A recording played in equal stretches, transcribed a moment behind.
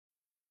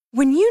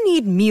When you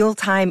need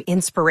mealtime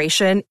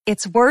inspiration,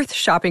 it's worth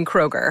shopping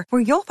Kroger,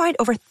 where you'll find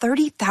over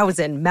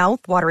 30,000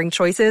 mouth-watering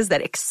choices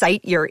that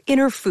excite your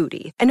inner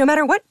foodie. And no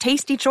matter what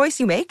tasty choice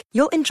you make,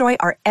 you'll enjoy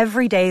our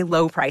everyday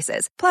low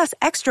prices, plus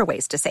extra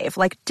ways to save,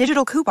 like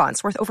digital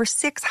coupons worth over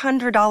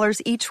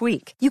 $600 each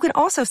week. You can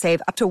also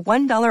save up to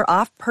 $1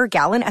 off per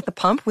gallon at the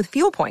pump with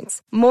fuel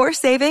points. More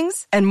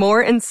savings and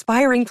more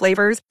inspiring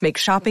flavors make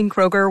shopping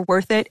Kroger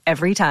worth it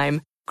every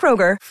time.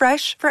 Kroger,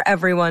 fresh for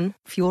everyone.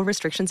 Fuel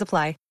restrictions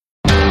apply.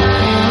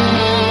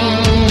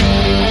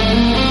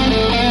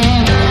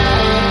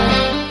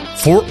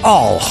 For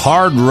all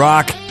hard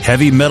rock,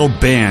 heavy metal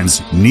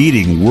bands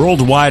needing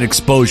worldwide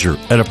exposure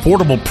at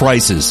affordable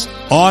prices,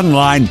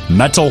 Online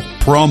Metal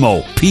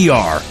Promo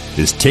PR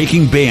is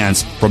taking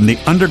bands from the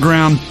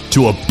underground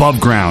to above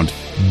ground.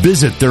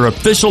 Visit their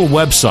official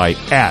website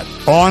at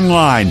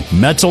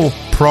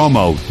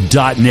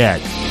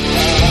onlinemetalpromo.net.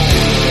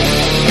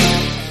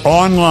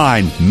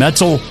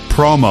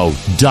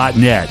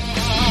 onlinemetalpromo.net.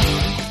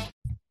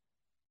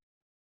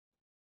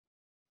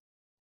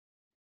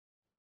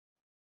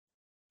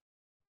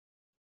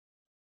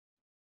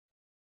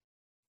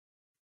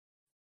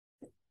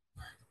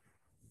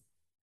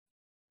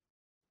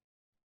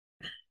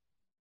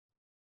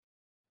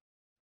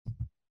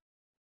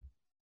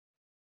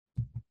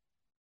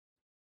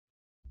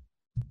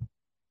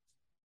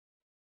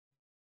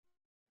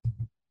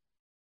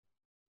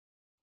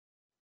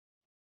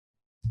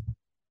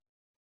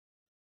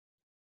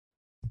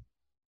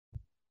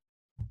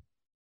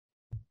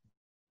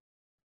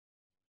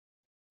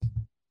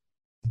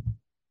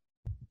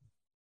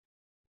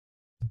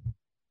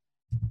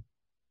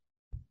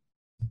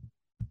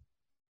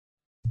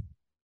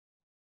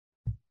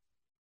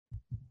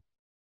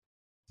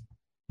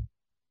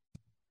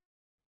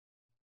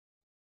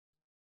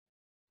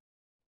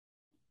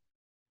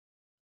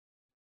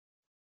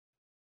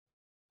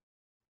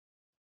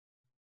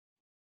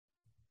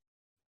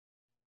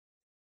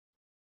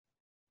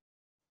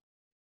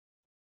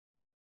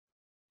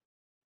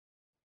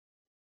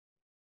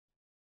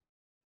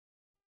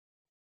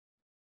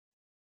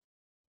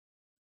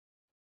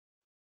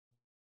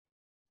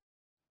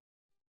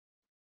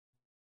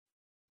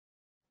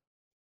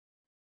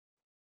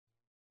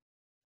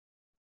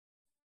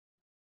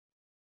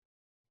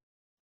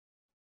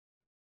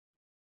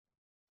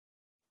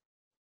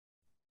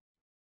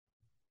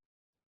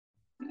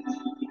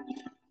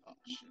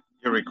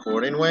 You're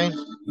recording, Wayne?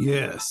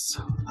 Yes.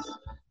 Let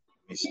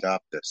me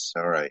stop this.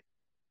 All right.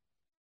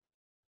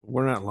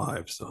 We're not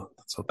live, so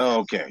that's okay.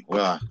 Oh, okay.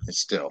 Well, it's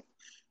still.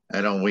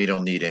 We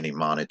don't need any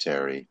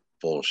monetary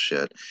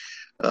bullshit.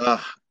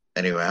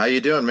 Anyway, how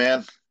you doing,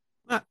 man?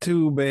 Not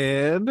too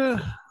bad.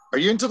 Are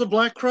you into the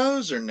Black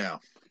Crowes or no?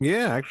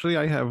 Yeah, actually,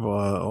 I have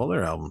all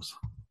their albums.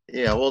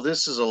 Yeah, well,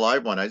 this is a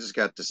live one. I just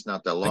got this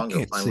not that long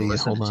ago. I can't see.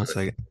 Hold on a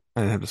second.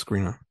 I didn't have the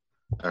screen on.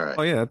 All right.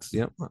 Oh, yeah,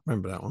 I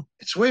remember that one.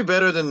 It's way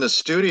better than the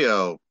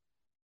studio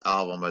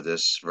album of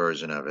this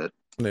version of it.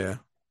 Yeah.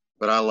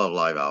 But I love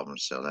live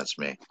albums, so that's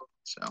me.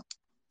 So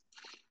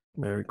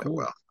very cool.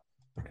 Well,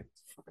 okay.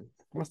 I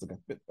must have got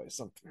bit by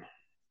something.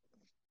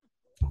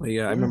 Well,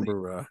 yeah, I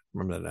remember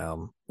that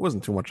album. It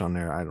wasn't too much on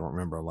there. I don't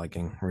remember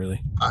liking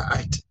really.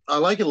 I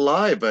like it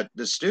live, but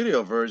the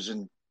studio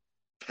version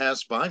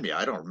passed by me.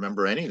 I don't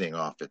remember anything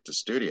off at the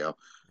studio,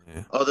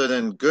 other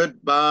than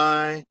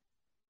Goodbye,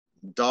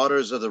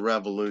 Daughters of the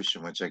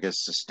Revolution, which I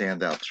guess is a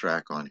standout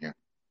track on here.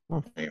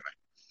 Anyway,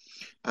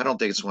 I don't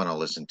think it's one I'll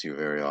listen to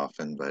very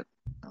often, but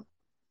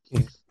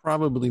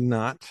probably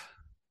not.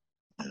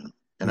 Yeah.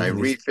 And I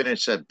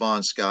refinished that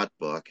Bon Scott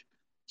book,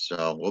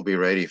 so we'll be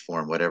ready for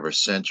him whatever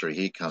century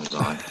he comes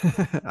on.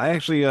 I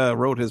actually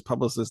wrote his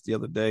publicist the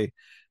other day,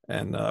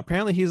 and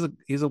apparently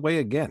he's away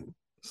again.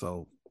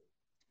 So,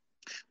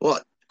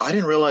 well, I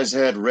didn't realize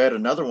I had read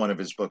another one of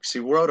his books. He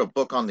wrote a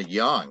book on the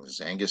Youngs,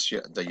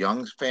 the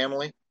Youngs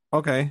family.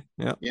 Okay.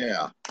 Yeah.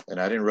 Yeah.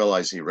 And I didn't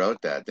realize he wrote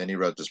that. Then he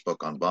wrote this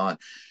book on Bond.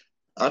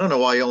 I don't know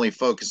why he only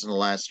focused on the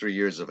last 3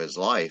 years of his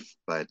life,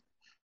 but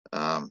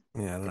I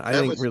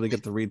didn't really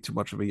get to read too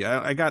much of it.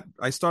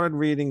 I started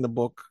reading the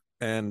book,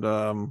 and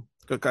I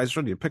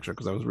showed you a picture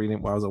because I was reading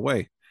it while I was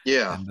away.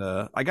 Yeah.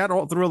 And I got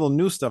through all the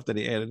new stuff that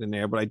he added in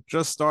there, but I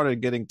just started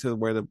getting to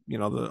where the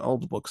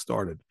old book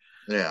started.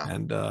 Yeah.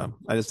 And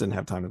I just didn't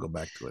have time to go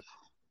back to it.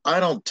 I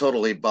don't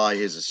totally buy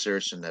his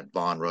assertion that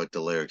Bond wrote the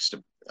lyrics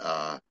to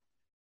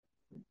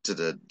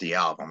the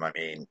album. I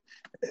mean,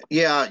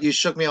 yeah, You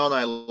Shook Me All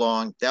Night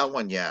Long. That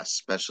one, yes,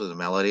 especially the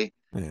melody.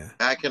 Yeah.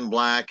 Back in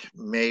Black,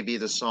 maybe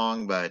the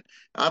song, but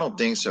I don't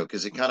think so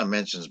because it kind of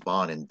mentions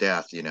Bond and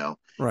death,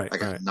 Right. I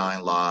got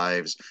 9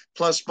 lives.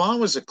 Plus,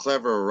 Bond was a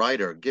clever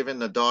writer. Given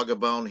the dog a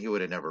bone, he would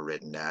have never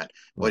written that. Right.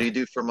 What do you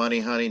do for money,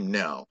 honey?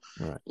 No.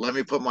 Right. Let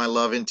me put my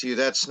love into you.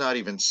 That's not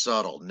even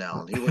subtle.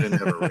 No, he would have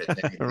never written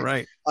anything.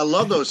 Right. I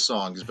love those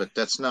songs, but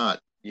that's not,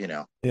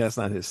 Yeah, it's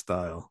not his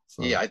style.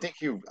 So. Yeah, I think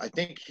he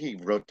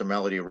wrote the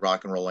melody of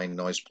Rock and Roll Ain't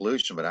Noise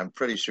Pollution, but I'm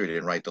pretty sure he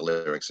didn't write the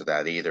lyrics of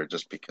that either,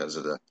 just because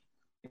of the,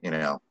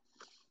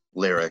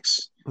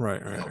 lyrics.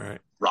 Right, You know,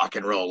 right, rock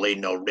and roll ain't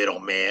no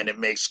middleman. It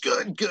makes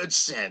good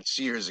sense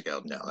years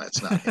ago. No,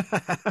 that's not him.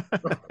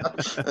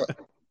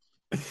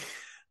 right.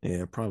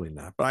 Yeah, probably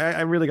not. But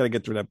I really got to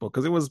get through that book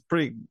because it was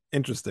pretty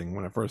interesting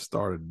when I first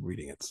started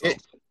reading it. So,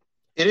 It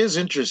it is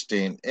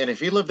interesting. And if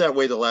he lived that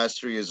way the last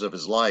 3 years of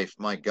his life,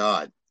 my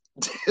God,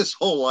 his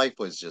whole life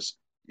was just,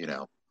 you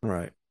know,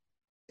 right.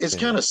 it's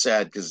Yeah. kind of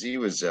sad because he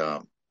was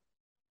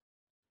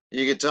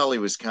you could tell he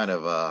was kind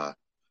of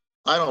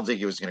I don't think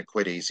he was going to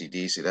quit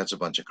AC/DC. That's a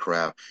bunch of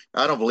crap.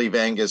 I don't believe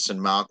Angus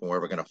and Malcolm were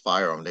ever going to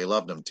fire him. They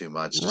loved him too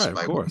much, Right, of despite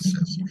what he course.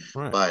 says.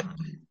 Right. But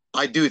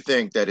I do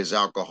think that his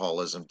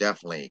alcoholism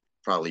definitely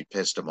probably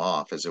pissed him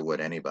off, as it would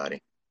anybody.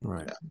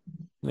 Right. Yeah.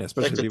 Yeah, It's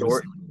like especially the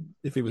door.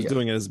 if he was Yeah.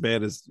 doing it as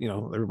bad as,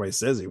 everybody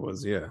says he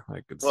was. Yeah,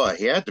 I could see. Well,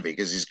 he had to be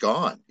because he's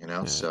gone,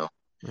 Yeah. So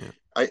Yeah.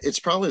 it's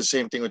probably the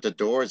same thing with the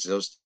Doors.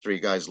 Those three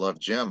guys love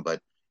Jim, but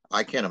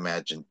I can't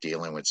imagine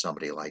dealing with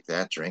somebody like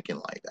that, drinking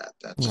like that.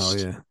 That's Oh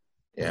just, yeah.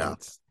 Yeah, yeah.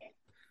 it's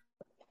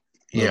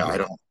no Yeah, I good.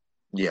 don't.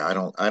 Yeah,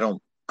 I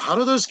don't. How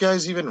do those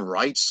guys even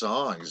write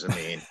songs? I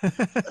mean,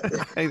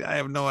 I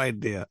have no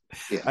idea.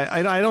 yeah,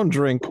 I don't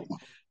drink,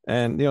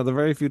 and the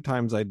very few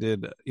times I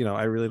did,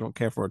 I really don't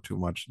care for it too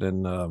much.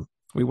 Then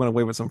we went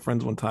away with some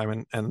friends one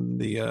time, and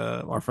the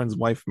our friend's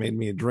wife made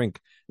me a drink,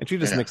 and she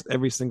just yeah. mixed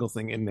every single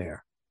thing in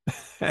there.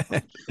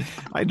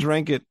 I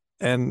drank it,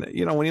 and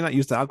when you're not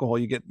used to alcohol,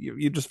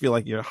 you just feel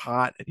like you're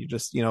hot, and you Oh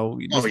just want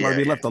to yeah,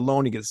 be yeah. left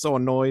alone. You get so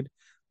annoyed.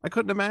 I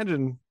couldn't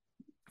imagine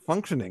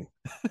functioning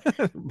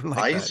like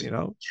I that. used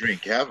to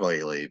drink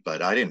heavily,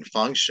 but I didn't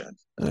function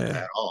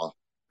Yeah, at all.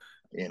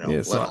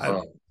 yeah. So Let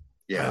alone,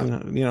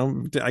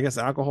 yeah. I guess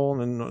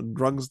alcohol and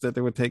drugs that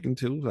they were taking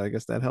too. I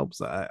guess that helps.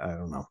 I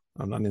don't know.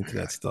 I'm not into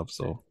that stuff.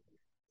 So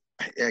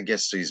I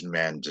guess these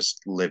men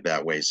just live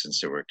that way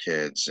since they were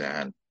kids,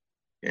 and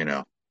you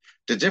know,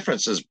 the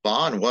difference is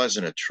Bond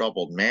wasn't a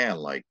troubled man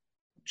like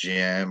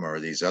Jim or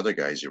these other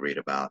guys you read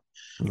about.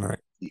 right,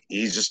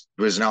 He just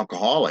was an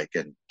alcoholic,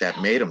 and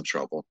that made him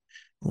trouble.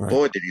 right.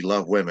 Boy, did he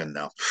love women,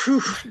 though.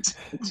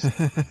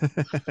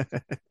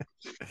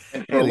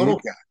 And for Yeah, a little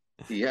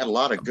guy, he had a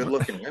lot of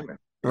good-looking women.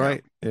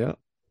 right. Yeah.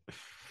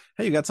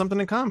 Hey, you got something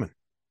in common.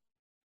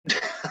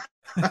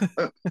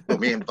 But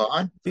me and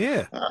Bond,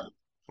 Yeah. uh,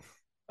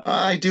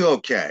 I do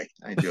okay.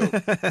 I do.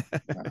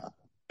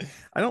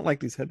 I don't like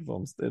these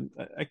headphones.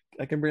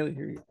 I can barely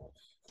hear you.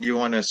 You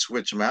want to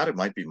switch them out? It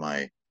might be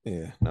my.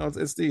 Yeah. No,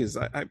 it's these.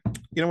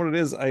 You know what it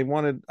is? I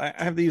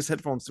have these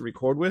headphones to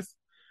record with.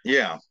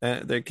 Yeah.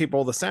 They keep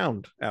all the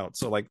sound out,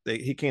 so like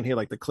he can't hear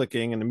like the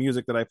clicking and the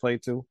music that I play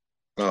to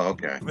Oh,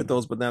 okay. with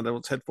those. But now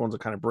those headphones are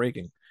kind of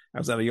breaking. I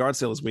was at a yard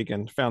sale this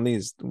weekend, found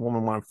these. The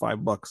woman wanted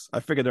 $5.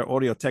 I figured they're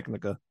Audio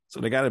Technica, so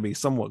they got to be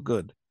somewhat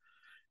good.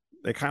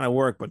 They kind of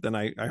work, but then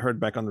I heard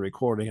back on the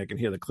recording, I can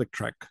hear the click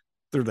track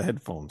through the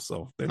headphones,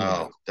 so they're no good.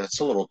 Oh, that's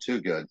a little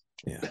too good.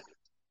 Yeah.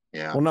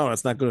 Yeah. Well, no,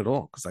 that's not good at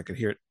all because I could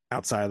hear it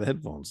outside of the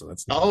headphones, so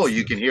that's Oh,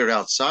 you can hear it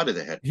outside of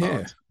the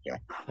headphones. yeah.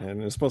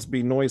 And it's supposed to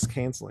be noise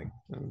canceling,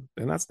 and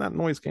that's not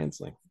noise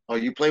canceling. Oh,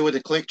 you play with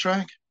a click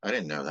track? I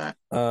didn't know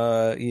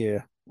that.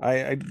 Yeah.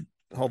 I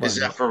hold on. Is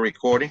that for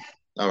recording?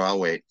 Oh, I'll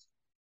wait.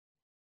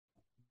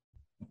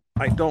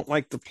 I don't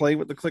like to play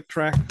with the click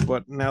track,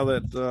 but now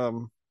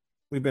that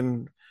we've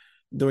been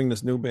doing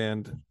this new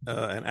band,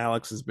 and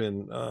Alex has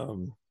been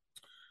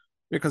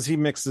because he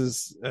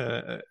mixes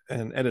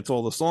and edits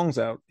all the songs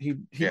out, he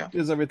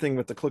does everything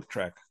with the click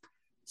track.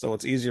 So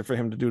it's easier for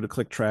him to do the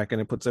click track,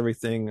 and it puts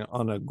everything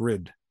on a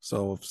grid.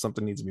 So if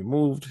something needs to be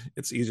moved,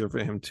 it's easier for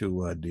him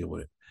to deal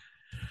with it.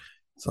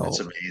 So that's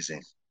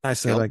amazing. I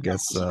said, I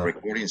guess the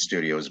recording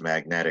studio is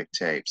magnetic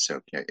tape. So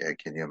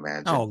can you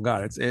imagine? Oh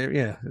God, it's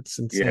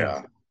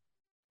insane.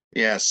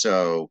 Yeah.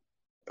 So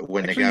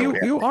when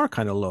actually, you are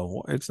kind of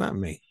low. It's not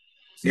me.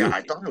 It's you. you.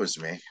 I thought it was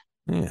me.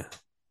 Yeah.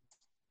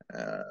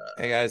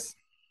 Hey guys,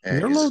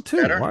 you're low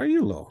too. Better? Why are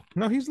you low?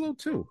 No, he's low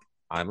too.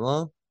 I'm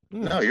low. Yeah.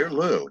 No, you're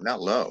low, not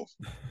low.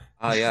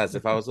 Oh yes,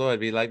 if I was low, it'd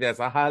be like this.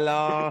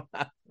 Hello.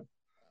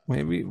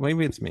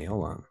 maybe it's me.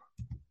 Hold on.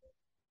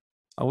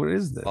 Oh, what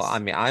is this? Well, I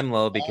mean, I'm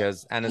low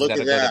because Anna's got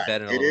to go to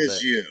bed in a little bit. It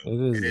is you.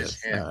 It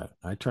is him. All right.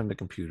 I turned the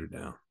computer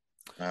down.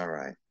 All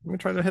right. Let me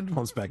try the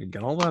headphones back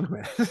again. Hold on,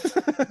 man.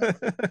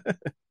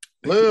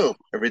 Lou,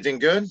 everything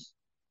good?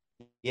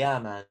 Yeah,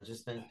 man.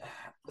 Just been.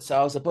 So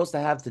I was supposed to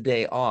have the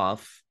day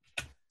off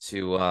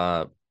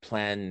to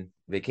plan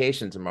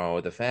vacation tomorrow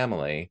with the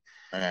family,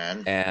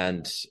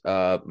 and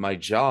my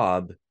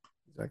job.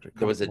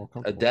 There was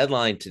a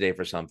deadline today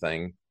for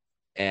something,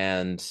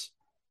 and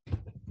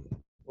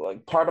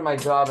like part of my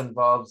job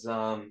involves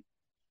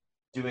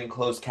doing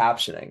closed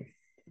captioning.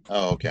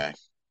 Oh, okay.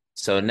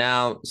 So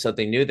now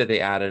something new that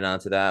they added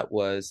onto that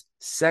was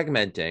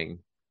segmenting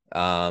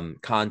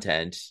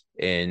content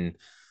in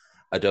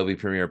Adobe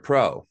Premiere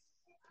Pro.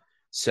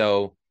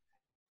 So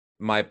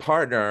my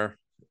partner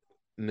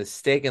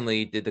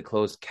mistakenly did the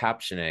closed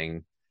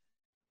captioning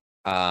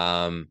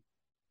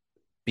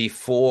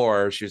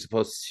before she was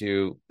supposed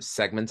to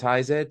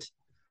segmentize it.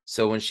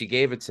 So when she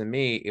gave it to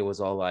me, it was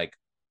all like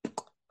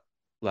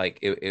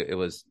it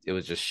was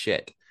just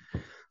shit.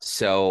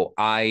 So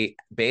I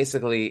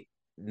basically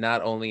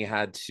not only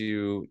had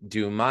to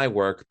do my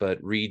work,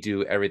 but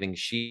redo everything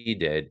she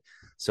did.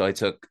 So I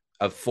took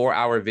a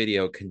 4-hour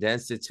video,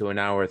 condensed it to an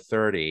hour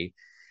 30,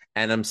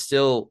 and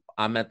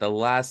I'm at the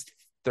last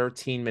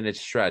 13-minute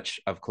stretch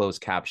of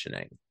closed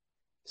captioning.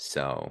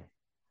 So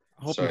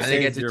I hope So you I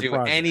didn't get saved to your do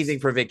progress. anything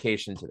for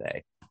vacation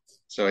today.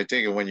 So I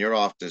think when you're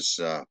off this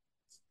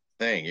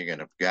thing, you're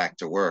gonna back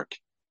to work.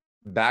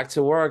 Back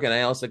to work, and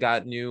I also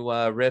got new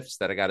riffs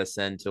that I got to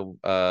send to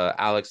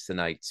Alex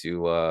tonight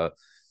to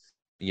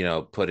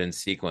put in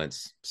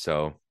sequence.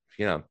 So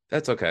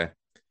that's okay.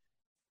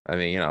 I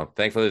mean,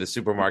 thankfully the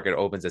supermarket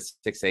opens at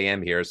 6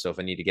 a.m. here, so if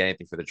I need to get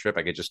anything for the trip,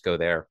 I could just go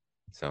there.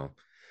 So,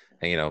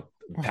 and Well,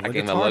 the packing my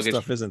guitar luggage.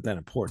 stuff isn't that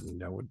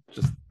important. I would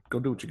just go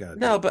do what you got to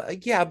No, do.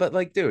 but yeah, but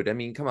like, dude, I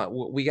mean, come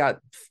on, we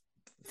got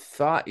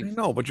thought. I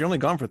know, but you're only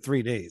gone for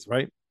 3 days,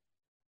 right?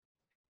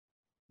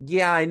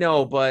 Yeah, I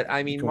know, but I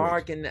You mean, can wait.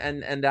 Mark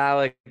and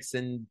Alex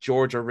and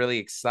George are really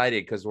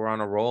excited because we're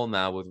on a roll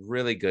now with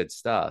really good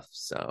stuff.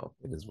 So,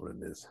 It is what it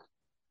is.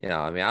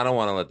 I mean, I don't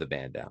want to let the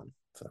band down.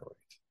 It's all right.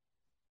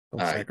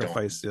 Don't I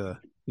sacrifice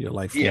your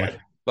life for Yeah. it.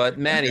 But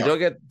Manny, Yeah.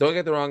 don't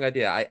get the wrong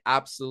idea. I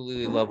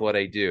absolutely love what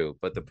I do,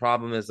 but the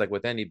problem is, like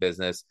with any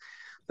business,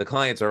 the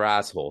clients are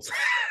assholes.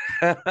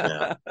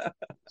 Yeah.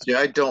 See,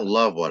 I don't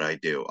love what I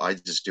do. I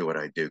just do what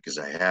I do because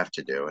I have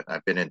to do it.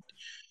 I've been in.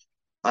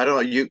 I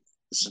don't. You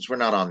since we're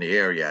not on the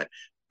air yet.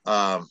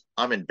 I'm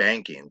in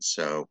banking,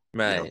 so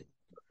Right.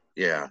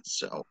 yeah.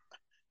 So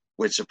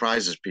which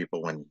surprises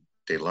people when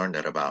they learn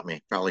that about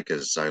me. Probably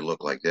because I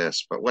look like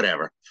this, but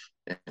whatever.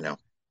 You know.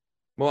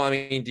 Well, I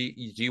mean, do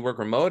you work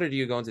remote or do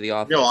you go into the No,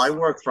 I office?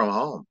 work from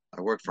home.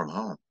 I work from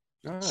home.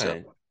 All So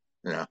right.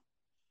 yeah.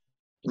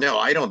 No,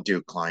 I don't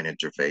do client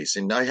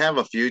interfacing. I have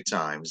a few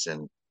times,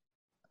 and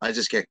I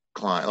just get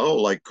client. Oh,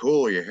 like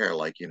cool your hair,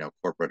 like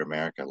corporate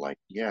America. Like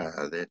yeah,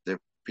 the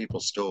people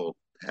still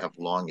have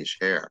longish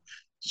hair,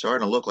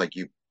 starting to look like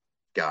you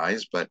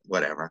guys, but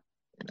whatever.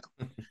 You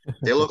know,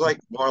 they look like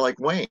more like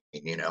Wayne.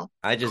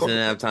 I just didn't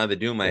have Corporate. time to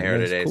do my Yeah, hair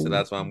that's today, so cool.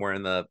 that's why I'm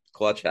wearing the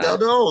clutch No, hat.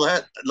 no,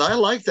 that I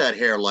like that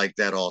hair like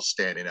that, all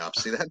standing up.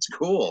 See, that's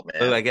cool, Look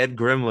man. like Ed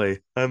Grimley,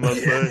 I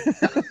must Yeah.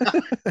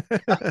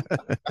 say.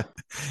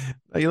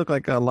 You look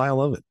like Lyle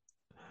Lovett.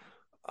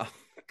 Oh,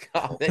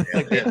 God, Oh, that's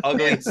like man,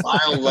 man,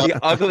 Lyle the Lovett.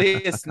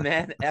 ugliest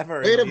man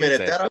ever Wait in a minute,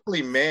 music. that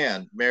ugly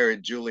man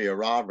married Julia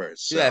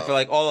Roberts. Do that for So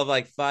like all of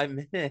like 5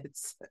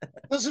 minutes.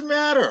 doesn't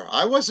matter.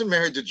 I wasn't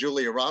married to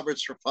Julia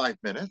Roberts for 5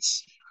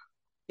 minutes.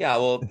 Yeah,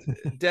 well,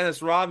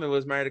 Dennis Rodman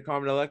was married to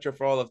Carmen Electra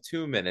for all of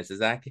 2 minutes. Does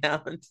that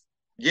count?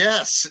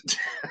 Yes.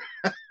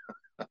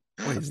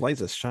 Boy, these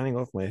lights are shining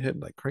off my head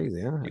like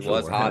crazy, huh? I He should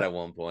was wear a hot hat. at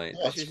one point,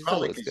 Well, but it's she still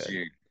probably looks because good.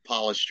 you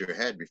polished your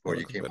head before That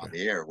you looks came on better.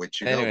 the air,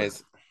 which better.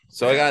 Anyways,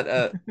 so I Yeah.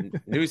 got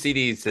new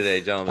CDs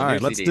today, gentlemen. All New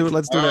right, let's do CDs.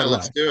 let's All do right, that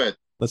let's live. do it.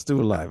 Let's do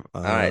it live.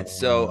 All right,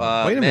 so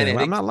Wait a Manny, minute, I I'm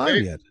think not live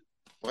Wait, yet.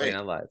 you're wait.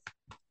 not live.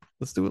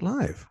 Let's do it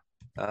live.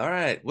 All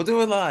right, we'll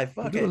do it live.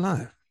 We'll Fuck do it it.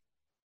 live.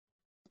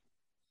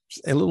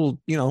 Just a little,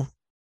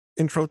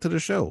 intro to the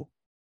show.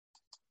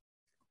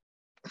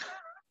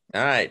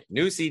 All right,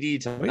 new CD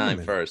Wait a time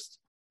minute. first.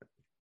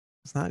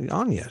 It's not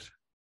on yet.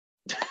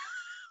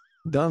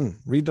 Done.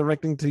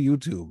 Redirecting to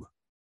YouTube.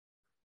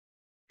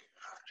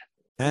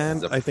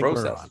 And This is a I think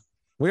we're process. on.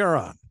 We are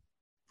on. Are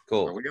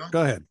Cool. we on?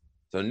 Go ahead.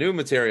 So new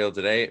material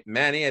today,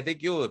 Manny. I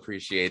think you'll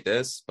appreciate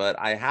this, but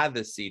I had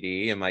this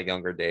CD in my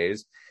younger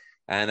days,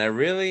 and I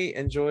really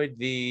enjoyed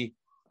the.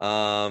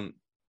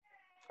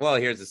 Well,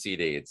 here's the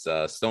CD. It's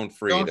Stone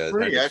Free, Stone the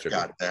Free, Hendrix I've got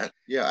tribute. that.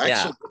 Yeah, Yeah,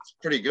 actually, it's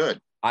pretty good.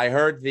 I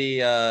heard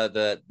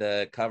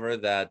the cover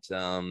that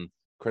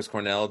Chris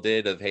Cornell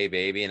did of Hey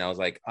Baby, and I was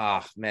like,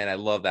 oh man, I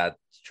love that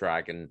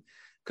track, and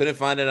couldn't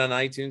find it on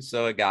iTunes,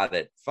 so I got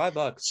it.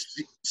 $5.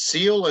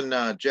 Seal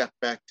and Jeff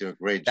Beck do a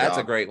great That's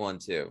a job. great one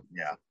too.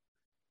 Yeah,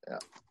 yeah.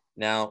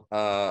 Now,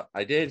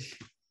 I did.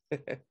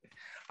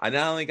 I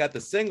not only got the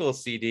single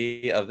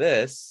CD of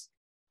this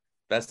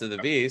Best of the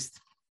Beast,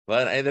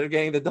 but I ended up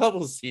getting the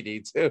double CD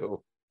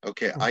too.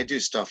 Okay, I do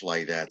stuff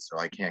like that, so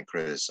I can't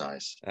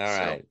criticize. All So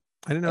right.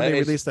 I didn't know they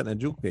It's- released that in a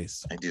juke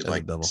case. I do as a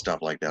like double. stuff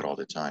like that all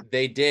the time.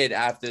 They did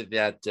after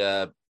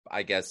that.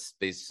 I guess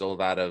they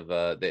sold out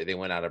of. They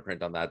went out of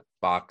print on that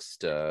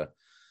boxed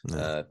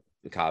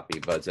copy.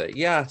 But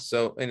yeah,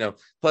 so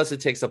plus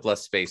it takes up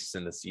less space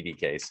in the CD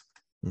case.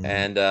 Mhm.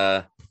 And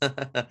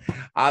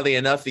oddly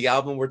enough, the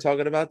album we're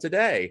talking about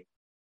today,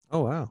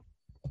 Oh wow.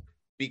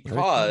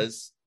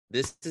 because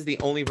this is the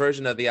only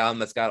version of the album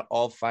that's got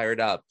All Fired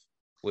Up,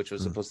 which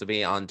was Hmm. supposed to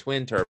be on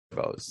twin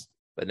turbos,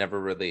 but never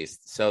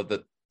released. So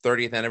the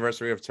 30th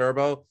anniversary of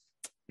Turbo,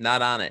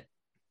 not on it,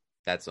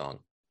 that song.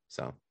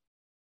 So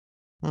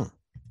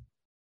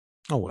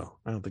Oh well.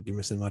 I don't think you're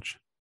missing much.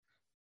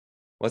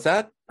 what's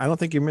that? I don't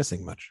think you're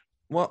missing much.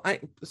 Well,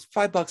 it's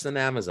 $5 on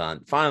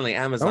Amazon. Finally,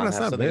 Amazon that's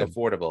has not something bad.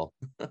 affordable.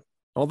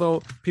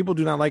 Although people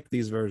do not like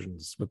these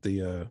versions with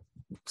the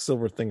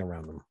silver thing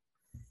around them.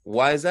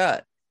 Why is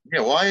that?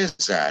 Yeah, why is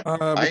that?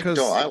 Because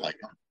I like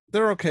them.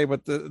 they're okay,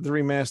 but the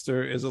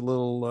remaster is a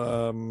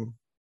little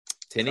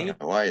Tinny?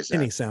 Why is that?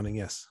 tinny sounding.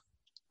 Yes.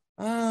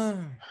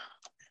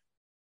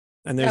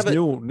 And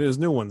there's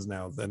new ones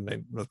now.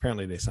 Then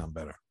apparently they sound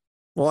better.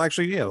 Well,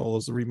 actually, yeah, all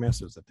those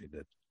remasters that they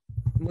did.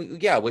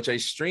 Yeah, which I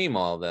stream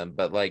all of them,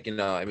 but like,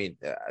 I mean,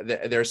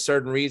 there are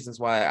certain reasons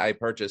why I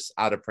purchase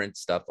out of print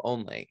stuff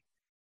only.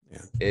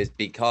 Yeah, is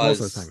because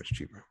most of the time it's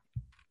cheaper.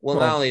 Well,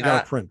 not only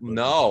that, print,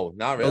 no,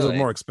 not really. Those are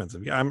more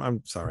expensive. Yeah,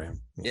 I'm sorry.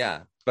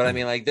 Yeah, but I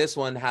mean, like this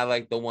one had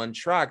like the one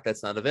track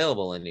that's not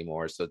available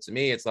anymore. So to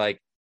me, it's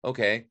like,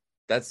 okay,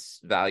 that's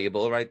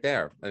valuable right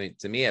there. I mean,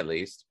 to me at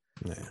least.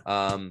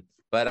 Yeah.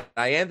 But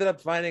I ended up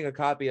finding a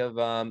copy of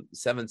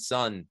Seventh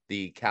Son,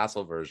 the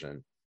Castle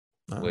version,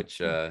 which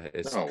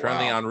is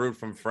currently en route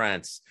from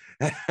France.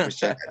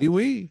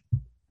 Oui.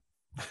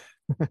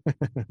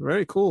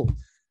 Very cool.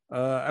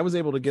 I was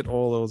able to get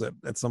all those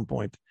at some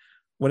point.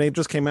 When they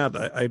just came out,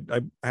 I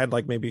had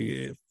like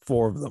maybe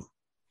 4 of them.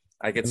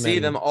 I could see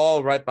them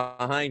all right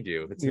behind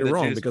you. You're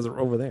wrong because they're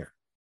over there.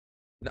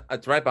 No,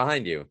 it's right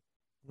behind you.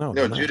 No,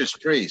 Judas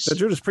Priest. The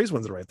Judas Priest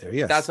ones are right there.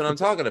 Yes, that's what I'm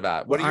talking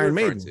about. What are you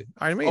referring to?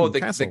 Iron Maiden. Oh,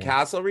 the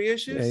Castle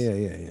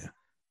reissues. Yeah.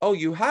 Oh,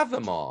 you have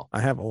them all.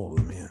 I have all of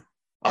them. Yeah.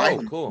 I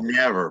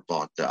never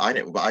bought that.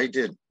 I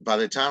did. By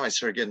the time I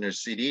started getting their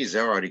CDs,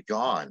 they're already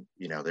gone.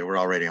 They were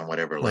already on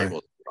whatever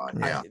label they're on.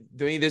 Yeah.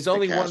 I mean, there's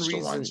only one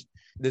reason. Ones.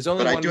 There's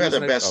only. But I do have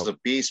the Best of the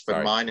Beast,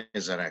 but mine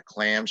is in a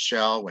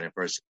clamshell when it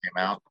first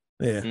came out.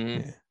 Yeah.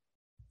 Mm-hmm.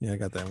 Yeah, I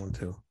got that one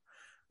too.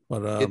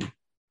 But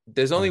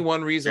there's only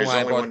one reason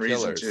why I bought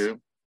Killers.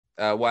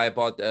 Why I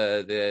bought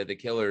the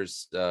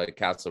Killers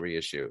Castle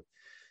reissue,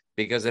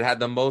 because it had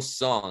the most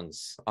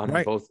songs on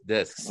both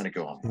discs. I'm gonna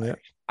go on. Yeah.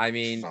 I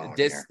mean,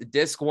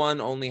 disc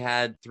 1 only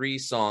had 3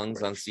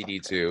 songs on CD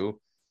 2.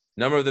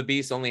 Number of the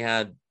Beast only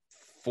had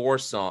 3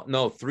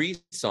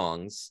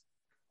 songs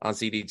on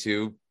CD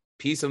 2.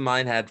 Peace of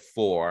Mind had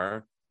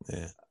 4.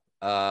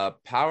 Yeah.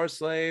 Power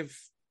Slave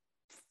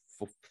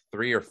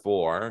 3 or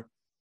 4.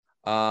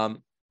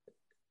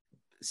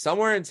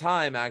 Somewhere in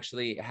Time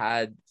actually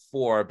had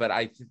 4, but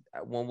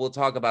when we'll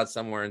talk about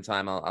Somewhere in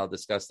Time, I'll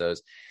discuss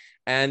those.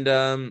 And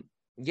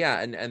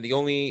and the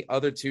only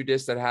other 2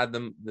 discs that had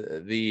them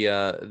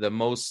the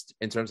most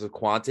in terms of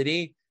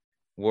quantity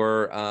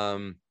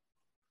were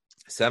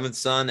Seventh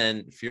Son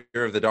and Fear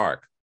of the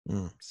Dark.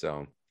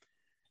 So,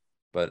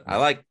 but I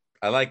like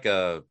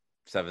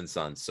Seventh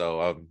Son, so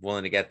I'm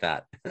willing to get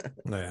that.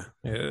 yeah,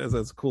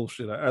 that's cool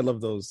shit. I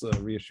love those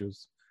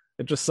reissues.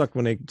 It just sucked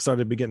when they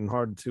started getting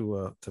hard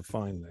to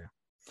find there.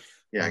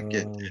 Yeah,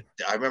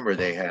 I remember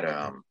they had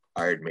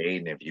Iron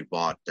Maiden. If you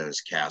bought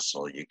those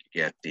Castle, you could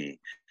get the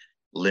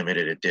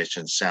limited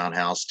edition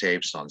Soundhouse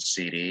tapes on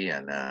CD,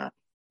 and that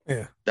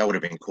would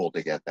have been cool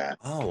to get that.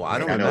 Oh, I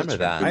don't remember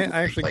that. I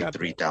actually like got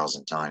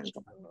 3,000 times.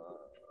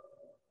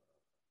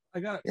 I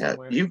got it. Yeah,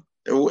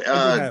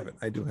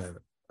 I do have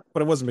it,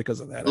 but it wasn't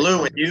because of that.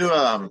 Lou,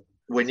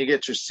 when you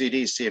get your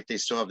CD, see if they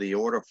still have the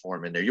order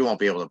form in there. You won't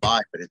be able to buy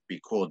it, but it'd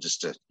be cool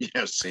just to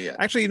see it.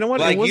 Actually, you know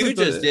what? Like you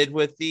just did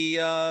with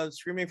the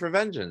Screaming for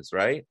Vengeance,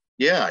 right?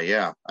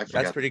 Yeah.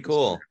 That's pretty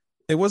cool.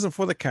 It wasn't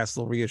for the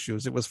Castle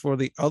reissues. It was for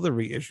the other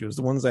reissues,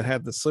 the ones that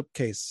had the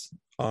slipcase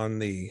on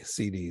the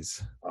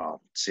CDs.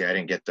 Oh, see, I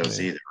didn't get those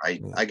either.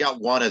 I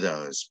got one of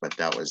those, but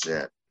that was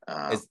it.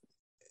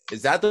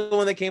 Is that the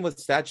one that came with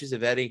statues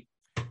of Eddie?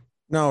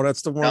 No,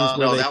 that's the ones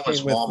where that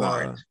was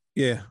Walmart.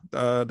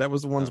 That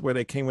was the ones where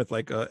they came with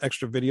like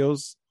extra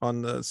videos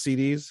on the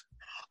CDs.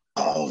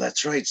 Oh,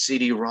 that's right.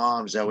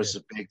 CD-ROMs. That was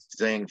a big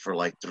thing for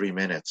like 3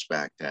 minutes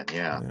back then.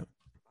 Yeah.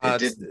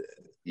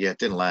 It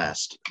didn't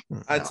last.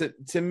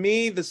 To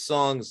me, the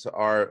songs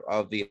are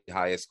of the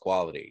highest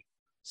quality.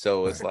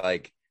 So it's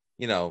like,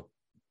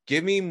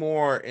 give me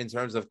more in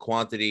terms of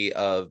quantity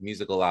of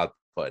musical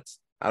outputs.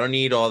 I don't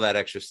need all that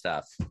extra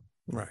stuff.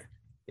 Right.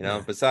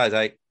 Besides,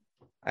 I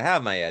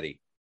have my Eddie.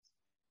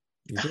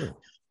 You do.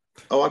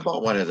 Oh, I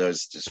bought one of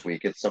those this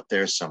week. It's up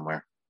there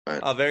somewhere.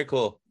 But, oh, very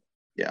cool.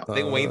 Yeah. I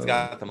think Wayne's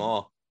got them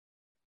all.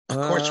 Of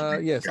course.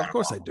 Yes, of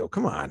course I do.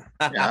 Come on.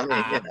 Yeah,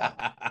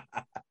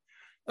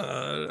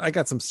 I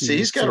got some CDs. See,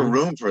 he's got a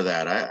room for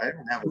that. I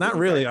don't have. Not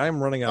really.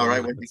 I'm running out. All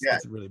right, what you got?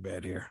 It's really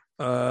bad here.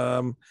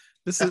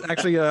 This is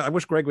actually. I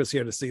wish Greg was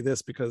here to see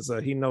this because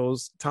he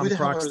knows Tom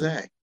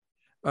Croxton.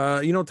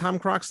 Tom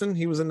Croxton.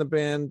 He was in the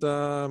band.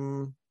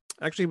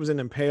 Actually, he was in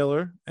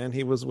Impaler, and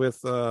he was with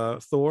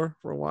Thor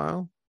for a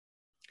while.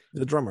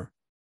 The drummer.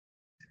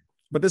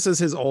 But this is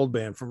his old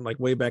band from like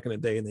way back in the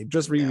day, and they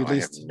just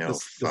re-released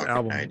this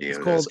album. It's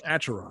called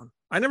Acheron.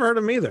 I never heard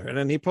of him either, and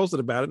then he posted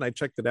about it, and I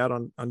checked it out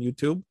on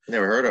YouTube.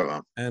 Never heard of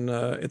him. And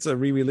it's a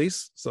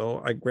re-release,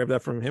 so I grabbed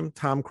that from him.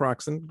 Tom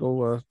Croxton.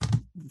 Go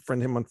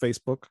friend him on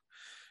Facebook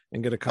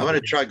and get a copy. I'm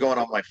going to try going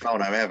on my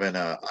phone. I'm having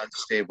an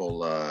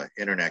unstable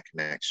internet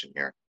connection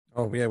here.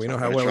 Oh yeah, we know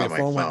how well your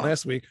phone went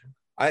last week.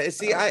 I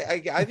see.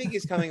 I think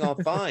he's coming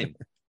off fine.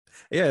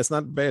 Yeah, it's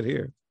not bad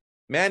here.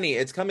 Manny,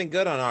 it's coming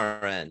good on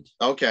our end.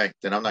 Okay,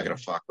 then I'm not going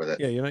to fuck with it.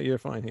 Yeah, you're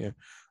fine here.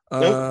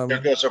 Nope, there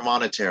goes our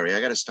monetary.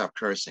 I got to stop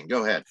cursing.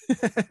 Go ahead.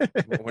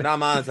 We're not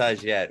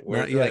monetized yet.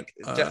 We're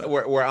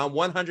we're on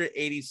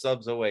 180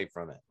 subs away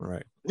from it.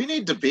 Right. We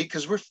need to be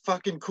because we're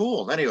fucking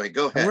cool. Anyway,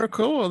 go ahead. And we're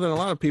cooler than a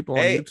lot of people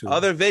on YouTube.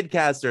 Other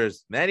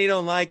vidcasters, Manny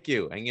don't like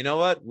you, and you know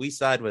what? We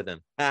side with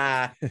him.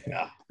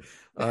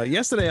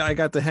 Yesterday, I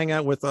got to hang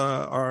out with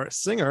our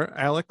singer,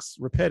 Alex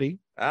Rapetti.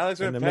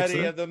 Alex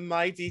Rapetti of the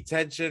Mighty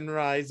Tension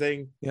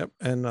Rising. Yep.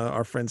 And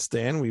our friend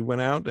Stan. We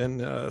went out,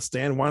 and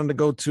Stan wanted to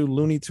go to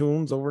Looney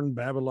Tunes over in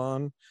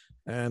Babylon.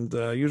 And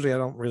usually I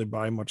don't really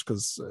buy much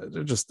because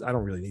I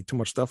don't really need too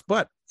much stuff.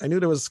 But I knew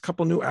there was a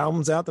couple new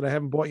albums out that I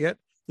haven't bought yet.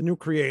 The new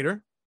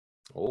Creator.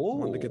 Oh, I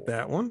wanted to get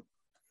that one.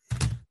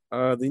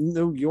 The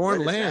new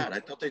Yorn Land. I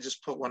thought they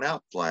just put one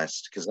out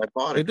last because I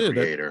bought it.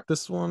 Creator.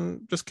 This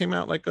one just came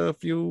out like a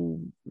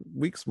few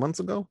months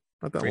ago.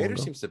 Not that Creator long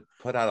ago. seems to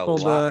put out a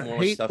lot more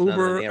Hate stuff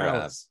Uber than the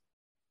Alice.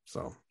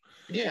 So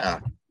yeah,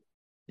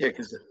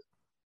 because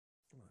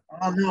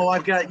no,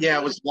 I've got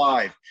it was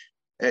live.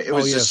 It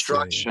was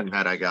Destruction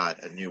that I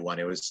got a new one.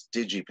 It was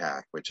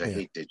Digipack, which I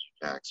hate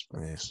Digipacks.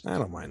 I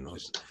don't mind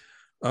those.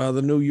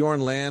 The new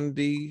Yorn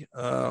Landy,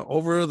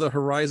 Over the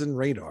Horizon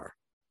Radar.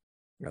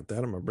 Got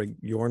that. I'm a big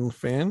Yorn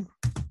fan.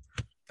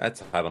 That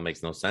title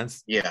makes no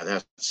sense. Yeah,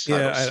 that's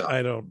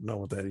I don't know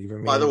what that even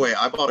means. By the way,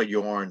 I bought a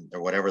Yorn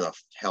or whatever the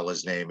hell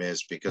his name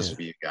is because of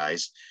you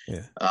guys.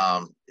 Yeah.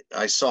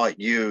 I saw it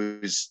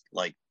used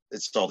like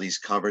it's all these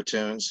cover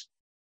tunes.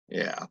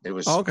 Yeah, it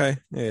was okay.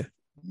 Yeah.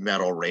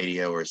 Metal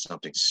Radio or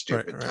something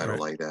stupid title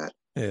like that.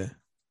 Yeah.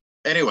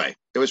 Anyway,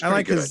 it was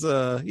pretty good. His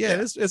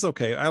it's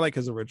okay. I like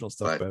his original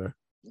stuff better.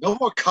 No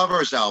more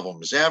covers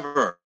albums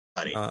ever.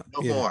 No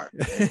more.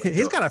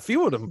 He's got a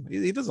few of them.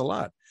 He does a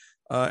lot.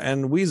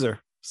 And Weezer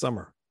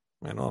Summer.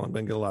 I know I'm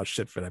gonna get a lot of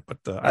shit for that, but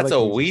that's a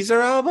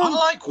Weezer album. I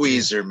like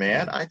Weezer,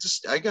 man. I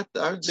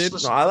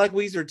like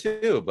Weezer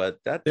too, but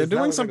they're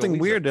doing something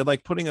weird. They're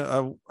like putting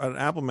an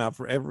album out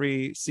for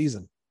every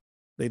season.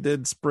 They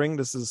did spring.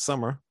 This is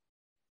summer,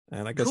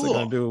 and I guess they're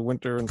gonna do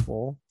winter and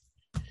fall.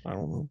 I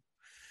don't know.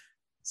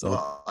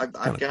 So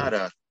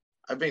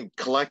I've been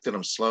collecting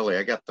them slowly.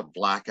 I got the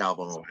Black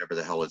Album or whatever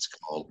the hell it's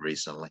called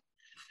recently.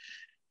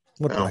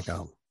 What Black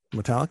Album?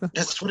 Metallica?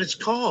 That's what it's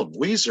called.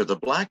 Weezer, the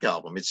Black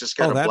Album. It's just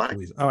got a black.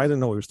 Weezer. Oh, I didn't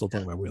know we were still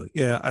talking about Wheelie.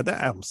 Yeah,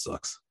 that album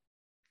sucks.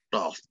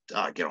 Oh,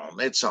 get on.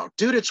 It's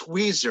dude. It's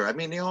Weezer. I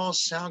mean, they all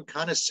sound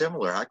kind of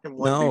similar. How can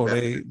one No, be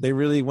better? they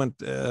really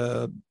went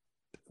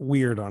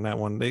weird on that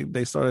one.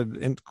 They started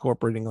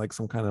incorporating like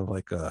some kind of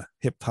like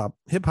hip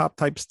hop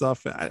type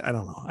stuff. I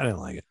don't know. I didn't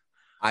like it.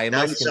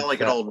 Now you sound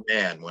like an old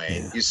man,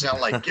 Wayne. Yeah. You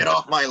sound like get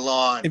off my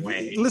lawn,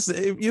 Wayne. Listen,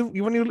 if you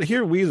when you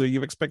hear Weezer,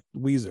 you expect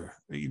Weezer.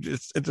 It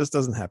just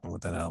doesn't happen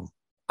with that album.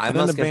 I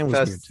must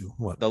confess,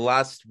 the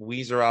last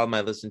Weezer album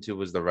I listened to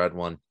was the red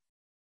one.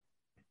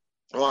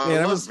 Well,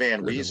 I love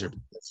Van Weezer.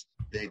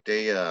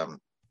 They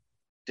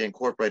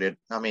incorporated.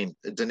 I mean,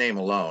 the name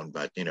alone,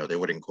 but they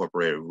would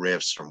incorporate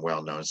riffs from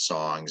well-known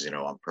songs,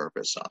 on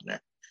purpose on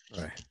there.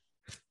 Right.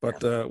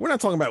 But we're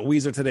not talking about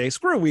Weezer today.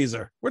 Screw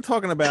Weezer. We're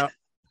talking about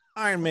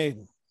Iron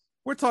Maiden.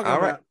 We're talking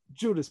about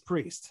Judas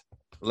Priest.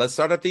 Let's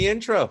start up the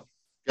intro.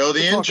 Go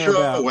the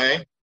intro,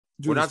 Wayne.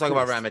 We're not talking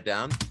about Ram It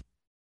Down.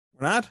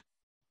 We're not?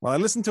 Well, I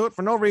listened to it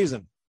for no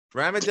reason.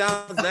 Ram It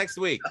Down's next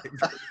week.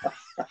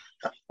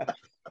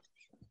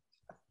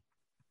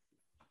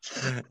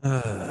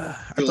 I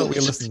thought we were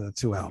listening to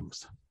 2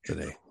 albums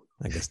today.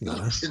 I guess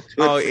not.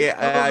 Oh,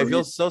 yeah. I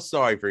feel so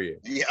sorry for you.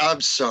 Yeah, I'm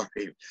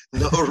sorry.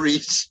 No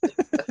reason.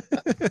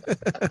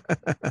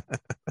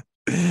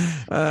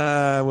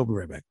 We'll be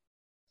right back.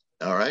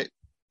 All right.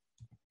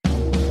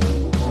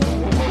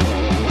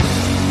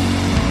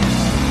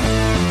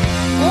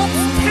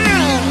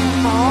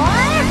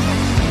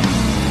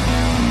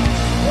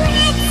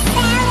 It's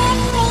time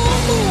for Red Salad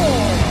Radio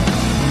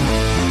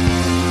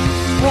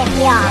with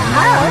your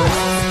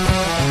hosts,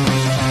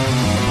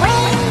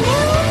 Wayne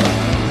Newman,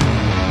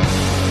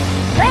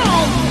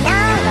 Greg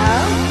Narvo,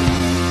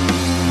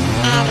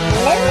 and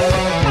Lou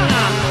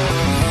Mack.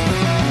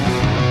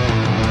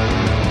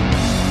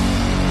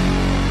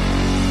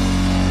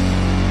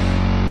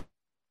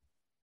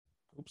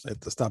 Oops, I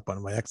hit the stop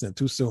button by accident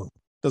too soon.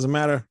 Doesn't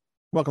matter.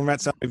 Welcome to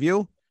Rat Salad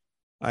Review.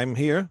 I'm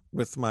here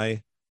with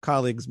my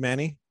colleagues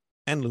Manny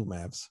and Lou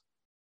Mavs.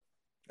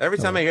 Every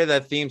time I hear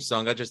that theme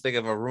song, I just think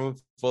of a room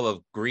full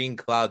of green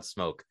cloud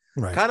smoke.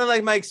 Right. Kind of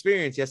like my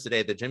experience yesterday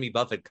at the Jimmy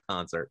Buffett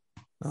concert.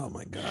 Oh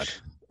my God.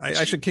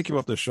 I should kick you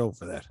off the show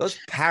for that. Those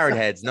parrot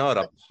heads know how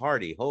to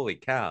party. Holy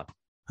cow.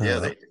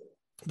 Yeah,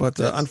 but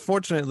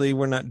unfortunately,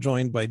 we're not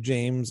joined by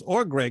James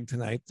or Greg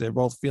tonight. They're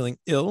both feeling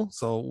ill,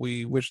 so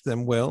we wish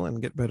them well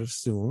and get better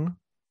soon.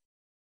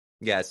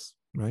 Yes.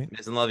 Right?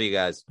 Miss and love you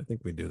guys. I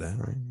think we do that,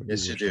 right?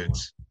 Yes, you do.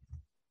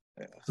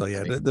 Yeah. So,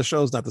 the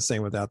show's not the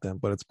same without them,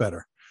 but it's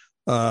better.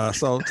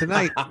 So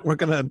tonight, we're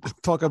going to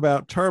talk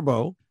about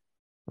Turbo,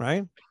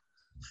 right?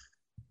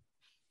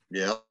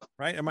 Yeah.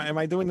 Right? Am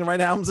I doing the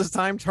right albums this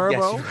time?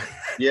 Turbo?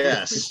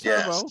 Yes.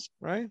 Turbo,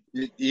 right?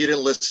 You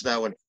didn't listen to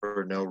that one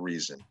for no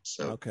reason.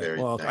 So okay.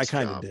 Well, I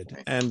kind of did.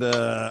 And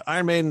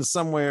Iron Maiden,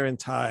 Somewhere in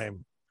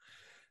Time.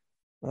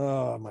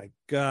 Oh my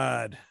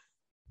God.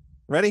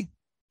 Ready?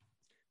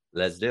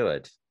 Let's do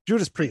it.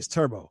 Judas Priest,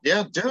 Turbo.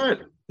 Yeah, do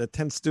it. The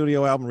 10th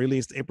studio album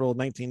released April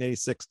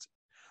 1986.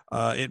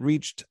 It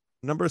reached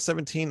number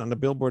 17 on the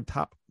Billboard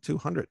Top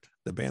 200,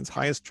 the band's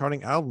highest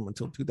charting album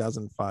until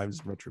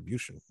 2005's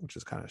Retribution, which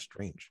is kind of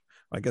strange.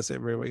 I guess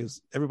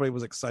everybody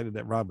was excited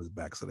that Rob was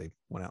back, so they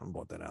went out and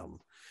bought that album.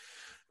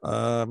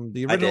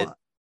 The original,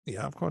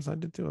 yeah, of course I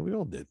did too. We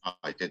all did.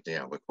 I did,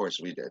 yeah. Of course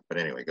we did. But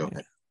anyway, go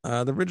ahead.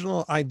 The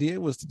original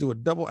idea was to do a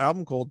double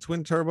album called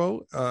Twin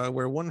Turbo,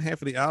 where one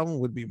half of the album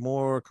would be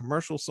more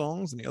commercial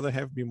songs and the other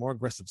half would be more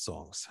aggressive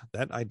songs.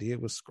 That idea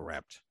was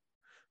scrapped.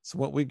 So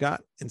what we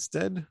got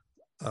instead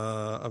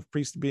of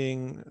Priest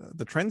being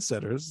the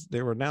trendsetters,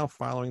 they were now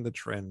following the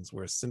trends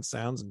where synth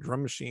sounds and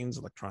drum machines,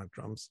 electronic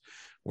drums,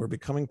 were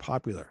becoming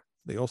popular.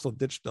 They also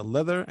ditched the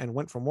leather and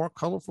went for more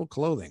colorful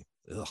clothing.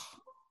 Ugh.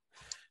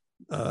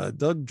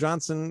 Doug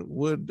Johnson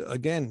would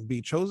again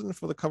be chosen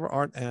for the cover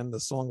art, and the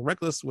song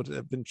Reckless would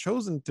have been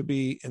chosen to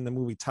be in the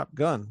movie Top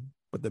Gun,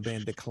 but the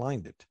band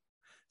declined it,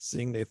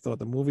 seeing they thought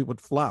the movie would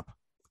flop.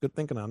 Good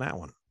thinking on that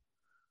one.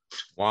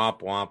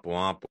 Womp, womp,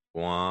 womp,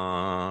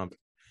 womp.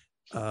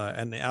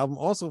 And the album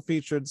also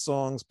featured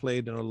songs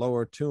played in a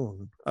lower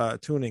tuning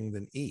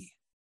than E.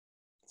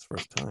 It's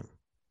first time.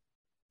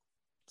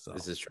 So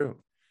this is true.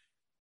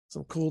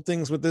 Some cool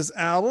things with this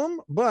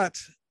album, but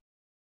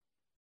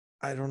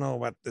I don't know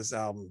about this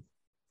album.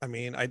 I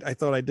mean, I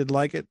thought I did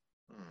like it,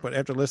 but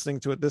after listening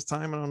to it this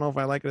time, I don't know if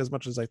I like it as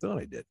much as I thought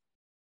I did.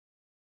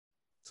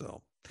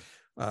 So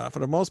for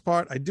the most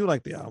part, I do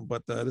like the album,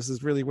 but this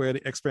is really where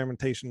the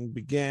experimentation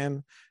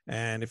began.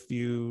 And if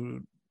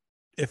you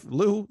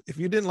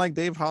didn't like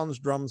Dave Holland's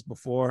drums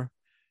before,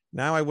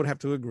 now I would have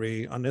to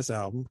agree on this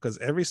album because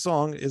every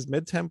song is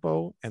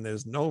mid-tempo and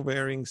there's no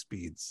varying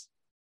speeds.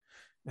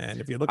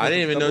 And if you look, I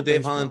didn't even know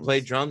Dave Holland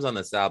played drums on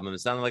this album. It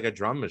sounded like a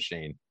drum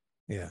machine.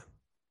 Yeah.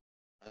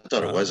 I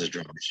thought it was a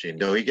drum machine.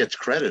 No, he gets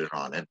credited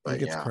on it, but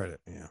he gets credit.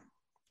 Yeah.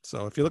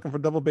 So if you're looking for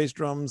double bass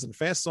drums and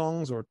fast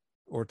songs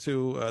or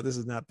two, this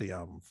is not the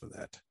album for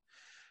that.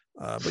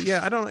 But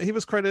yeah, I don't know. He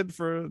was credited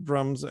for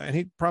drums and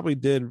he probably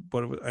did,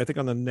 but I think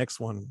on the next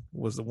one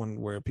was the one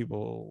where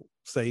people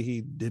say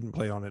he didn't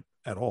play on it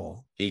at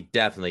all. He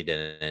definitely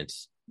didn't.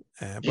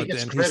 But then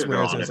he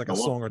swears there's like a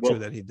song or two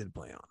that he did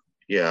play on.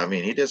 Yeah, I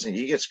mean, he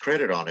gets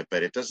credit on it,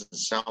 but it doesn't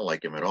sound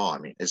like him at all. I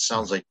mean, it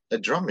sounds like a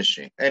drum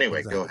machine.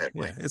 Anyway, Go ahead.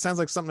 Yeah, it sounds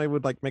like something they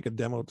would like make a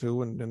demo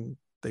to, and then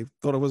they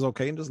thought it was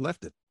okay and just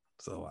left it.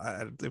 So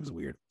it was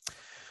weird.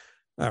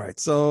 All right.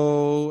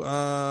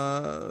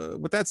 So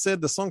with that said,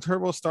 the song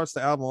Turbo starts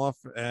the album off,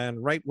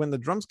 and right when the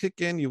drums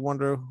kick in, you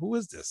wonder, who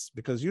is this?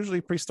 Because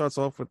usually Priest starts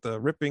off with the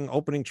ripping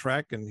opening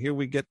track, and here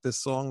we get this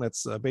song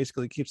that's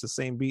basically keeps the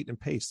same beat and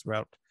pace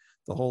throughout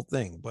the whole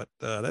thing, but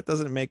that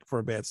doesn't make for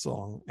a bad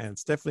song, and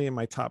it's definitely in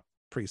my top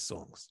Priest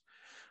songs.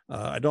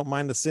 I don't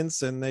mind the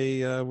synths, and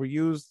they were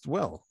used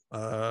well.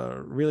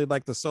 Really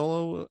like the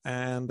solo,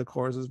 and the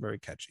chorus is very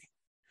catchy.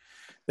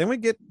 Then we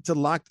get to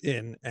Locked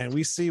In, and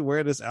we see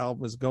where this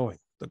album is going.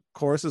 The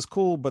chorus is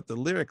cool, but the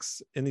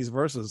lyrics in these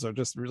verses are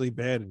just really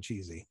bad and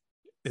cheesy.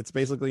 It's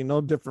basically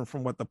no different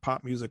from what the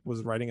pop music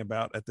was writing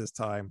about at this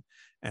time,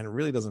 and it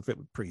really doesn't fit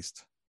with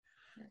Priest.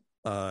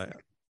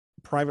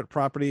 Private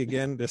Property,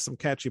 again, there's some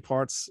catchy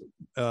parts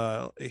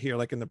here,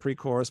 like in the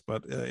pre-chorus,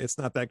 but it's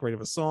not that great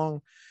of a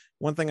song.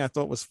 One thing I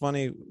thought was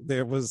funny,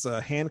 there was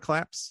hand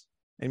claps.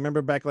 And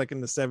remember back like in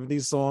the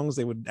 70s songs,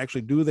 they would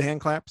actually do the hand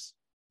claps.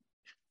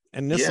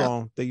 And this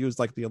song, they used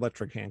like the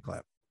electric hand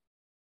clap.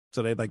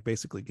 So they like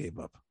basically gave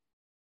up.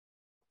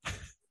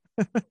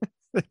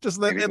 They just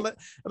let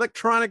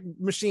electronic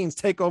machines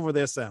take over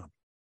their sound.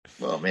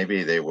 Well,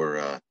 maybe they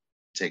were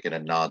taking a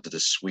nod to the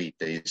Sweet.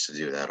 They used to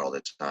do that all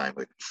the time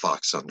with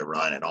Fox on the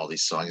Run and all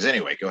these songs.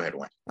 Anyway, go ahead,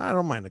 Wayne. I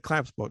don't mind the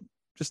claps, but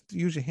just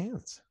use your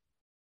hands.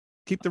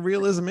 Keep the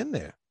realism in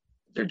there.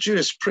 They're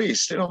Judas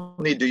Priest. They don't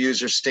need to use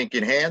their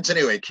stinking hands.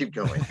 Anyway, keep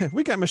going.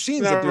 We got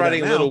machines that do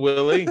writing that now. Little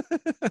Willie.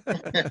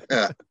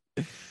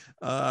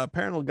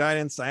 Parental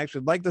Guidance. I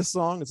actually like this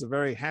song. It's a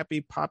very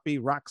happy, poppy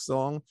rock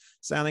song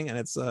sounding, and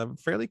it's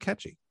fairly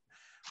catchy.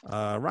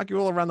 Rock You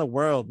All Around the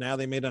World. Now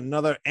they made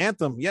another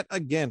anthem yet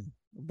again.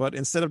 But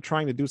instead of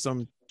trying to do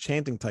some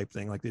chanting type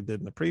thing like they did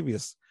in the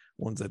previous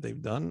ones that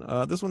they've done,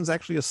 this one's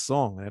actually a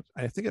song.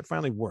 I think it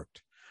finally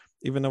worked.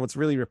 Even though it's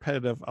really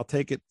repetitive, I'll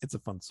take it. It's a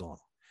fun song.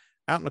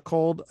 Out in the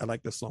Cold, I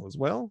like this song as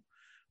well.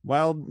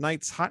 Wild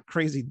Nights, Hot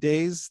Crazy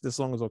Days, this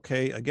song is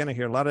okay. Again, I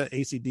hear a lot of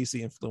AC/DC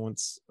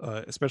influence,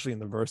 especially in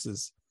the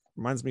verses.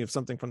 Reminds me of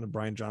something from the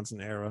Brian Johnson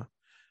era.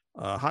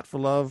 Hot for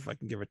Love, I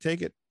can give or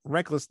take it.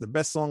 Reckless, the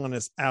best song on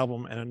this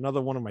album, and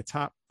another one of my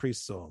top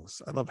Priest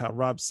songs. I love how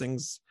Rob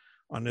sings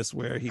on this,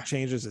 where he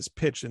changes his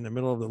pitch in the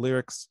middle of the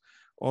lyrics.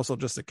 Also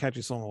just a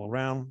catchy song all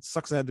around.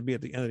 Sucks it had to be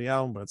at the end of the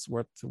album, but it's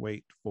worth to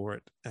wait for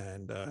it.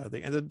 And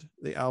they ended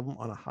the album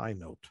on a high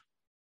note.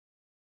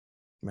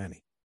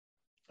 Manny.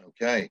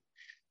 Okay.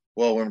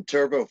 Well, when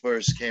Turbo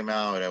first came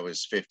out, I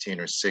was 15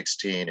 or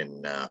 16,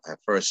 and at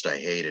first I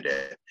hated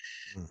it.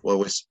 What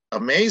was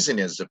amazing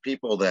is the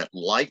people that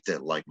liked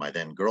it, like my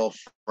then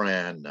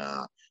girlfriend,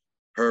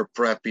 Her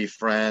Preppy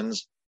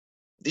Friends.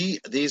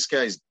 These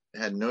guys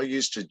had no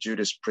use to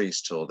Judas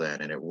Priest till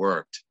then, and it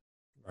worked.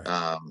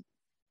 Right.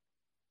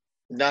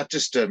 Not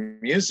just the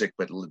music,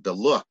 but the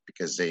look,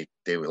 because they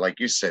were, like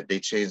you said,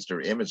 they changed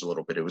their image a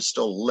little bit. It was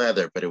still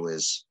leather, but it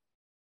was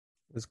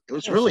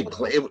really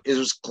it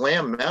was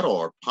glam metal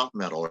or pop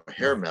metal or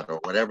hair metal,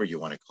 whatever you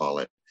want to call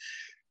it.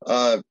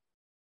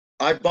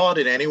 I bought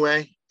it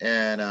anyway,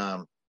 and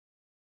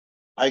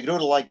I grew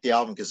to like the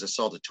album because I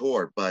saw the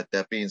tour. But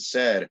that being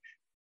said,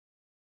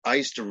 I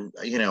used to,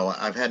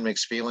 I've had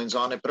mixed feelings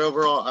on it, but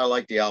overall, I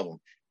like the album.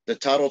 The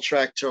title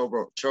track,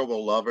 Turbo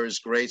Lover, is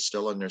great,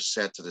 still in their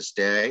set to this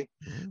day.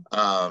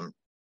 Mm-hmm.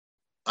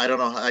 I don't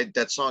know,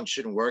 that song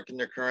shouldn't work in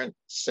their current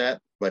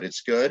set, but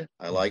it's good.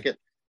 I like it.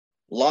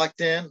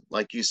 Locked In,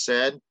 like you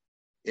said,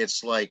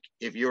 it's like,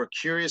 if you're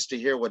curious to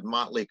hear what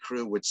Motley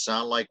Crue would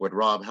sound like with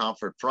Rob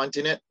Halford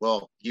fronting it,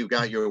 well, you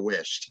got your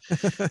wish.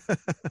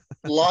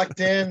 Locked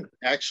In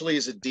actually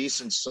is a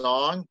decent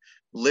song.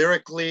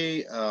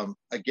 Lyrically,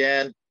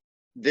 again,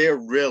 they're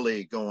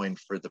really going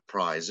for the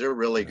prize. They're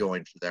really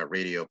going for that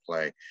radio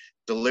play.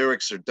 The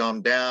lyrics are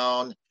dumbed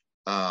down.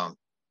 You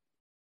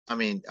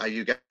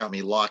got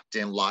me locked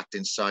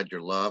inside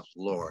your love,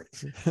 Lord.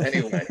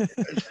 Anyway,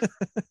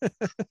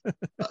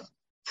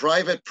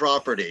 Private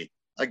Property.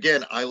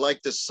 Again, I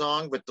like the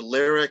song, but the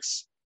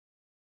lyrics,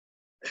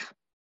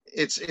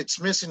 it's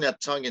missing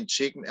that tongue in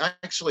cheek.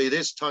 Actually, it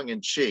is tongue in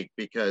cheek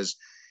because,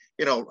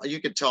 you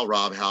could tell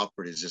Rob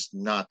Halford is just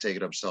not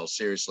taking himself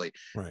seriously.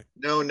 Right.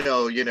 No,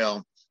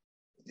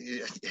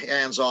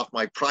 hands off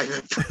my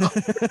private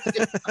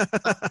property.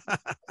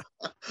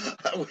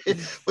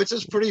 Which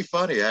is pretty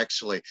funny,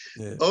 actually.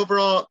 Yeah.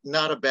 Overall,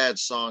 not a bad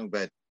song,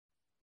 but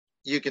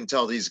you can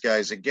tell these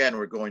guys, again,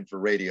 we're going for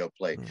radio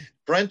play.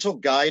 Parental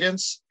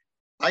Guidance.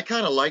 I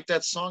kind of like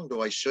that song,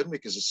 though I shouldn't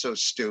because it's so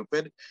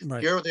stupid.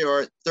 Right. Here they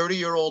are,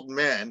 30-year-old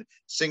men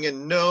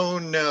singing,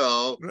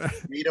 no,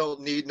 we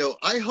don't need no.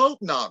 I hope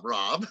not,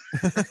 Rob.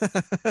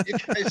 You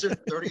guys are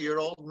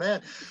 30-year-old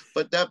men.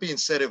 But that being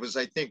said, it was,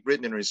 I think,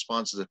 written in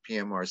response to the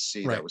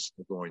PMRC that was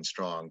still going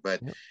strong.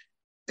 But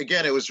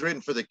again, it was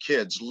written for the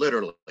kids,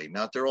 literally,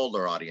 not their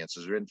older audience. It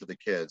was written for the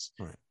kids.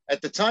 Right.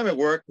 At the time it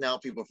worked, now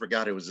people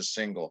forgot it was a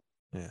single.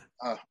 Yeah.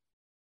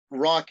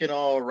 Rocking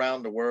All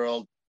Around the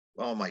World.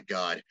 Oh my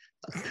God.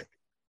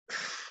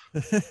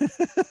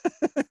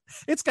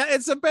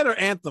 It's a better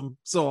anthem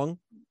song.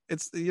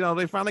 It's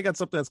they finally got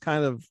something that's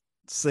kind of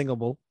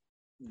singable.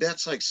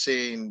 That's like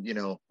saying,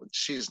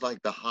 she's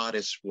like the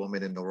hottest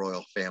woman in the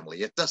royal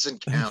family. It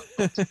doesn't count.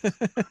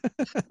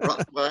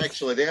 Well,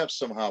 actually, they have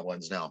some hot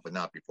ones now, but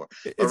not before.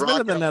 It's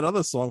better than that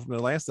other song from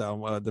the last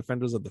album,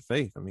 Defenders of the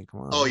Faith. I mean,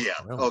 come on. Oh, yeah.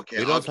 Okay.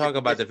 We don't talk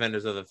about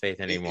Defenders of the Faith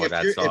anymore,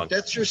 that song. If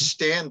that's your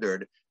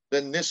standard,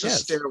 then this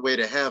is Stairway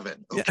to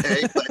Heaven,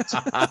 okay?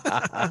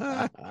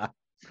 Yeah.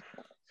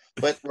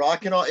 But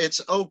Rock and All,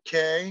 it's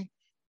okay.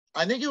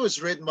 I think it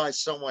was written by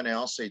someone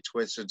else, a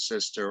Twisted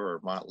Sister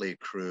or Motley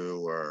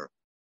Crue or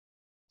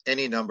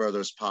any number of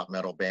those pop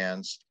metal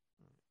bands.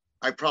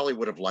 I probably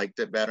would have liked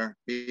it better.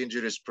 Being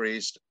Judas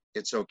Priest,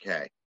 it's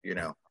okay,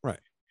 Right.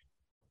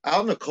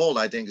 Out in the Cold,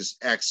 I think, is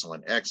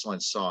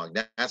excellent song.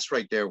 That's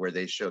right there where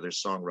they show their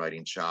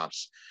songwriting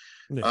chops.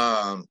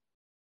 Yeah.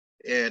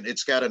 And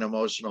it's got an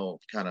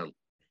emotional kind of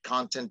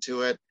content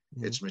to it.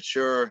 Mm-hmm. It's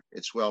mature.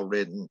 It's well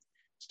written.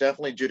 It's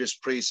definitely Judas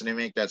Priest, and they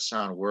make that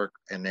sound work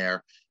in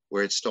there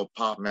where it's still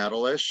pop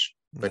metal-ish,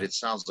 but it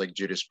sounds like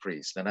Judas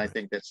Priest. And I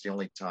think that's the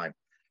only time.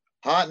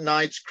 Hot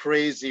Nights,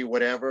 Crazy,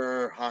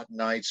 whatever. Hot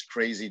Nights,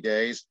 Crazy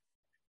Days.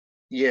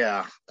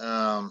 Yeah.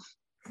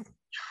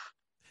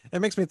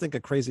 It makes me think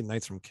of Crazy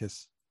Nights from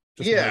Kiss.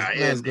 Not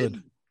as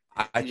good.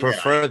 I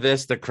prefer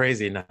this to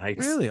Crazy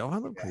Nights. Really? Oh, I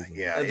love Crazy Nights.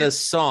 Yeah, the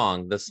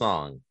song.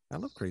 I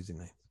love Crazy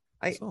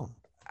Nights.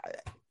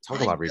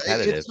 Talk about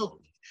repetitive.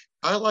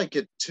 I like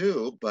it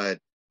too, but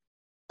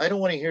I don't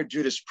want to hear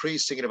Judas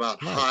Priest singing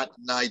about Hot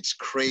Nights,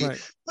 Crazy.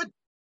 Right. But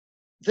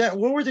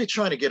what were they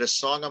trying to get, a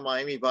song on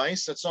Miami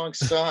Vice? That song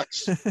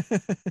sucks.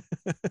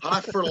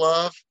 Hot for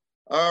Love.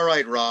 All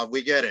right, Rob,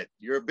 we get it.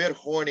 You're a bit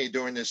horny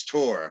during this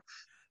tour.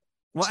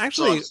 Well,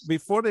 actually,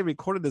 before they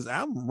recorded this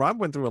album, Rob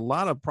went through a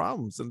lot of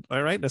problems, and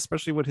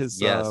especially with his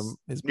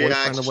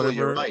boyfriend or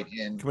whatever,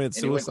 committed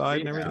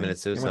suicide and everything.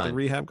 He went to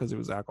rehab because he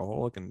was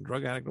alcoholic and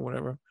drug addict or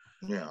whatever.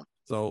 Yeah.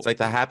 So it's like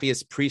the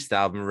Happiest Priest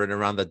album written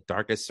around the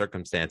darkest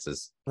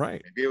circumstances.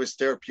 Right. Maybe it was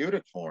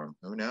therapeutic for him.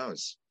 Who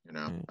knows?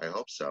 I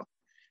hope so.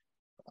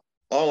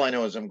 All I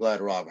know is I'm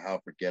glad Rob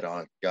Halford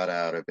got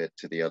out of it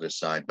to the other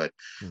side. But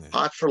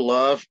Hot for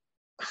Love,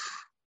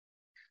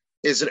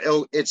 it's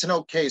an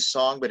okay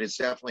song, but it's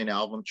definitely an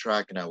album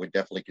track, and I would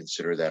definitely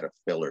consider that a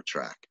filler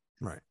track.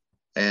 Right.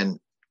 And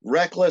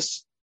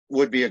Reckless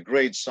would be a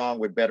great song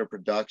with better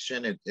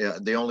production.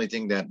 The only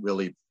thing that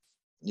really,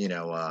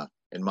 in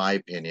my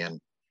opinion,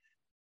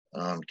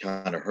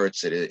 kind of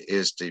hurts it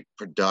is the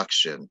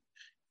production.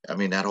 I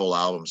mean, that whole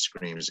album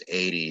screams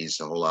 80s.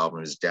 The whole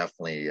album is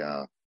definitely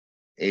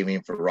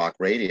aiming for rock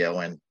radio,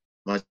 and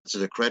much to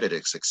the credit,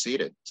 it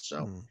succeeded.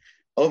 So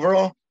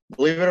overall,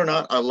 Believe it or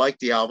not, I like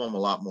the album a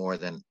lot more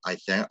than I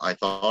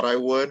thought I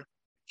would,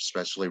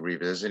 especially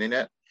revisiting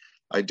it.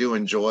 I do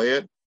enjoy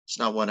it. It's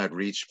not one I'd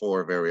reach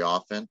for very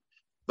often,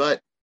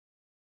 but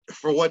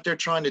for what they're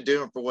trying to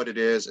do and for what it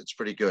is, it's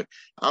pretty good.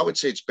 I would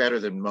say it's better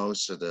than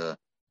most of the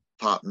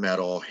pop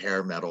metal,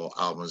 hair metal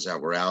albums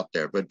that were out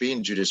there. But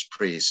being Judas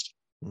Priest,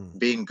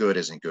 being good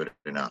isn't good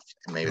enough,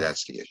 and maybe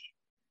that's the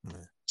issue.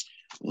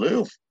 Lou.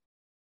 All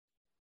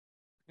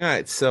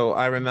right, so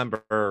I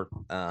remember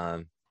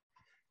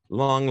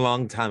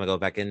long time ago,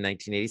 back in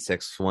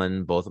 1986,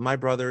 when both of my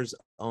brothers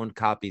owned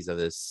copies of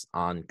this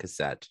on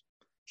cassette.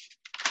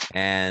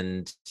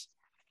 And,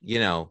 you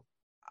know,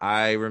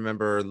 I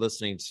remember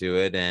listening to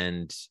it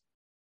and,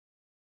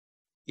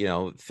 you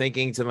know,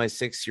 thinking to my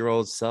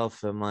 6-year-old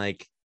self, I'm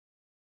like,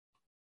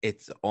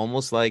 it's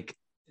almost like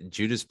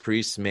Judas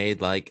Priest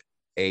made like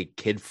a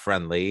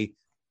kid-friendly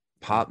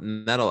pop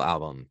metal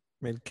album.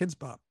 Made kids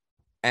pop.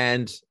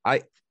 And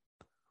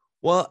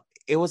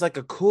it was like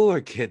a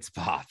cooler kids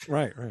pop.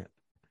 Right.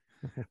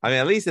 I mean,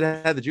 at least it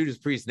had the Judas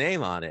Priest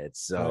name on it.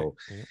 So,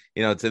 right.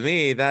 You know, to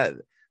me, that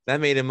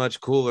made it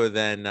much cooler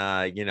than,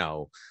 you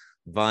know,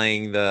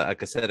 buying a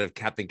cassette of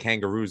Captain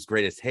Kangaroo's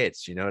greatest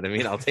hits. You know what I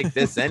mean? I'll take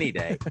this any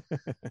day.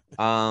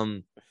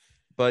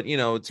 But, you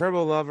know,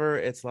 Turbo Lover,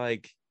 it's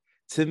like,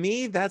 to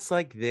me, that's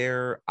like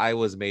their I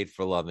Was Made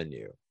for Loving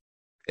You.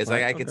 It's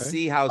right, like I could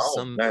see how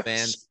some that's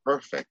fans.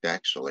 Perfect,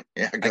 actually.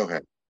 Yeah, go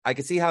ahead. I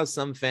could see how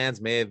some fans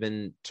may have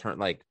been turned,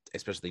 like,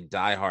 especially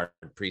diehard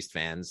Priest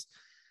fans,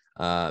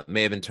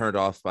 may have been turned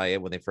off by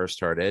it when they first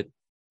heard it.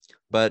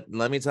 But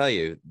let me tell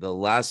you, the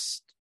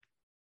last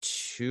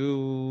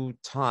 2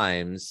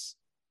 times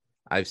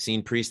I've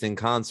seen Priest in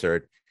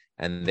concert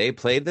and they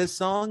played this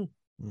song,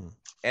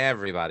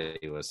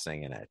 everybody was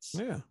singing it.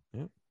 Yeah.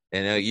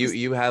 And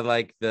you had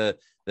like the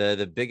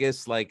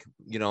biggest, like,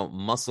 you know,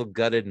 muscle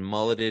gutted,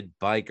 mulleted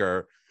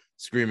biker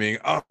screaming,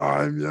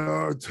 "I'm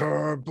your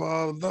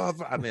turbo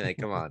lover." I mean, like,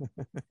 come on,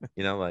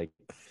 you know, like,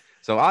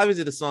 so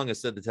obviously the song has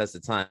stood the test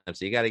of time,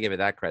 so you got to give it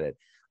that credit.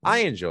 I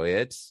enjoy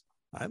it.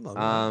 I love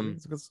it.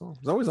 It's a good song.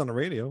 It's always on the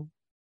radio.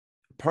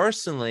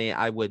 Personally,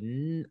 I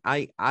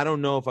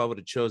don't know if I would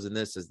have chosen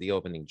this as the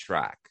opening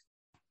track.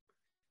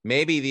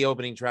 Maybe the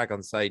opening track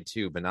on side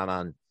 2, but not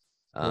on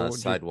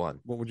side 1.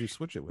 What would you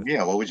switch it with?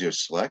 Yeah, what would you have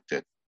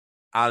selected?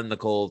 Out in the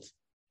Cold.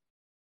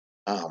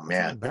 Oh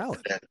man,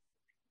 ballad.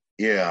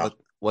 Yeah.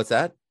 What's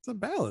that? It's a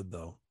ballad,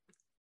 though.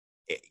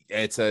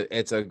 It's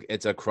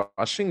a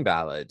crushing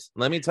ballad.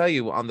 Let me tell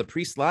you, on the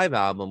Priest Live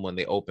album, when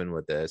they opened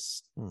with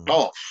this,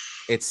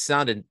 it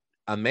sounded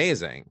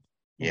amazing.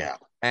 Yeah.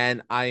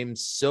 And I'm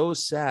so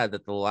sad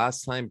that the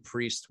last time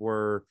Priest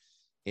were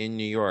in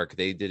New York,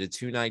 they did a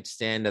 2-night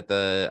stand at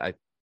I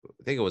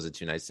think it was a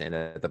 2-night stand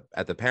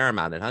at the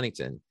Paramount in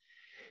Huntington.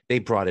 They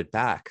brought it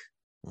back.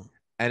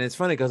 And it's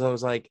funny because I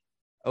was like,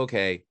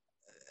 okay,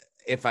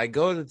 if I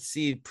go to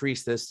see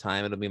Priest this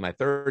time, it'll be my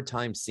 3rd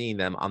time seeing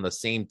them on the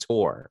same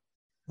tour.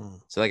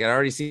 So like I'd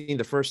already seen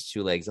the first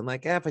 2 legs. I'm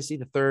like, if I see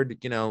the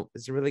 3rd, you know,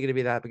 is it really going to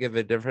be that big of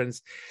a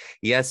difference?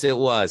 Yes, it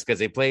was, because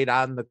they played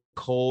Out in the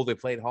Cold. They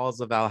played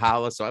Halls of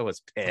Valhalla. So I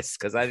was pissed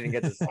because I didn't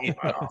get to see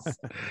those.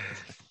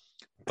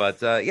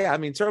 But yeah, I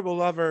mean, Turbo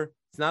Lover,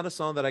 it's not a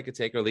song that I could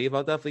take or leave.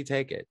 I'll definitely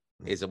take it.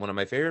 Is it one of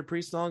my favorite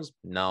Priest songs?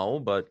 No,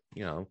 but,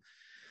 you know,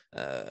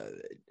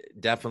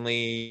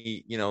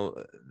 definitely, you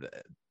know,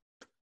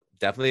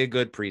 definitely a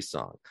good Priest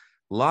song.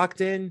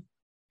 Locked In,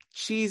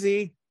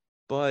 cheesy,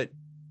 but,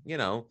 you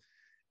know,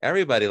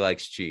 everybody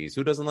likes cheese.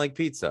 Who doesn't like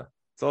pizza?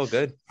 It's all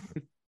good.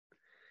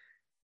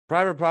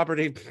 Private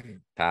Property,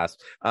 pass.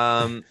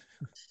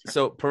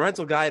 So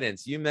Parental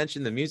Guidance, you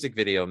mentioned the music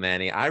video,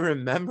 Manny. I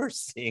remember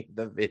seeing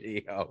the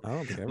video.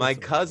 My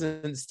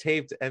cousins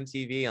taped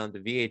MTV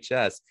onto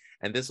VHS,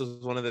 and this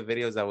was one of the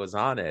videos that was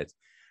on it.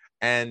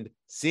 And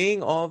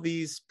seeing all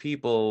these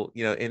people,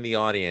 you know, in the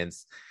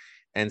audience,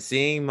 and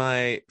seeing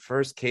my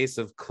first case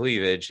of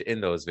cleavage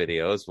in those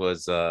videos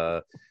was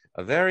a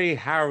very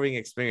harrowing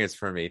experience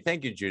for me.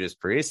 Thank you, Judas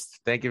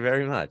Priest. Thank you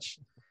very much.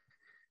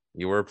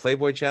 You were a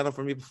Playboy channel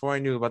for me before I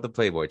knew about the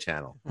Playboy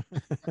channel.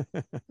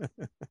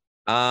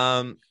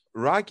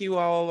 Rock You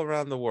All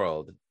Around the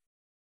World.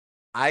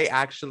 I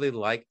actually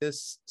like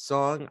this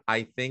song.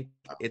 I think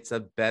it's a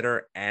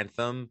better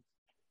anthem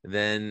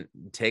than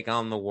Take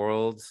on the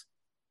World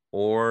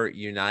or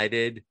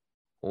United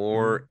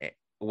or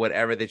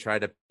whatever they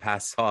tried to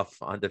pass off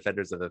on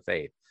Defenders of the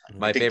Faith.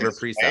 My favorite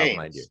Priest album,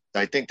 mind you.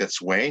 I think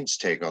that's Wayne's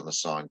take on the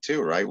song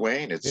too, right,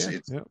 Wayne? It's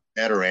a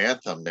better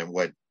anthem than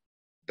what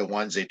the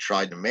ones they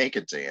tried to make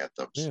into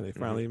anthems. Yeah, they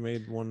finally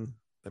made one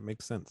that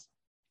makes sense.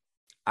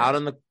 Out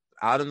in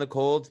the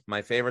Cold,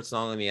 my favorite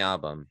song on the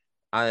album.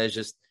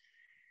 It's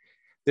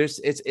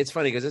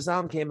funny because this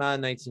album came out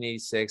in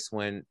 1986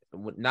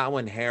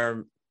 when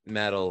hair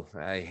metal,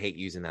 I hate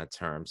using that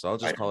term, so I'll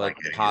just call it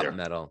pop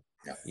metal.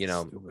 Yeah, you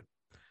know,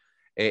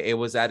 it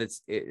was at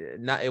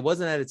it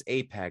wasn't at its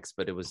apex,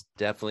 but it was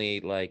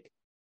definitely like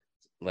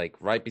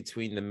right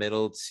between the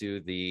middle to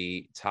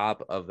the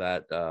top of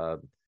that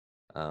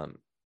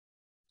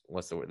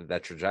what's the word,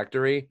 that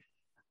trajectory.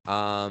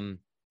 And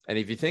And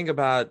if you think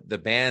about the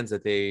bands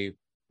that they,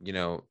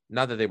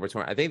 not that they were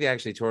touring, I think they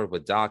actually toured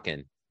with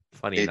Dokken.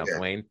 Funny enough,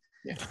 Wayne.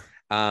 Yeah.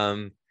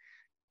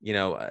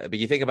 But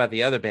you think about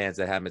the other bands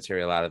that had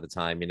material out at the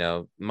time,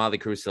 Motley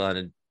Crue still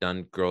hadn't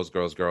done Girls,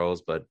 Girls,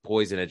 Girls, but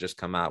Poison had just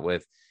come out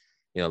with,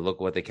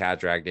 Look What the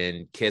Cat Dragged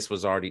In. Kiss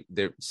was already,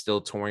 they're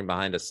still touring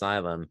behind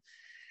Asylum.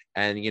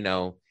 And,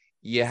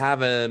 you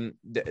have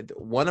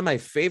one of my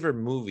favorite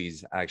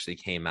movies actually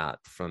came out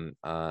from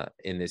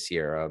in this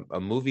year, a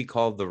movie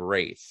called The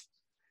Wraith,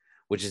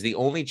 which is the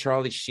only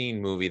Charlie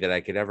Sheen movie that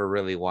I could ever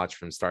really watch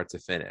from start to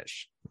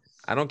finish.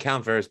 I don't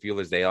count Ferris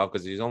Bueller's Day Off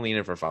because he's only in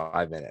it for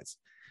 5 minutes.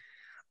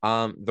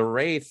 The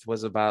Wraith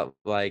was about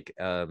I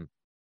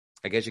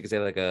guess you could say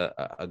like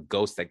a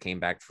ghost that came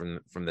back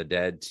from the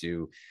dead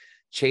to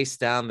chase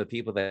down the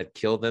people that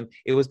killed them.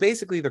 It was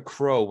basically The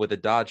Crow with a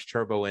Dodge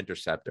Turbo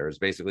Interceptor is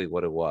basically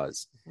what it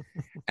was.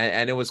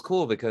 and it was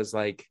cool because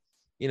an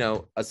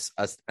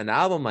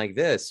album like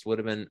this would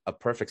have been a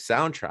perfect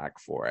soundtrack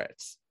for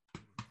it.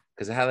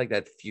 Because it had like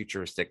that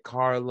futuristic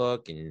car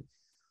look and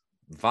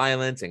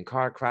violence and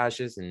car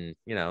crashes and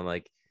it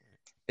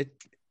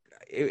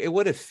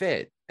would have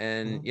fit.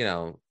 And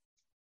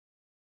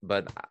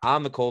but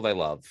On the Cold I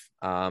love.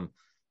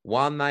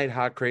 One Night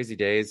Hot Crazy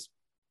Days,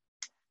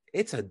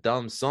 it's a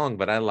dumb song,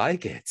 but I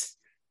like it.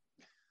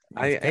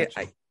 I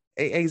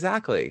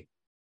exactly.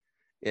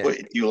 Yeah.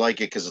 Wait, you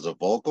like it because of the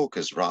vocal?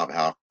 Because Rob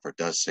Halford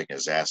does sing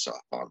his ass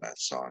off on that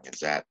song. Is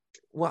that?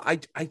 Well,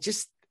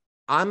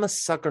 I'm a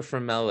sucker for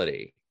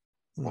melody.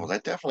 Well,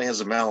 that definitely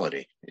has a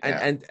melody.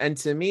 Yeah. And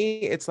to me,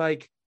 it's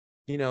like,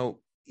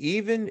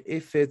 even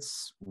if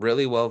it's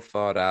really well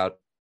thought out,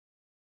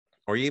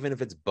 or even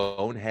if it's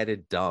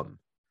boneheaded dumb,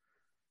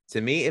 to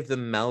me, if the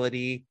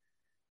melody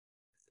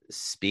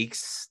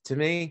speaks to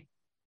me,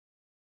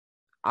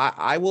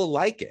 I will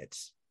like it.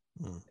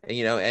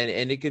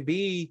 And it could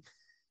be,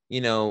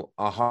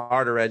 a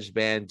harder edge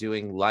band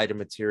doing lighter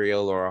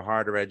material or a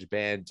harder edge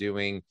band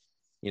doing,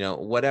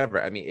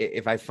 whatever. I mean,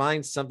 if I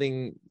find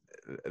something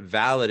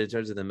valid in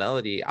terms of the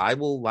melody, I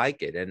will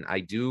like it. And I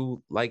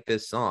do like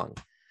this song.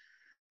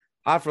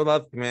 Hot for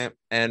Love, man,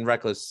 and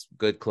Reckless,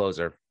 good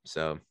closer.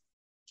 So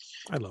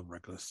I love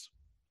Reckless.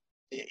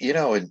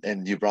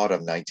 And you brought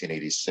up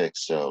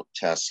 1986, so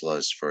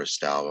Tesla's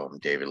first album,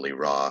 David Lee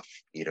Roth,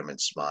 Eat 'Em and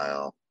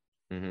Smile.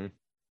 Mm-hmm.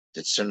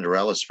 It's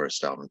Cinderella's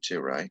first album too,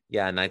 right?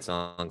 Yeah, Night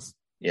Songs.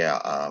 Yeah,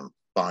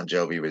 Bon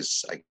Jovi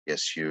was, I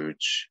guess,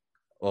 huge.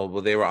 Well,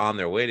 they were on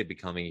their way to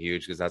becoming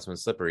huge because that's when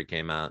Slippery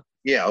came out.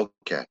 Yeah,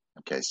 okay.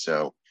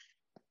 So,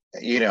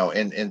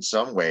 in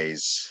some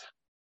ways,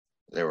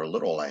 they were a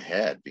little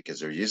ahead because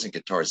they're using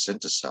guitar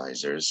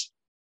synthesizers,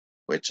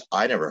 which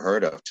I never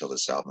heard of till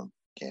this album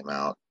came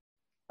out.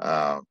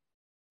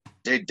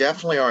 They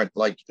definitely aren't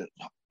like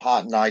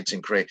Hot Nights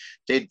and Crazy.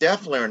 They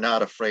definitely are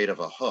not afraid of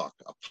a hook,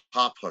 a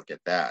pop hook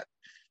at that,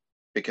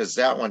 because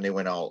that one they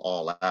went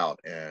all out.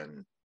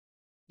 And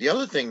the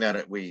other thing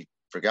that we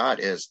forgot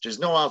is there's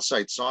no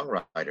outside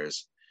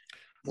songwriters.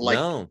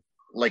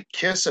 Like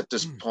Kiss at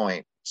this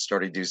point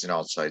started using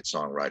outside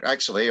songwriters.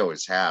 Actually, they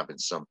always have in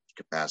some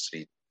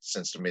capacity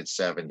since the mid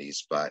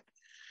 70s, but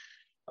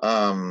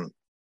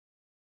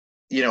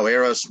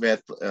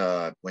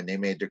Aerosmith, when they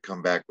made their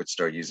comeback, would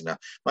start using that.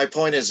 My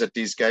point is that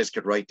these guys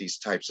could write these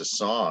types of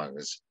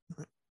songs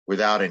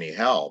without any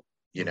help.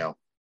 Do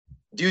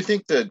you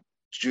think the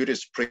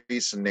Judas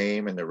Priest's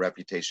name and their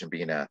reputation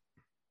being at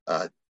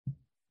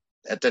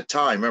that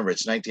time, remember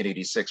it's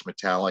 1986,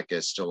 Metallica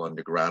is still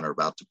underground or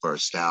about to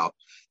burst out.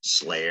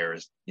 Slayer,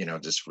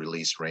 just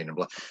released Rain and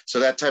Blood.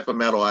 So that type of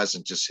metal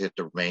hasn't just hit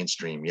the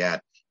mainstream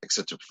yet,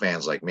 except to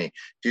fans like me.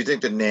 Do you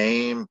think the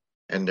name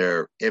and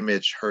their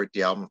image hurt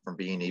the album from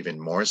being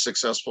even more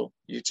successful,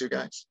 you two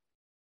guys?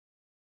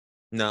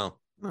 No.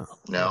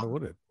 Why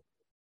would it?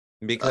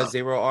 Because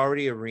they were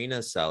already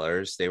arena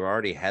sellers, they were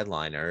already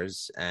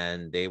headliners,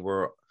 and they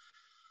were,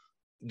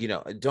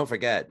 don't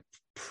forget,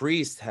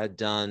 Priest had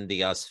done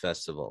the US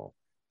Festival.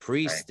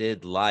 Priest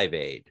did Live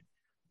Aid.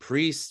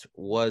 Priest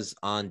was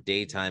on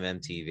daytime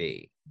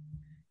MTV.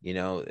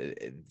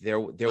 There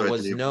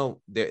was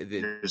no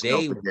there's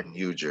no getting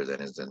huger than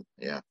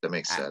that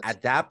makes sense.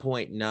 At that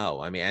point, no.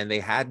 I mean, and they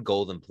had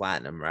gold and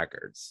platinum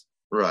records,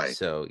 right?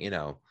 So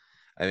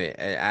I mean,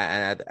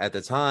 at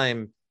the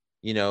time,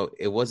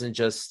 it wasn't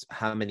just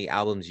how many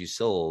albums you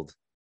sold,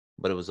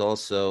 but it was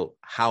also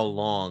how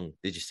long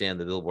did you stay on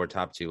the Billboard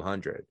Top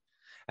 200,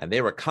 and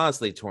they were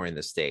constantly touring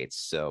the States.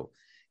 So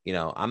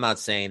I'm not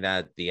saying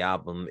that the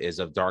album is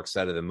of Dark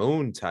Side of the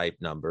Moon type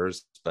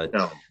numbers, but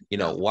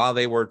while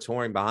they were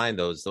touring behind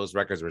those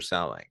records were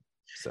selling.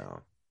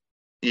 So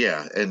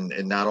yeah, and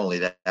not only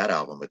that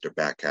album, but their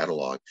back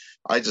catalog.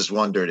 I just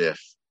wondered if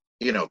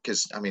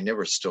because I mean they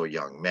were still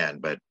young men,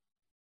 but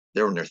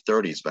they were in their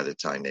 30s by the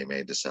time they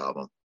made this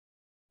album.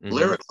 Mm-hmm.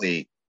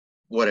 Lyrically,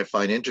 what I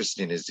find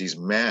interesting is these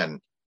men,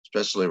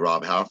 especially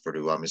Rob Halford,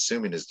 who I'm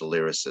assuming is the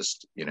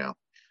lyricist.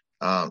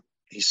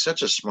 He's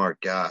such a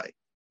smart guy.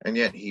 And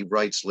yet he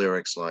writes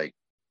lyrics like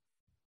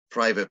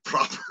private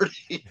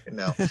property.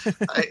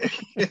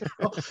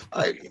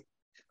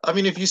 I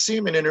mean, if you see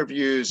him in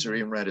interviews or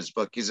even read his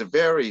book, he's a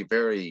very,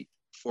 very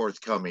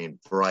forthcoming,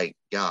 bright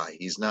guy.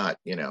 He's not,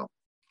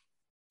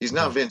 he's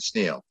not Vince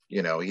Neil.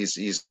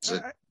 He's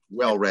a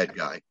well-read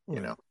guy.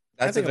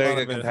 That's a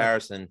very good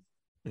comparison.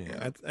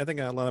 I think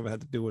a lot of it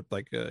had to do with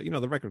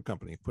the record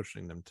company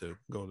pushing them to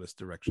go this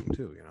direction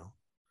too.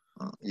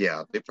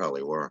 Yeah, they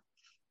probably were.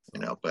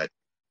 But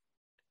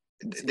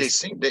they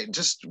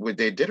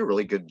did a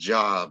really good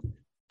job,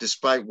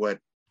 despite what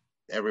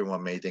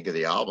everyone may think of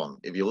the album.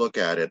 If you look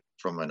at it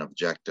from an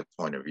objective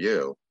point of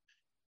view,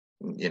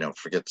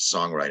 forget the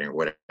songwriting or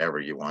whatever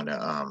you want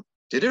to.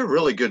 They did a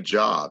really good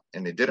job,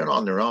 and they did it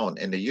on their own.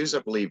 And they used, I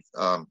believe,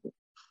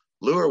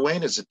 Lou or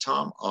Wayne, is it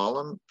Tom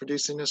Allum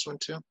producing this one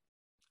too?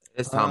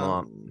 It's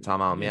Tom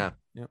Allum, yeah.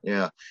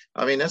 Yeah.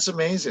 I mean, that's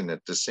amazing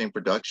that the same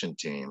production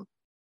team,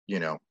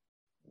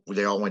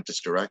 they all went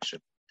this direction.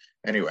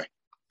 Anyway.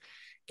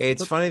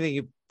 It's funny that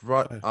you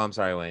brought, I'm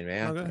sorry, Wayne,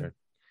 man.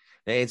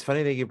 It's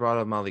funny that you brought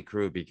up Motley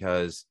Crue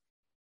because,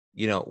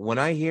 when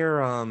I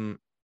hear,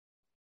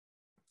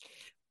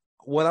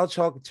 what I'll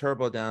chalk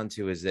Turbo down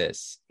to is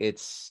this: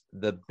 it's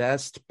the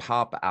best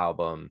pop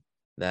album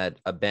that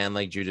a band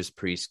like Judas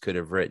Priest could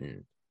have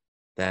written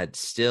that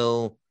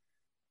still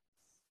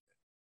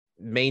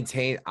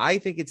I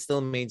think it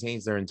still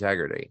maintains their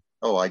integrity.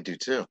 Oh, I do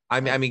too.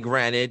 I mean,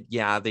 granted,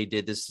 yeah, they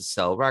did this to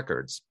sell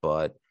records,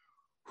 but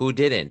who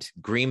didn't?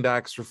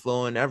 Greenbacks were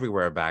flowing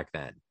everywhere back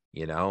then,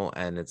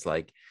 and it's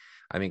like,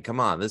 I mean, come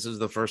on, this is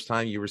the first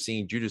time you were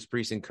seeing Judas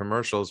Priest in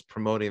commercials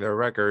promoting their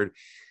record,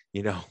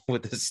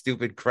 with the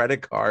stupid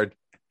credit card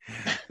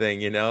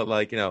thing,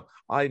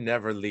 I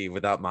never leave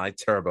without my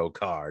Turbo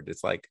card.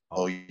 It's like,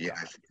 oh yeah.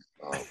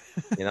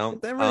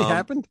 That really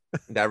happened.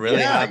 That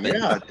really happened.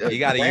 Yeah. You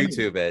got to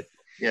YouTube it.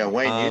 Yeah,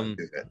 Wayne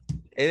YouTube it.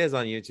 It is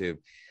on YouTube.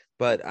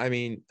 But I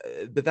mean,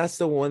 but that's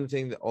the one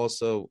thing that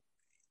also,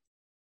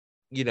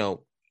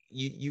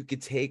 you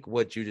could take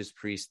what Judas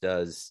Priest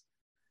does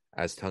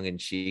as tongue in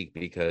cheek,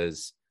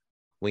 because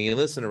when you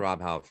listen to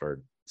Rob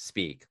Halford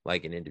speak,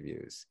 like in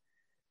interviews,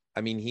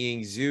 I mean, he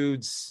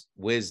exudes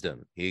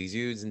wisdom, he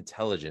exudes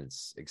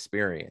intelligence,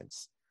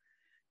 experience.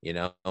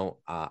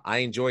 I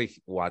enjoy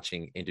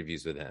watching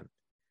interviews with him.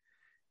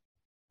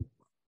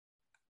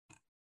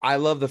 I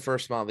love the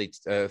first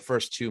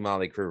two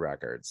Motley Crue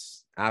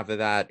records. After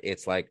that,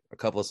 it's like a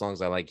couple of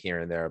songs I like here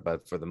and there,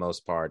 but for the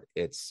most part,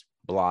 it's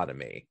blah to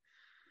me.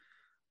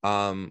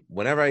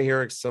 Whenever I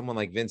hear someone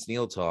like Vince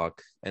Neil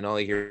talk, and all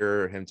I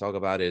hear him talk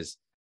about is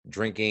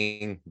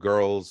drinking,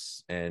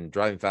 girls, and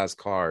driving fast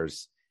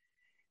cars,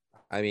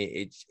 I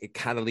mean, it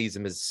kind of leaves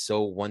him as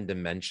so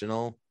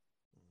one-dimensional,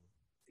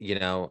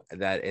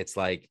 that it's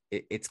like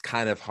it's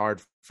kind of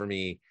hard for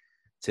me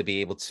to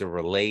be able to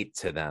relate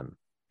to them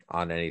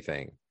on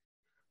anything.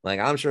 Like,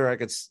 I'm sure I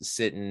could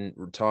sit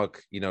and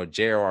talk,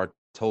 J.R.R.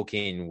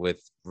 Tolkien with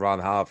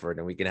Rob Halford,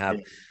 and we can have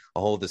a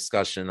whole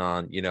discussion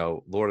on,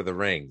 Lord of the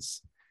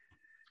Rings.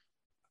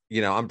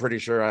 I'm pretty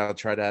sure I'll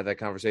try to have that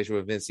conversation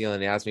with Vince Neil,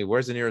 and he asked me,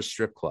 where's the nearest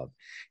strip club?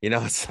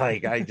 It's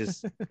like,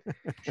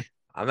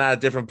 I'm at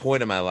a different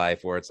point in my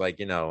life where it's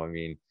like, I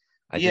mean,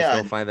 I just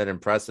don't find that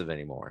impressive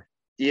anymore.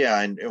 Yeah.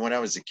 And when I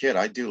was a kid,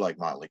 I do like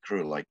Motley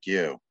Crue, like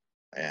you.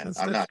 And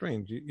that's not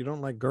strange. You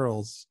don't like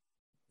girls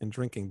and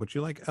drinking, but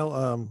you like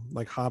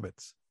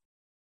hobbits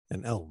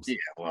and elves. Yeah,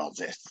 well,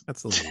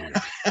 that's a little weird.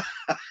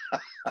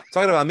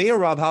 Talking about me or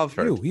Rob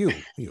Halford? You.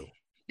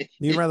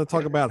 You'd rather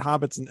talk about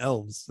hobbits and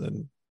elves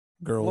than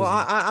girls. Well,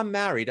 I'm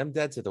married. I'm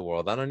dead to the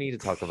world. I don't need to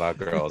talk about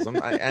girls. And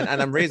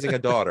I'm raising a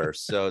daughter,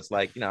 so it's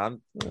like,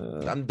 I'm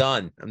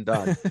done. I'm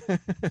done.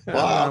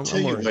 Well, I'll tell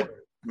you what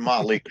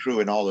Motley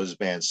Crue and all those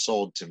bands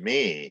sold to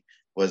me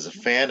was a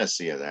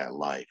fantasy of that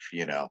life,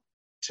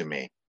 to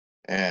me,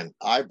 and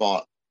I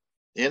bought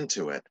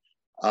into it.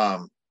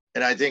 And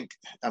I think,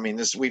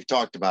 we've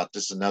talked about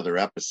this in another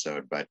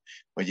episode, but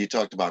when you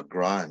talked about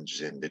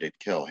grunge and did it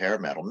kill hair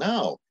metal?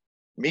 No,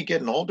 me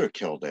getting older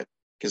killed it,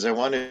 because I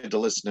wanted to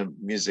listen to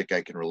music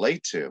I can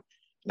relate to.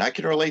 And I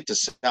can relate to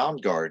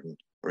Soundgarden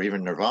or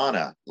even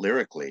Nirvana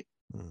lyrically,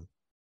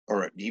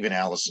 or even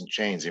Alice in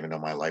Chains, even though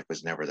my life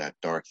was never that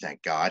dark,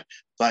 thank God.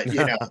 But, we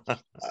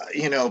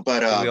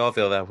all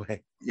feel that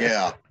way.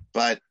 Yeah.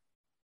 But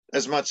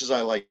as much as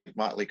I like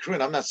Motley Crue,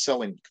 and I'm not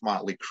selling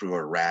Motley Crue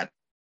or Rat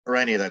or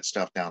any of that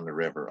stuff down the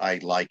river. I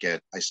like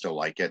it. I still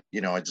like it.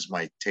 I just,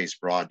 my taste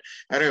broad.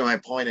 Anyway, my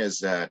point is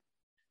that,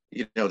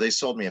 they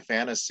sold me a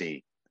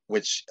fantasy,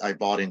 which I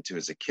bought into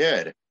as a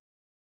kid,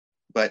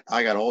 but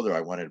I got older.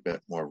 I wanted a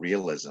bit more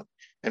realism.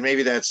 And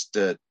maybe that's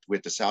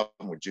with this album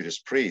with Judas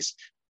Priest.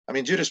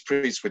 Judas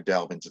Priest would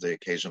delve into the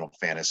occasional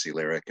fantasy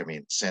lyric.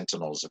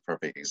 Sentinel is a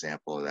perfect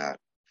example of that.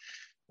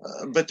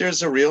 But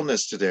there's a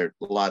realness to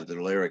a lot of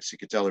their lyrics. You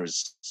could tell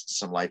there's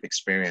some life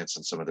experience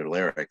in some of their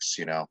lyrics,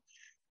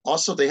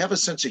 Also, they have a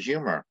sense of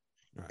humor.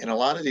 Right. And a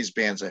lot of these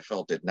bands I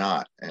felt did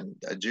not. And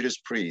Judas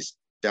Priest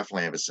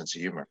definitely have a sense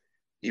of humor.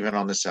 Even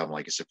on this album,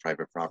 like I said,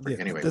 Private Property.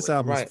 Yeah, anyway, this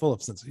album is full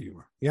of sense of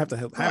humor. You have to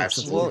have a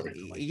sense of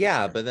humor.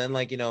 Yeah, but then,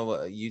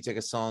 you take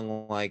a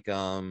song like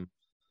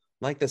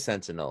like The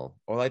Sentinel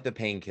or like The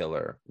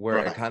Painkiller, where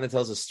it kind of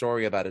tells a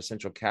story about a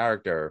central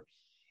character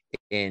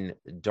in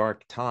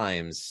dark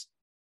times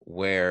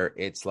where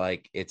it's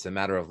like it's a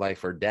matter of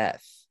life or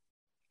death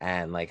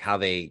and like how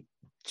they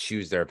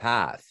choose their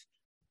path.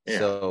 Yeah.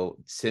 So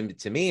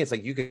to me, it's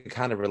like you could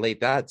kind of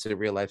relate that to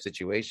real life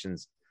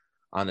situations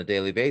on a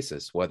daily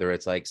basis, whether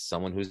it's like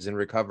someone who's in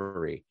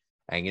recovery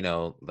and, you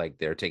know, like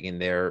they're taking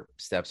their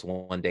steps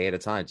one day at a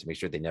time to make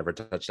sure they never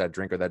touch that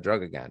drink or that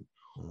drug again,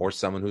 or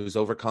someone who's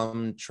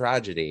overcome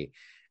tragedy.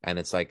 And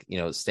it's like, you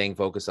know, staying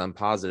focused on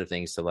positive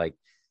things to like,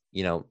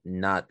 you know,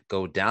 not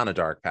go down a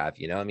dark path.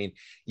 You know, I mean,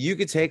 you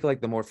could take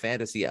like the more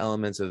fantasy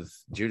elements of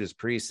Judas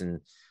Priest and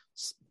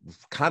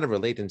kind of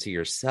relate them to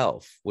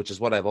yourself, which is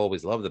what I've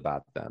always loved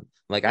about them.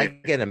 Like I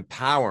get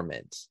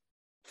empowerment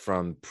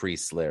from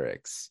Priest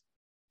lyrics,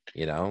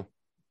 you know?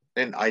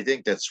 And I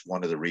think that's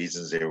one of the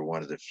reasons they were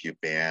one of the few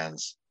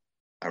bands,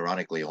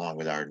 ironically, along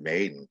with Iron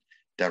Maiden,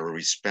 that were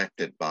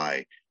respected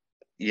by,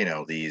 you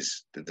know, the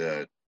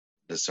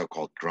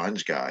so-called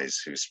grunge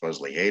guys who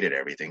supposedly hated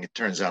everything. It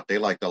turns out they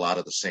liked a lot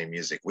of the same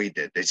music we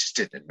did. They just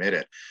didn't admit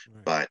it.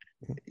 Right. But,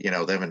 you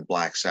know, them and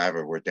Black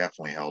Sabbath were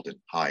definitely held in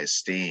high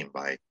esteem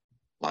by a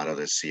lot of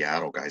the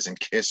Seattle guys, and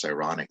Kiss,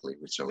 ironically,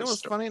 which you know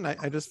what's funny, and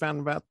I just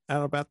found out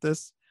about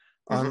this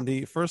on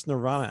the first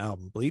Nirvana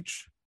album,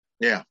 Bleach.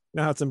 Yeah, you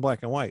know how it's in black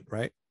and white,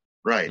 right?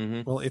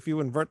 Right. Well, if you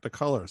invert the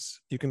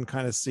colors, you can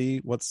kind of see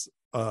what's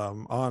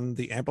on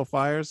the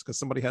amplifiers, because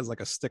somebody has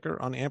like a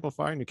sticker on the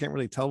amplifier, and you can't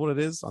really tell what it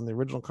is on the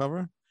original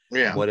cover.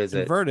 Yeah, what is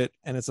it? Invert it,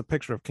 and it's a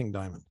picture of King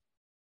Diamond.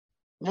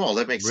 Well,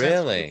 that makes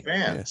sense. They were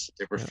fans.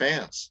 Yeah. They were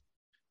fans.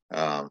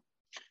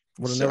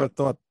 Would have never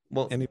thought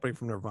anybody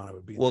from Nirvana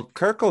would be. Well,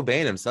 Kurt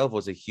Cobain himself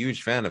was a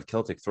huge fan of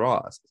Celtic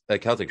Frost.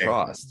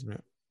 Yeah.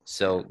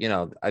 So, you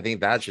know, I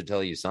think that should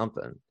tell you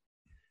something.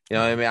 You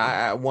know, I mean,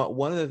 I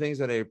one of the things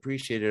that I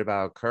appreciated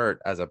about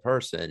Kurt as a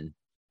person,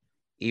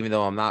 even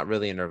though I'm not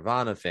really a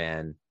Nirvana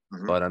fan,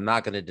 but I'm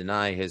not going to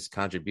deny his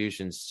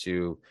contributions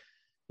to,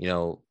 you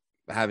know,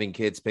 having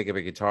kids pick up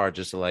a guitar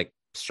just to like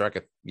strike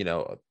a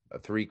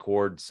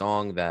 3-chord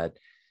song that,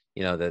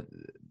 you know, that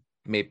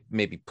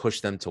maybe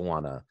push them to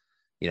want to,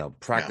 you know,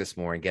 practice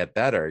more and get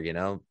better, you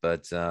know.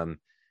 But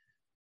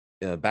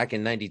back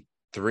in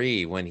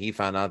 '93, when he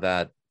found out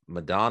that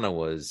Madonna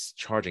was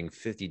charging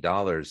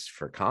 $50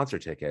 for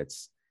concert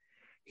tickets,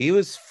 he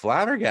was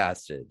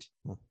flabbergasted.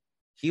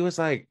 He was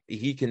like,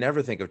 he can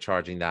never think of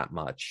charging that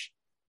much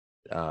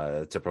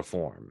to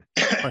perform.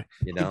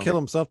 You know, he'd kill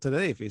himself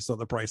today if he saw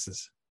the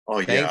prices. Oh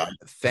yeah.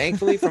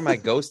 Thankfully for my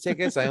Ghost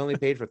tickets, I only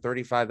paid for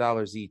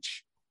 $35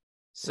 each.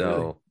 So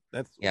really?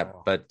 That's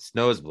but it's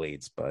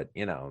nosebleeds, but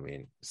you know, I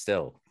mean,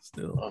 still.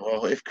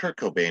 Well, if Kurt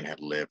Cobain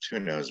had lived, who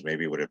knows?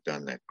 Maybe he would have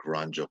done that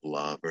Grunge of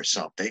Love or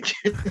something.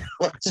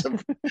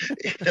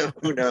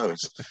 Who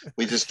knows?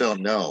 We just don't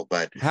know.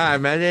 But hi,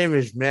 my name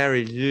is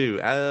Mary Lou.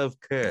 I love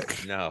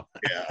Kurt. No.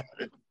 Yeah,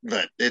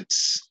 but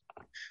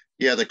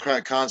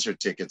the concert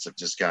tickets have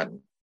just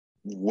gotten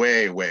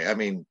way. I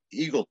mean,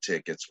 Eagle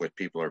tickets, what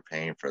people are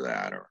paying for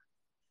that,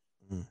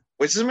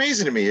 which is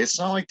amazing to me. It's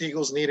not like the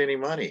Eagles need any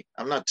money.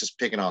 I'm not just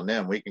picking on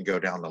them. We can go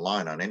down the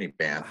line on any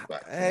band.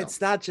 But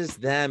it's not just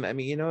them. I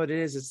mean, you know what it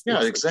is? It's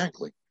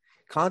exactly.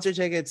 Concert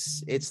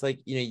tickets, it's like,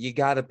 you know, you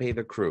got to pay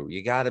the crew.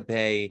 You got to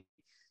pay,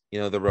 you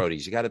know, the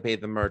roadies. You got to pay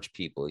the merch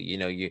people. You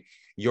know,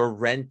 you're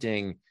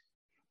renting,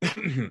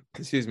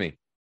 excuse me,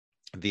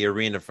 the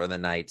arena for the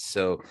night.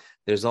 So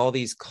there's all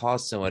these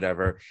costs and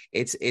whatever.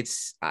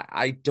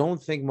 I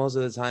don't think most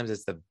of the times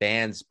it's the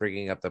bands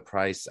bringing up the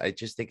price. I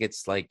just think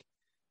it's like,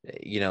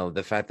 you know,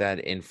 the fact that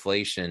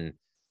inflation,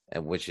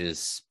 which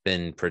has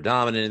been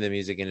predominant in the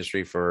music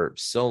industry for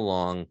so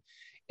long,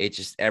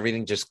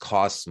 everything just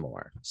costs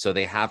more. So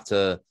they have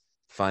to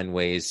find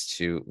ways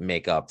to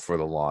make up for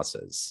the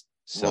losses.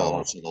 So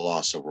also the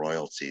loss of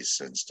royalties,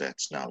 since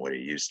that's not what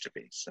it used to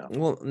be. So,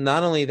 well,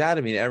 not only that,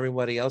 I mean,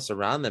 everybody else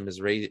around them is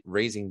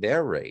raising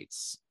their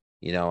rates.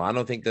 You know, I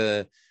don't think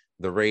the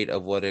rate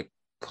of what it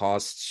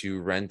costs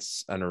to rent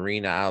an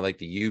arena out like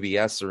the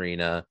UBS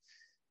arena,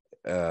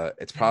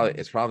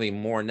 it's probably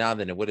more now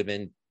than it would have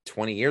been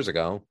 20 years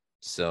ago.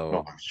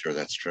 So I'm sure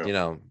that's true. You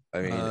know,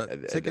 I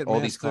mean, all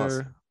these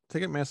costs.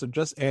 Ticketmaster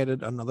just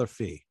added another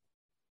fee.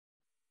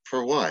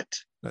 For what?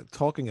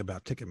 Talking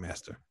about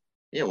Ticketmaster.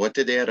 Yeah, what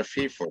did they add a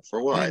fee for?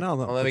 For what? No.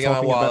 Well, let me get my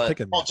wallet.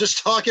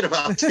 Just talking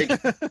about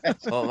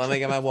Ticketmaster. Well, let me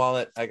get my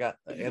wallet.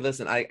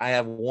 Listen, I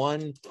have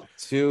 1,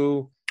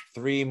 2,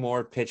 3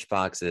 more pitch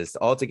boxes.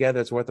 Altogether,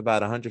 it's worth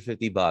about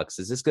 $150.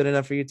 Is this good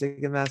enough for you,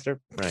 Ticketmaster?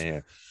 Right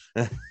here.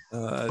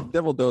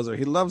 Devil Dozer.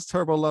 He loves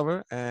Turbo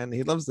Lover, and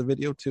he loves the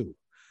video too.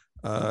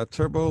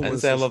 Turbo.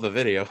 I love the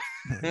video.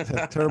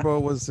 Turbo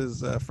was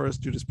his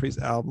first Judas Priest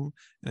album,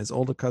 and his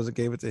older cousin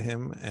gave it to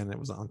him, and it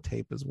was on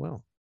tape as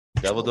well.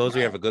 Devil Dozer,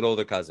 you have a good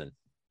older cousin.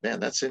 Man,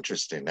 that's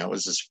interesting. That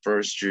was his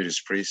first Judas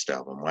Priest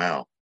album.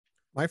 Wow.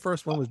 My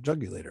first one was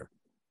Jugulator.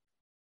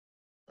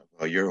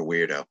 Oh, you're a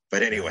weirdo.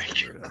 But anyway,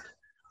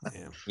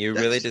 you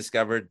really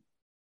discovered.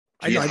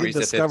 I did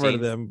discover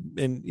them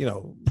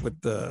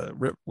with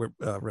the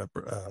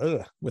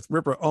with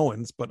Ripper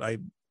Owens, but I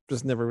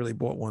just never really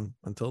bought one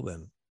until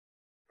then.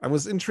 I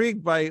was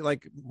intrigued by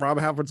like Rob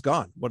Halford's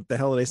gone. What the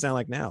hell do they sound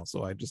like now?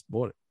 So I just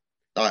bought it.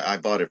 I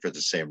bought it for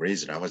the same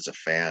reason. I was a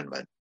fan,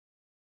 but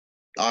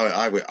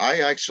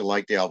I actually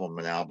liked the album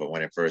now, but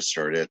when I first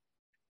heard it,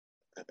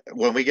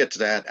 when we get to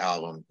that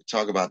album,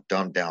 talk about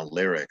dumbed down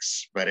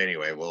lyrics. But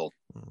anyway, we'll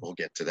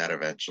get to that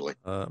eventually.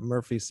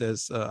 Murphy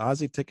says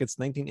Ozzy tickets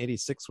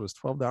 1986 was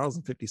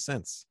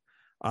 $12.50.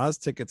 Oz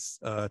tickets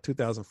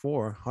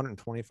 2004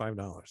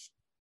 $125.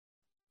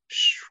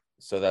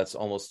 So that's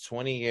almost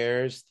 20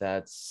 years.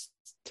 That's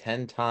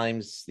 10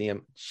 times the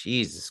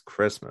Jesus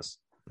Christmas.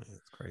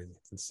 It's crazy.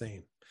 It's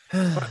insane.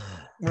 But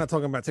we're not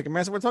talking about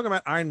Ticketmaster. We're talking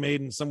about Iron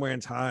Maiden, Somewhere in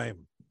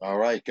Time. All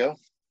right, go.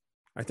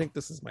 I think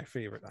this is my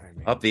favorite Iron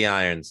Maiden. Up the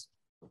irons.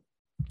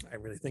 I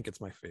really think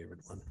it's my favorite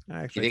one.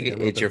 You think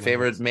it's your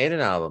favorite Maiden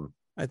album?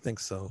 I think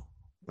so.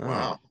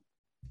 Wow.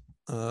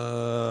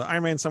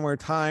 Iron Maiden, Somewhere in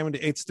Time, the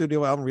 8th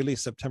studio album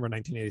released September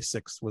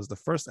 1986, was the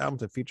first album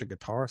to feature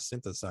guitar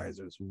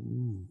synthesizers.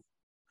 Ooh.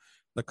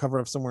 The cover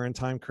of Somewhere in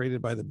Time,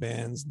 created by the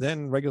band's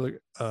then regular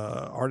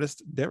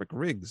artist Derek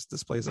Riggs,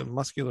 displays a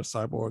muscular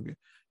cyborg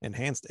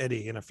enhanced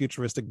Eddie in a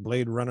futuristic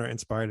Blade Runner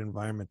inspired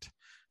environment,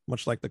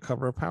 much like the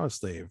cover of Power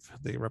Slave.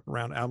 The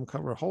wraparound album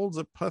cover holds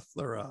a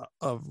plethora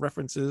of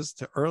references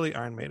to early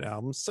Iron Maiden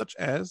albums, such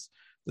as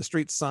the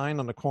street sign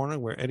on the corner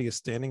where Eddie is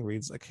standing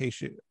reads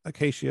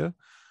Acacia,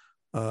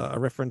 a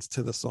reference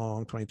to the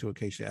song 22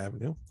 Acacia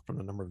Avenue from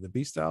the Number of the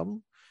Beast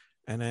album.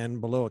 And then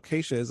below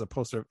Acacia is a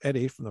poster of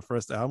Eddie from the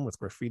first album with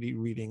graffiti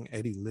reading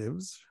Eddie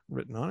Lives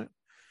written on it.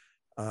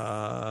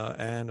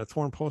 And a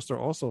torn poster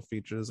also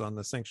features on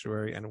the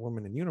Sanctuary and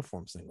Woman in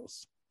Uniform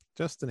singles,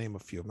 just to name a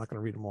few. I'm not going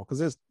to read them all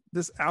because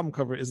this album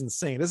cover is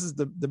insane. This is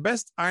the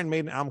best Iron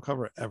Maiden album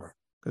cover ever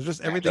because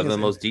just everything is the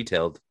most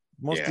detailed.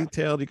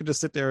 Detailed. You could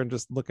just sit there and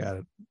just look at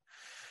it.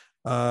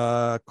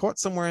 Caught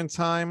Somewhere in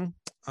Time.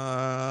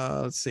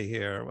 Let's see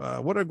here.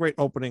 What a great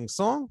opening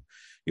song.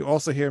 You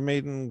also hear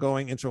Maiden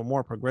going into a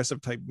more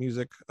progressive type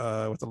music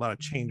with a lot of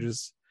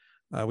changes.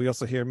 We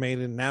also hear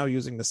Maiden now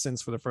using the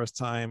synths for the first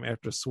time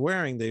after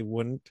swearing they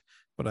wouldn't,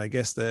 but I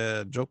guess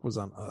the joke was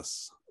on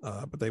us.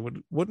 But they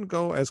wouldn't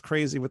go as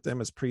crazy with them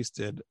as Priest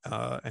did,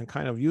 and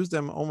kind of used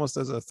them almost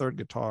as a third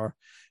guitar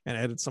and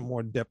added some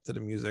more depth to the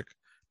music.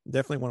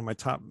 Definitely one of my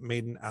top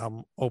Maiden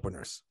album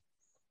openers.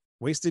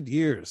 Wasted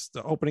Years.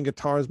 The opening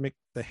guitars make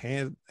the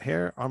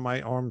hair on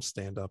my arms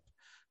stand up.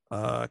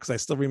 Because I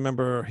still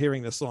remember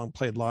hearing this song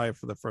played live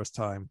for the first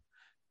time,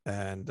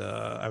 and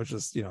I was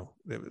just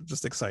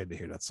excited to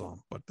hear that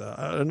song. But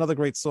another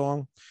great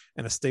song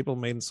and a staple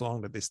Maiden song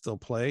that they still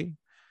play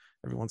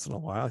every once in a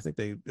while. I think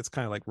it's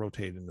kind of like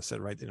rotated in the set,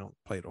 right? They don't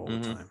play it all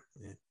the time.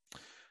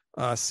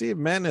 Yeah. Sea of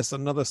Madness,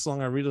 another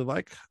song I really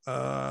like.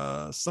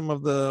 Some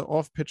of the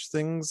off-pitch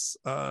things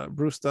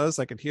Bruce does.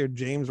 I could hear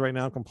James right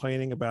now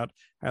complaining about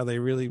how they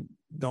really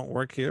don't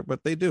work here,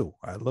 but they do.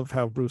 I love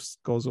how Bruce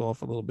goes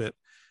off a little bit.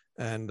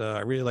 And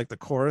I really like the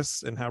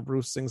chorus and how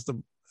Bruce sings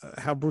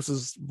how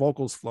Bruce's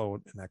vocals flow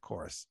in that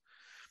chorus.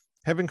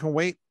 Heaven Can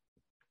Wait,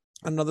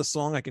 another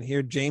song I can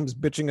hear James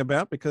bitching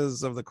about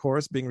because of the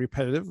chorus being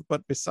repetitive.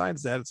 But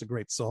besides that, it's a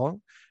great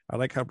song. I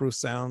like how Bruce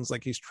sounds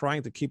like he's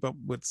trying to keep up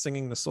with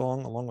singing the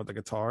song along with the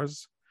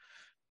guitars.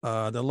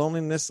 The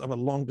Loneliness of a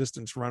Long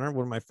Distance Runner,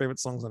 one of my favorite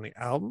songs on the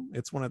album.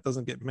 It's one that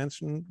doesn't get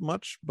mentioned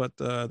much, but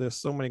there's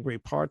so many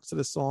great parts to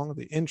this song.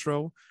 The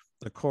intro,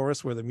 the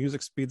chorus where the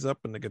music speeds up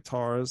and the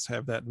guitars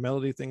have that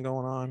melody thing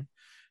going on.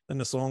 Then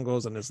the song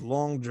goes on this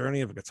long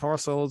journey of guitar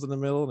solos in the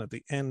middle, and at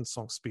the end, the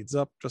song speeds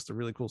up. Just a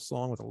really cool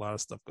song with a lot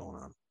of stuff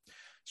going on.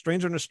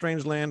 Stranger in a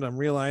Strange Land, I'm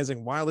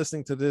realizing while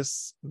listening to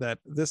this that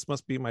this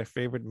must be my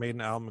favorite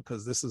Maiden album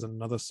because this is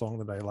another song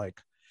that I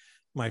like.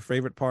 My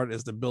favorite part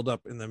is the build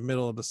up in the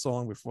middle of the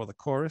song before the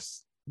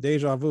chorus.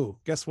 Deja Vu.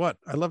 Guess what?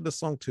 I love this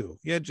song too.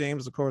 Yeah,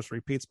 James, the chorus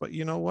repeats, but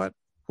you know what?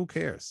 Who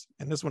cares?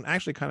 And this one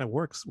actually kind of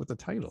works with the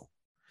title.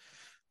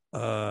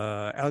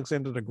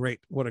 Alexander the Great,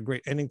 what a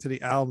great ending to the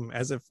album.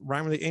 As if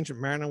Rhyme of the Ancient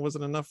Mariner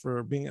wasn't enough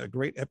for being a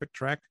great epic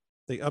track,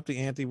 they upped the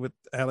ante with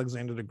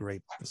Alexander the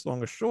Great. The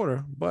song is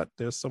shorter, but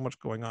there's so much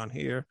going on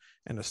here,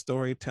 and the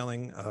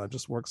storytelling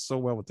just works so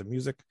well with the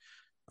music.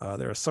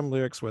 There are some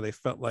lyrics where they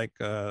felt like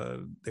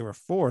they were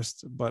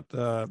forced, but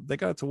they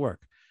got it to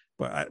work.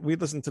 But we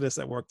listened to this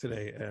at work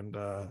today, and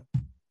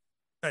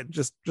it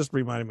just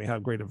reminded me how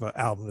great of an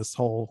album this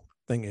whole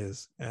thing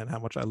is, and how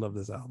much I love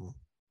this album.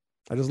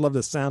 I just love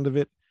the sound of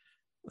it.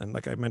 And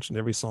like I mentioned,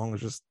 every song is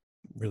just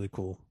really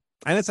cool.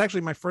 And it's actually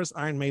my first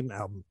Iron Maiden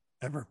album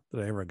that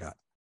I ever got.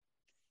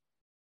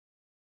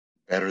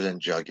 Better than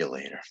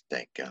Jugulator,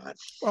 thank God.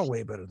 Well,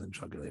 way better than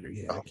Jugulator,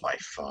 yeah. Oh, by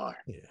far.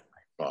 Yeah.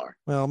 By far.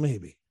 Well,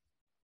 maybe.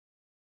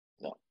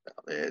 No.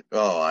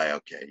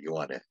 Okay. You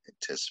want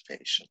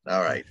anticipation.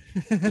 All right.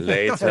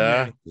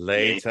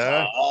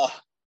 Later. Oh.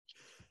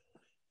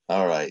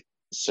 All right.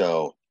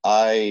 So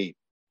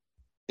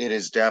it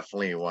is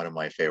definitely one of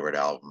my favorite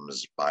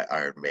albums by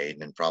Iron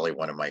Maiden, and probably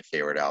one of my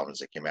favorite albums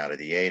that came out of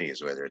the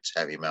 80s, whether it's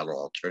heavy metal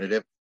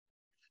alternative.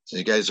 So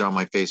you guys are on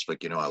my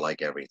Facebook, I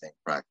like everything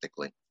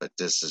practically, but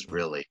this is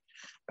really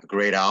a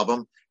great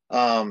album.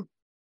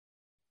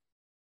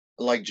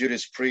 like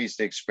Judas Priest,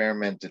 they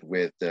experimented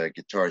with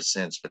guitar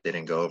synths, but they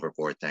didn't go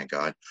overboard, thank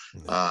God.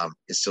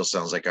 It still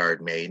sounds like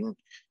Iron Maiden.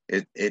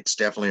 It's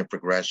definitely a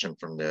progression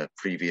from the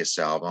previous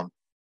album.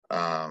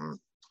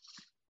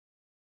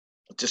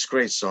 Just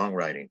great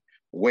songwriting.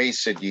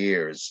 Wasted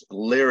years,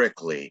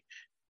 lyrically,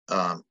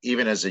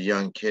 even as a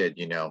young kid,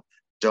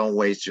 don't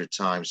waste your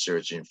time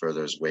searching for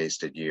those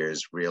wasted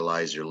years.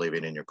 Realize you're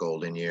living in your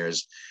golden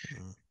years.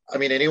 I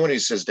mean, anyone who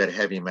says that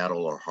heavy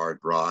metal or hard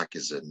rock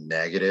is a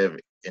negative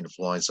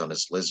influence on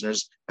its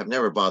listeners, I've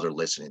never bothered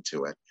listening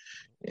to it,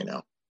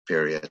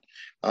 period.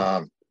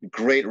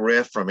 Great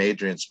riff from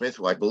Adrian Smith,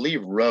 who I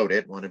believe wrote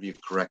it. One of you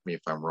correct me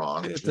if I'm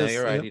wrong. No,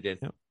 you're right. He did.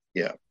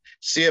 Yeah.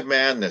 Sea of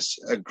Madness,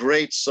 a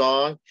great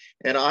song.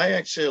 And I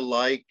actually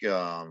like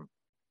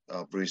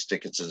Bruce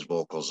Dickinson's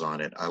vocals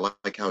on it. I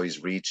like how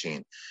he's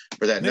reaching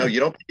for that. No, you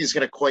don't think he's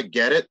going to quite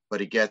get it,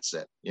 but he gets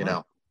it,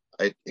 know.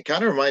 It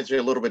kind of reminds me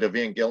a little bit of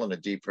Ian Gillan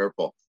of Deep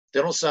Purple.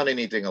 They don't sound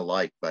anything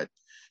alike, but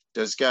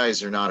those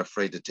guys are not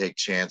afraid to take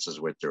chances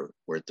with their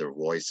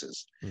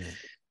voices.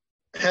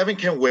 Heaven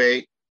Can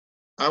Wait.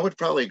 I would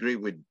probably agree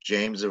with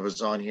James if it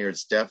was on here.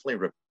 It's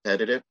definitely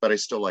repetitive, but I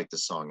still like the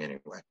song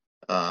anyway.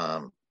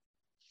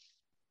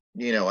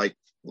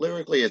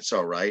 Lyrically, it's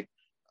all right.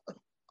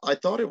 I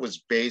thought it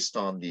was based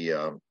on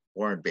the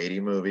Warren Beatty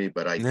movie,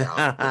 but I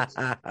doubt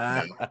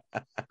it.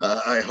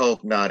 I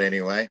hope not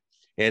anyway.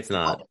 It's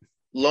not.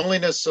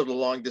 Loneliness of the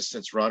Long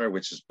Distance Runner,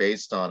 which is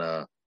based on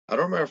I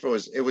don't remember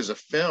if it was a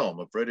film,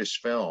 a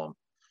British film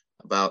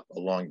about a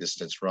long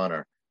distance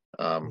runner.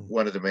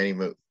 One of the many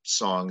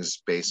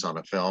songs based on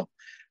a film.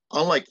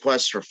 Unlike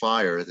Quest for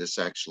Fire, this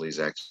is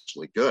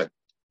actually good.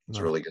 It's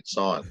a really good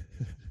song.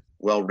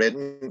 Well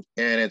written,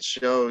 and it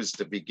shows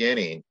the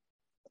beginning,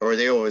 or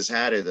they always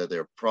had it,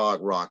 their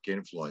prog rock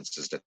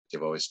influences that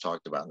they've always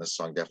talked about, and this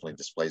song definitely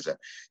displays that.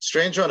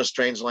 Stranger on a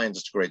Strange Land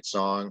is a great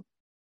song.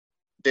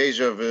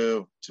 Deja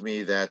Vu, to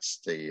me, that's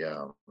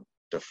the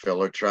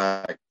filler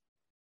track.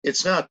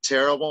 It's not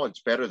terrible.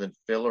 It's better than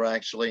filler,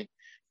 actually.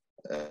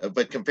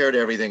 But compared to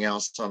everything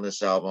else on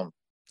this album,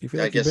 you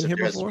feel like you've been here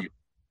before?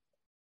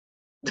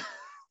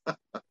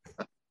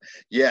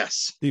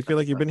 Yes. Do you feel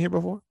like you've been here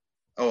before?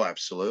 Oh,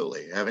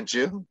 absolutely. Haven't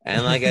you?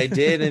 And like I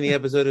did in the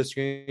episode of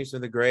Screams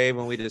from the Grave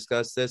when we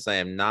discussed this, I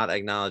am not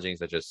acknowledging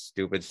such a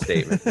stupid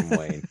statement from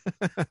Wayne.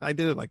 I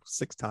did it like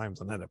 6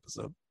 times on that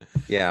episode.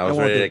 Yeah, I was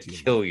ready to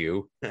kill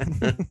you.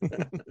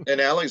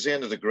 And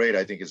Alexander the Great,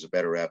 I think, is a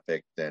better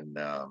epic than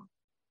one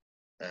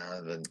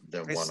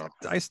of.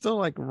 I still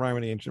like Rhyme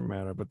of the Ancient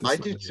Mariner, but I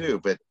do too.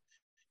 But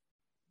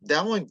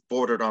that one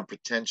bordered on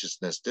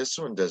pretentiousness. This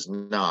one does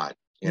not.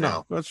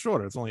 Well, it's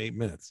shorter. It's only 8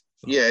 minutes.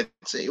 So. Yeah,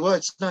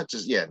 it's not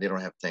just they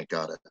don't have, thank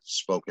God, a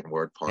spoken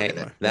word part in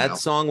it. That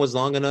song was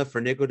long enough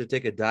for Nico to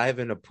take a dive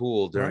in a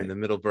pool during the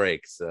middle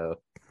break. So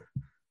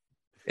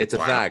it's a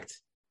fact.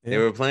 Yeah. They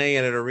were playing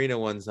at an arena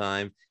one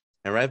time,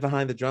 and right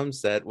behind the drum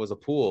set was a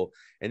pool.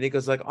 And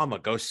Nico's like, I'm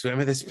gonna go swim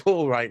in this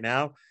pool right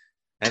now.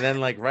 And then,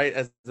 like, right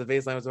as the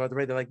bass line was about to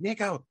break, they're like,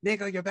 Nico,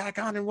 you're back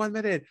on in 1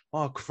 minute.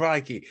 Oh,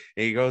 crikey.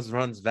 And he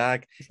runs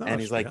back, and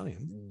he's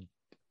Australian.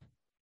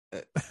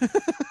 Like,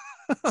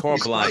 poor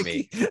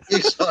blimey.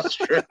 He's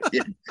Australian.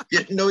 You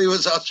didn't know he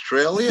was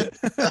Australian?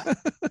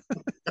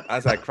 I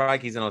was like,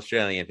 crikey's an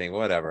Australian thing,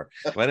 whatever.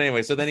 But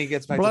anyway, so then he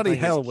gets back Bloody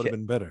hell would have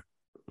been better.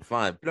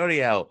 Fine, bloody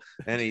hell.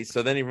 And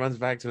then he runs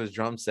back to his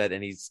drum set,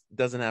 and he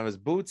doesn't have his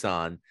boots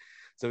on.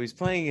 So he's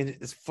playing and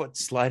his foot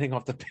sliding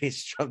off the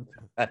bass drum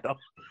pedal.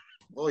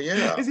 Oh,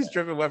 yeah. As he's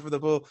dripping wet from the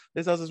pool,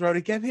 this house is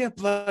Rowdy, get me a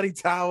bloody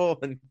towel.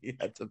 And he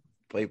had to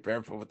play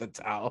barefoot with the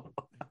towel.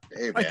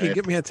 Hey, I can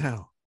get me a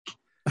towel.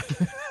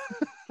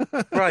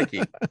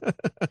 Crikey.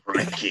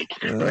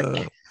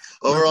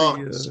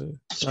 Overall,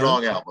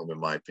 strong album in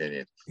my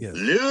opinion. Yes,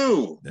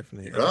 Lou.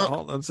 Definitely.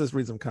 Let's just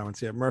read some comments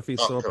here. Murphy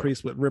saw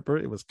Priest with Ripper.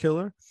 It was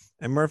killer.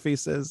 And Murphy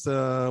says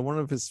one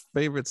of his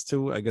favorites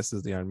too, I guess,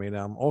 is the Iron Maiden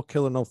album. All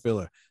killer, no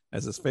filler.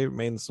 As his favorite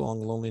Maiden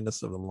song,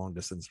 Loneliness of the Long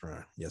Distance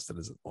Runner. Yes, that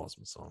is an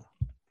awesome song.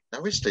 I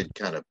wish they'd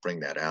kind of bring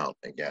that out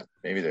again.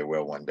 Maybe they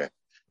will one day.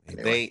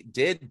 Anyway. They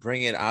did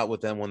bring it out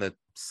with them when the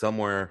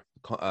somewhere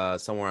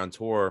on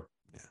tour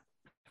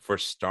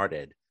first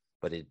started,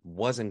 but it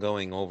wasn't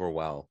going over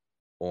well,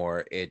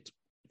 or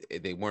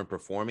they weren't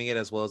performing it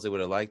as well as they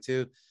would have liked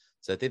to.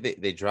 So I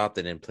think they dropped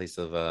it in place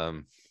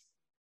of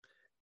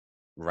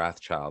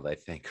Wrathchild, I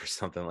think, or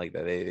something like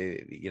that.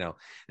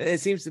 It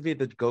seems to be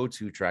the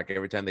go-to track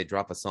every time they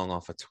drop a song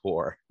off a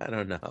tour. I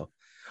don't know.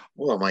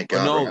 Oh my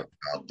God! No,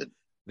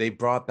 they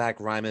brought back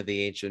Rhyme of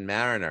the Ancient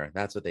Mariner.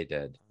 That's what they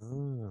did.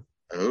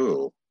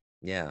 Oh,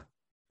 yeah,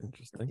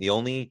 interesting. The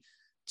only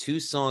 2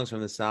 songs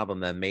from this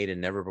album that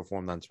Maiden never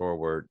performed on tour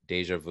were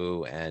Deja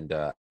Vu and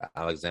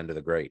Alexander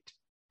the Great.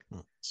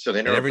 So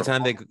they never. Every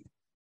time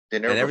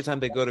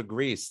they go to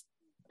Greece.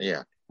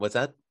 Yeah. What's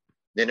that?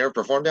 They never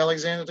performed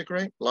Alexander the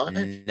Great live?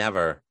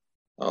 Never.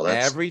 Oh,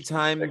 every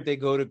time they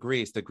go to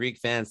Greece, the Greek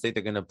fans think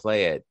they're going to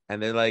play it.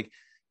 And they're like,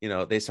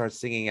 they start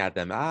singing at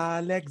them,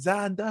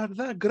 Alexander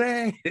the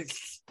Great.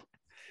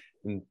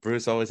 And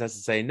Bruce always has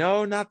to say,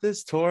 no, not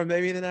this tour,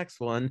 maybe the next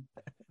one.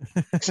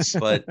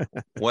 But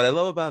what I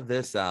love about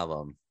this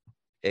album,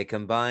 it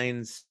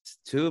combines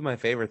two of my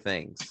favorite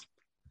things: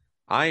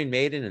 Iron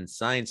Maiden and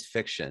science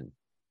fiction.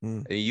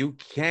 You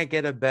can't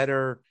get a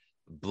better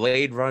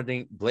Blade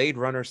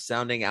Runner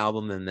sounding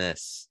album than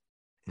this.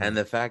 And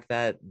the fact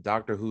that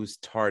Doctor Who's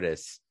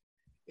TARDIS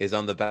is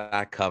on the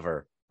back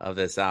cover of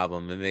this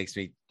album,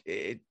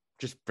 it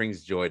just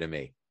brings joy to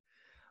me.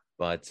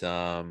 But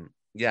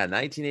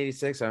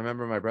 1986, I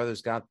remember my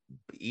brothers got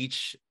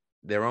each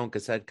their own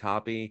cassette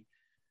copy.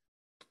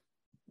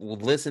 We'll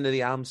listen to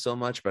the album so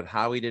much, but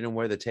how he didn't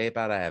wear the tape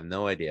out, I have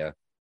no idea.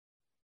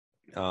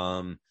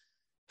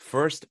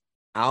 First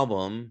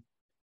album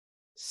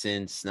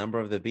since Number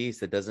of the Beast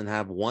that doesn't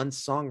have one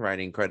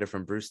songwriting credit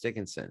from Bruce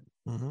Dickinson.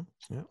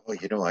 Yeah.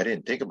 Oh, I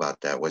didn't think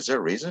about that. Was there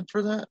a reason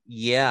for that?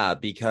 Yeah,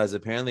 because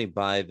apparently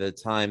by the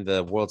time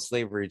the World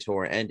Slavery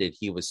Tour ended,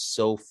 he was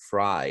so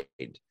fried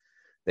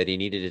that he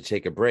needed to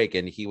take a break,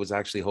 and he was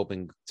actually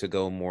hoping to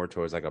go more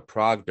towards like a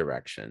prog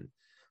direction.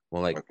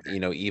 Well,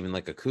 even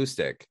like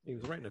acoustic. He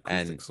was writing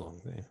acoustic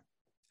songs. Yeah.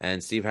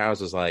 And Steve Harris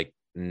was like,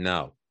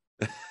 no.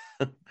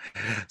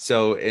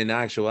 So in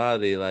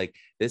actuality, like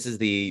this is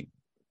the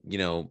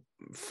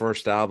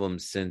first album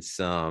since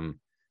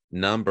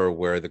Number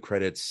where the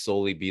credits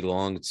solely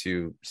belong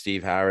to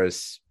Steve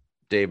Harris,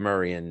 Dave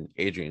Murray, and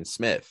Adrian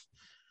Smith.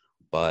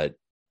 But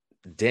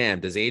damn,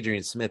 does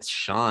Adrian Smith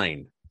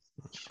shine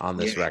on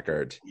this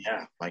record?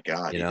 Yeah, my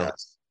God, he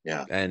does.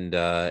 Yeah. And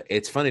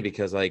it's funny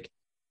because I'll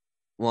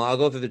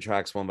go through the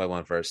tracks one by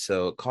one first.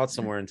 So Caught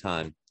Somewhere in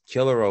Time,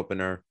 killer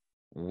opener.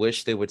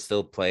 Wish they would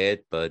still play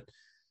it, but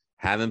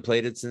haven't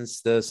played it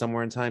since the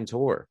Somewhere in Time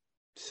tour.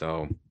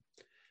 So,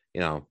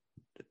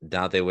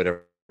 doubt they would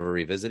ever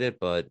revisit it,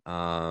 but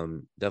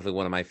definitely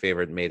one of my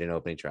favorite Maiden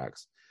opening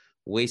tracks.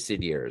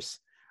 Wasted Years.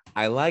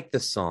 I like the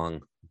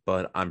song,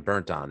 but I'm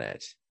burnt on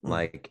it.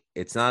 Like,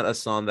 it's not a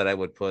song that I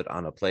would put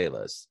on a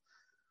playlist.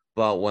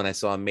 But when I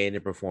saw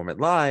Maiden perform it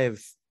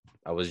live,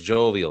 I was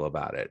jovial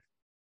about it.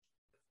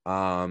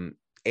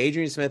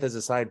 Adrian Smith has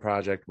a side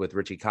project with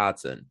Richie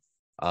Kotzen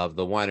of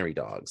the Winery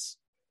Dogs,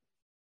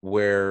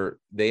 where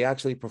they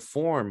actually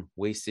perform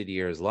Wasted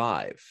Years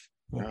live.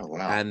 Oh,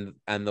 wow.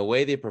 And the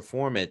way they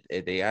perform it,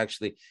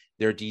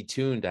 they're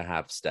detuned to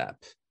half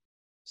step.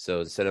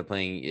 So instead of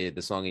playing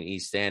the song in E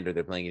standard,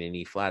 they're playing it in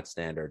E flat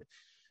standard.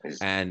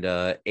 And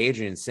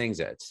Adrian sings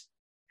it.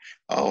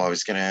 Oh, I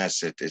was going to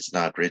ask it. It's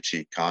not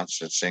Richie Kotzen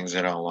that sings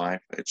it on live.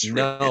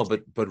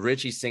 But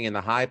Richie's singing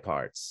the high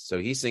parts. So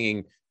he's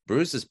singing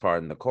Bruce's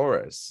part in the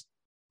chorus,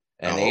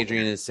 and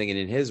Adrian is singing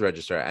in his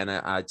register. And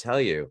I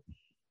tell you,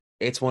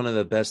 it's one of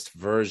the best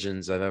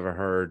versions I've ever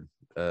heard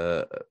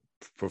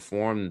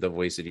performed of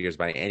Wasted Years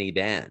by any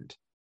band.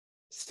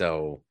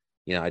 So,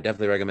 I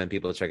definitely recommend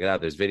people check it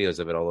out. There's videos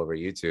of it all over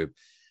YouTube.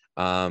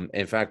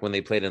 In fact, when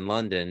they played in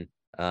London,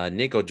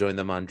 Nico joined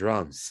them on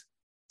drums.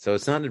 So it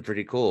sounded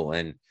pretty cool.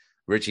 And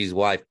Richie's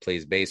wife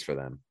plays bass for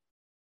them.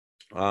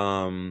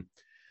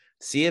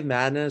 Sea of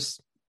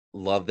Madness,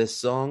 love this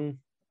song.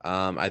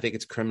 I think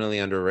it's criminally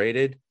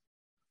underrated.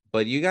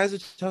 But you guys are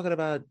talking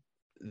about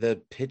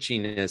the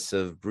pitchiness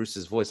of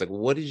Bruce's voice. Like,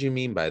 what did you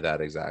mean by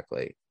that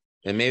exactly?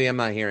 And maybe I'm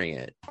not hearing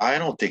it. I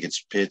don't think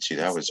it's pitchy.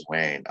 That was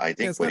Wayne. I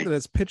think it's not that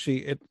it's pitchy.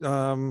 It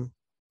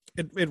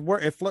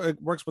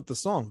works with the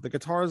song. The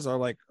guitars are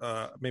like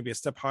maybe a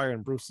step higher,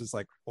 and Bruce is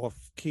like off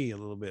key a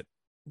little bit,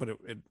 but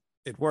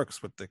it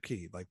works with the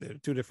key. Like they're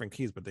two different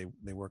keys, but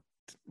they work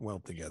well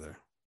together.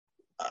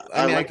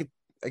 I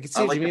can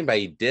see what you mean by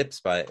he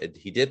dips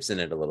in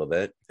it a little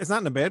bit. It's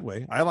not in a bad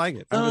way. I like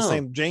it. I'm just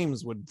saying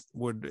James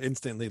would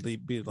instantly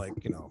be like,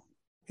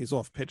 he's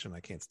off pitch and I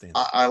can't stand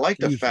it. I like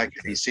the fact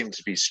that he seems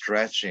to be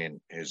stretching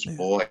his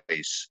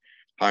voice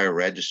higher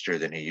register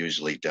than he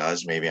usually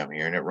does. Maybe I'm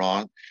hearing it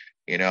wrong,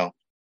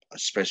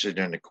 especially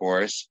during the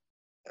chorus.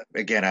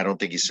 Again, I don't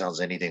think he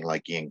sounds anything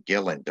like Ian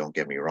Gillan, don't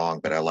get me wrong,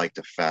 but I like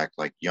the fact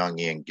like young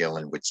Ian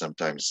Gillan would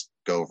sometimes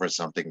go for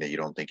something that you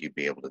don't think you'd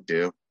be able to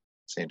do.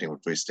 Same thing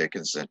with Bruce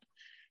Dickinson.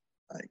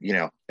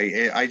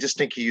 I just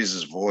think he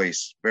uses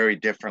voice very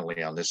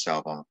differently on this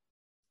album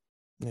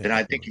than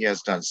I think he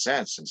has done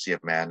since. And Sea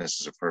of Madness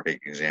is a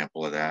perfect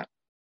example of that.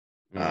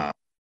 And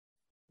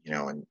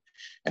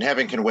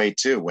Heaven Can Wait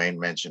too. Wayne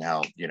mentioned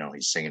how,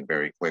 he's singing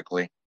very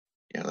quickly.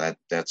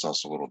 That's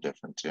also a little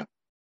different too.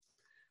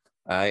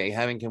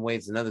 Heaven Can Wait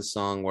is another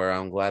song where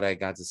I'm glad I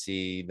got to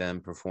see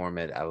them perform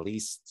it at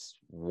least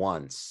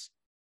once.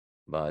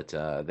 But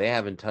they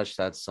haven't touched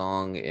that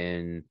song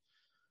in...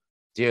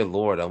 Dear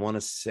Lord, I want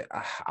to say,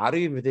 I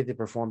don't even think they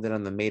performed it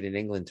on the Made in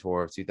England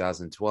tour of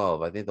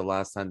 2012. I think the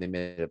last time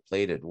they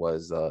played it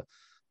was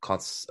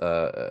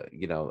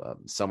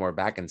Somewhere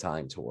Back in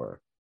Time tour.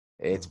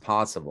 It's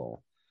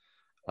possible.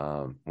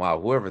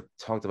 Wow, whoever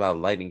talked about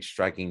lightning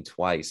striking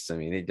twice. I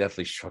mean, they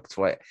definitely struck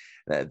twice.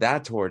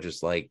 That tour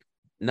just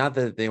not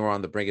that they were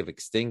on the brink of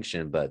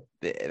extinction, but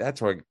that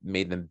tour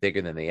made them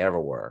bigger than they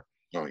ever were.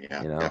 Oh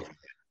yeah.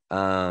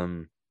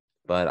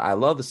 But I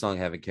love the song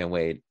Heaven Can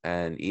Wait.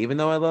 And even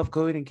though I love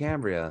Coheed and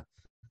Cambria,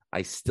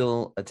 I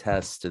still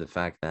attest to the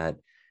fact that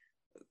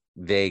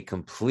they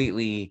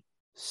completely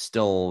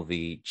stole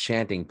the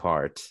chanting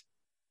part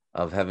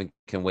of Heaven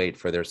Can Wait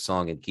for their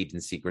song in Keeping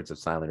Secrets of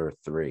Silent Earth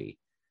 3.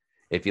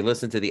 If you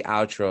listen to the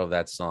outro of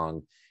that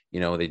song,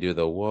 they do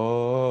the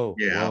whoa,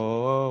 Yeah.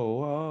 whoa,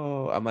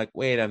 whoa. I'm like,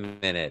 wait a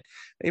minute.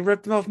 They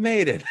ripped them off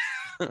Maiden.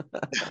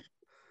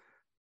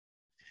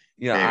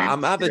 I'm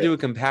about to do a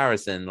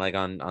comparison like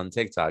on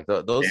TikTok.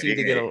 Those seem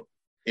to get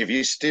if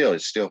you steal,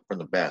 it's still from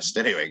the best.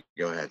 Anyway,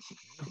 go ahead.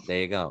 There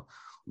you go.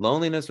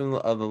 Loneliness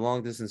of the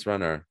Long Distance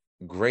Runner.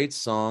 Great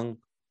song.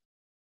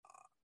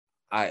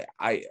 I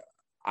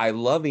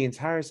love the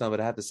entire song, but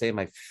I have to say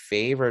my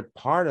favorite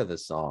part of the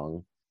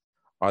song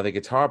are the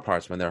guitar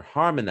parts when they're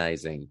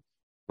harmonizing,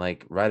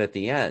 like right at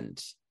the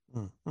end.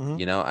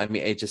 Mm-hmm.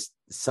 It just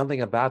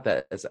something about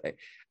that.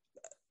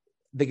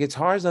 The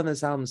guitars on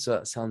this album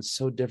sound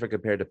so different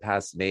compared to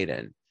past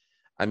Maiden.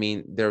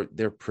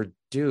 They're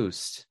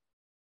produced,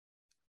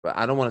 but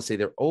I don't want to say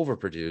they're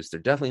overproduced. They're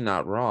definitely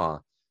not raw,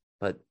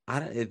 but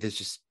there's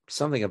just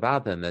something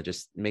about them that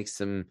just makes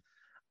them.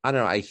 I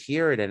don't know. I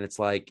hear it and it's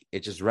like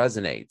it just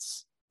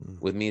resonates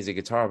with me as a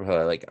guitar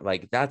player.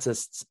 Like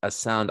that's a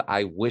sound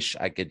I wish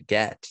I could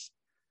get.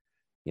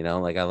 I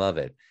love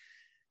it.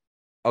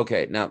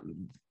 Okay, now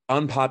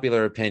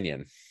unpopular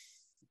opinion.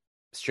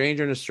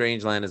 Stranger in a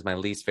Strange Land is my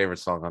least favorite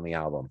song on the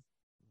album.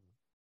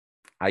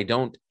 I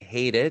don't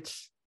hate it.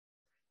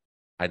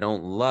 I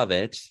don't love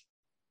it.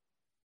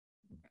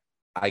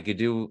 I could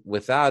do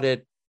without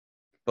it,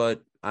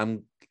 but I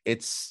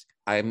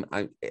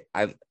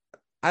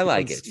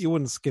like it. You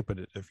wouldn't skip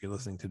it if you're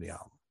listening to the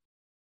album.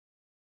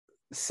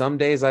 Some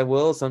days I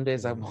will, some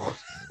days I won't.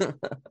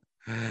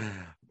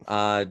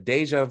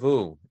 Deja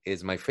Vu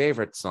is my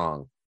favorite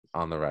song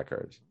on the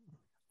record.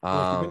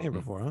 You've been here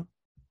before, huh?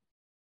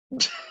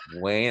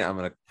 Wayne, I'm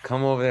gonna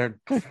come over there.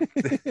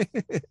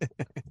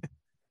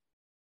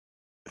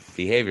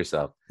 Behave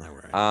yourself. All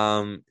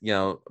right.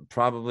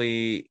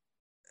 Probably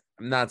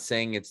I'm not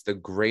saying it's the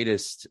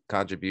greatest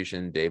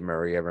contribution Dave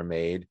Murray ever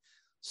made,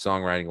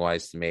 songwriting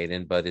wise, to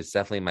Maiden, but it's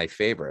definitely my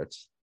favorite.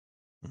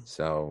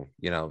 So,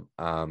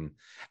 and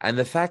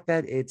the fact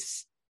that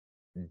it's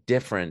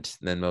different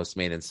than most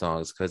Maiden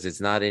songs because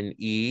it's not in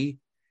E,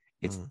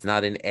 it's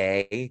not in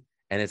A,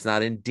 and it's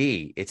not in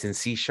D, it's in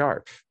C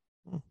sharp.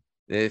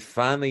 They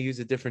finally use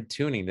a different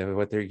tuning than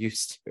what they're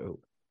used to,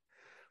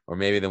 or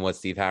maybe than what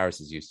Steve Harris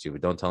is used to,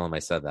 but don't tell him I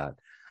said that.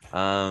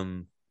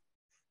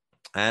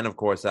 And of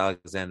course,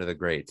 Alexander the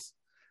Great,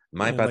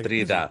 my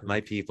patrida,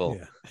 my people.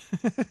 Yeah.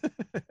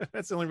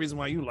 That's the only reason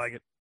why you like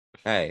it.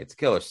 Hey, it's a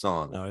killer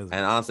song. No, and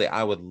honestly,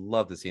 I would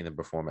love to see them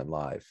perform it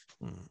live.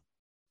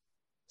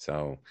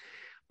 So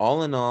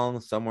all in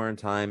all, Somewhere in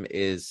Time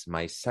is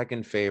my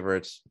second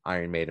favorite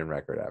Iron Maiden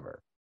record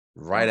ever,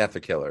 right after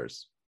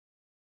Killers.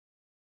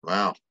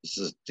 Wow,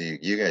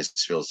 you guys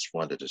feel it's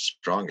one of the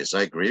strongest.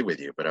 I agree with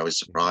you, but I was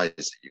surprised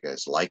that you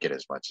guys like it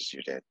as much as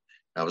you did.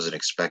 I wasn't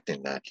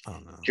expecting that. Oh,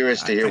 no.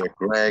 Curious to hear what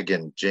Greg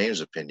and James'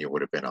 opinion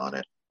would have been on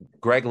it.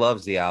 Greg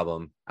loves the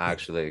album,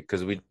 actually,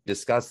 because we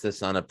discussed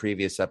this on a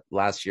previous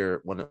last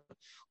year, one of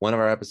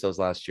our episodes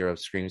last year of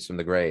Screams from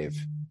the Grave.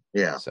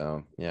 Yeah.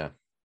 So, yeah.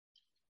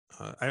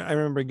 I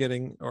remember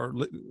getting,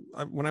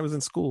 when I was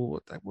in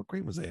school, what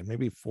grade was I in?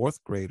 Maybe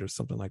fourth grade or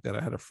something like that.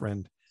 I had a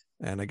friend,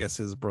 and I guess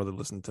his brother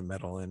listened to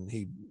metal, and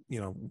he,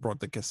 brought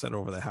the cassette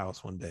over the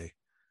house one day,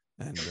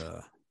 and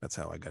that's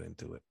how I got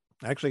into it.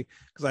 Actually,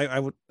 because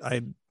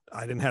I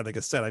didn't have the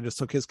cassette. I just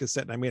took his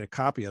cassette and I made a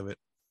copy of it,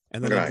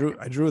 and then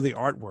I drew the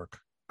artwork.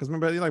 Because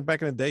remember, like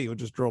back in the day, you would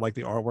just draw like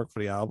the artwork for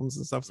the albums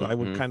and stuff. So I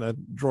would kind of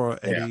draw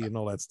Eddie and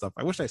all that stuff.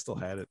 I wish I still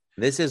had it.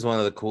 This is one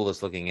of the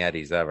coolest looking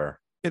Eddies ever.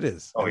 It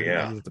is. Oh,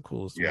 yeah. It is the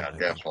coolest one. Yeah,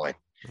 definitely.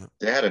 Yeah.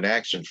 They had an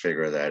action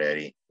figure of that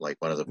Eddie, like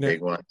one of the big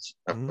ones.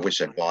 I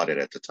wish I bought it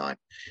at the time.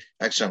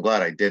 Actually, I'm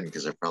glad I didn't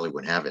because I probably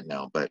wouldn't have it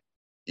now. But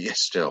yeah,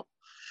 still.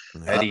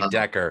 Eddie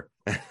Decker.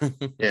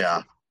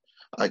 Yeah.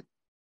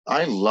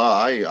 I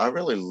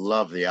really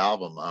love the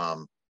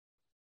album.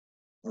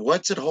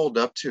 What's it hold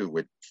up to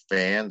with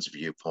fans'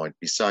 viewpoint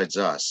besides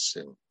us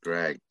and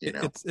Greg?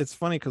 It's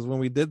funny because when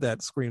we did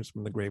that Screams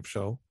from the Grave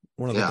show,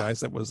 one of the guys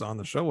that was on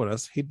the show with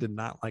us, he did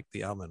not like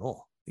the album at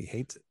all. He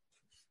hates it.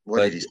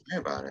 What did he say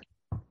about it?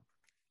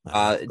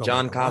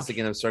 John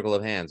Costigan of Circle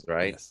of Hands,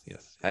 right?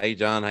 Yes. Hey,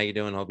 John, how you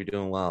doing? Hope you're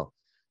doing well.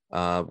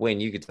 Wayne,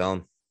 you could tell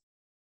him.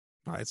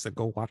 I said,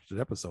 go watch the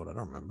episode. I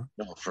don't remember.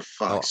 No, for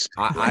fuck's sake.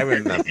 I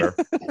remember.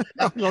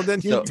 Well, then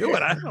you do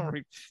it. I don't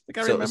think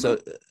I remember.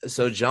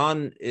 So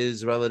John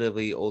is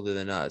relatively older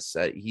than us.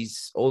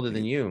 He's older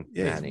than you,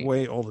 yeah, Manny. He's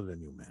way older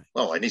than you, Manny.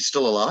 Oh, and he's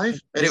still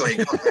alive? Anyway,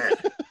 go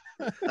ahead.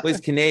 Well, he's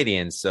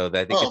Canadian, so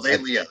I think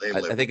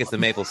I think it's the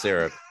maple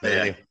syrup.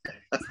 Yeah.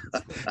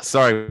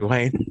 Sorry,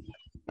 Wayne.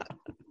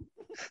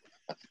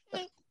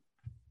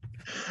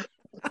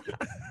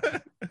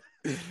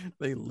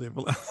 They live.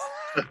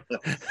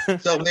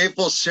 So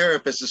maple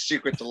syrup is the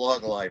secret to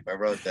long life. I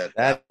wrote that.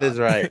 That is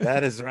right.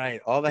 That is right.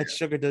 All that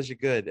sugar does you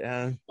good.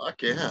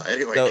 Fuck yeah.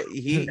 Anyway, so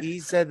he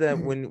said that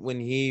when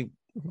he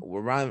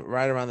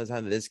right around the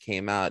time that this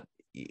came out,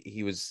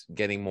 he was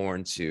getting more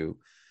into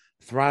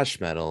thrash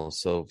metal.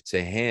 So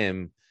to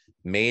him,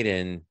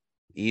 Maiden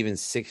even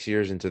 6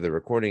 years into the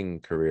recording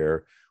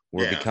career,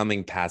 were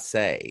becoming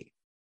passe.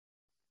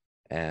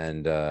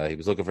 And he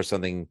was looking for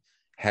something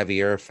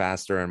heavier,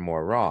 faster, and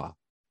more raw.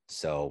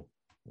 So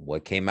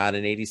what came out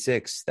in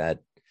 86 that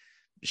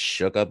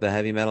shook up the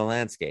heavy metal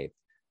landscape?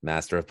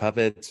 Master of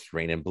Puppets,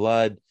 Rain and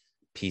Blood,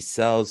 Peace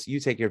Sells, you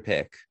take your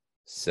pick.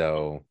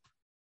 So,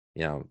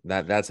 you know,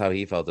 that's how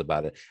he felt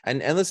about it. And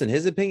listen,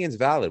 his opinion's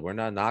valid. We're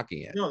not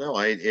knocking it. No,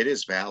 it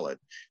is valid.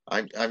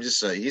 I'm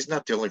just he's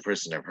not the only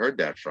person I've heard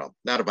that from.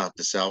 Not about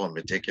this album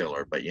in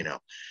particular, but you know,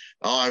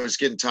 I was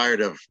getting tired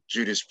of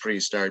Judas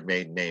Priest, Iron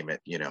Maiden, name it,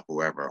 you know,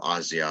 whoever,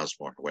 Ozzy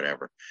Osbourne,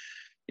 whatever,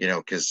 you know,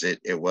 because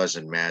it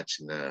wasn't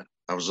matching the.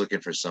 I was looking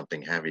for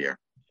something heavier.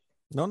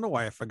 Don't know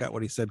why I forgot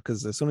what he said,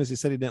 because as soon as he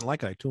said he didn't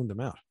like it, I tuned him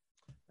out.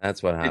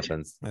 That's what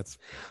happens. That's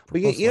but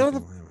you know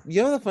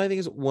the funny thing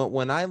is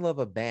when I love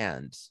a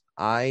band,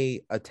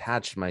 I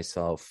attach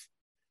myself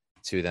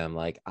to them.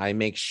 Like I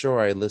make sure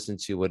I listen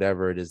to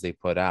whatever it is they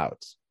put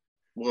out.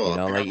 Well, you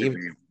know, like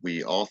even,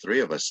 we all three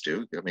of us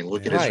do. I mean,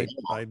 look at his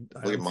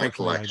look at my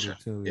collection.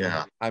 Too,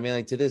 yeah. I mean,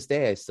 like to this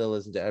day, I still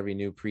listen to every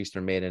new Priest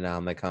or Maiden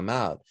album that come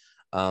out.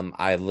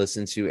 I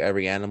listen to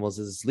every Animals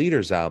as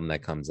Leaders album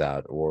that comes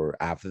out, or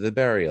After the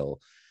Burial.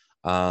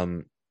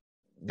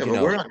 Yeah,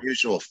 but we're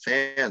unusual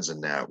fans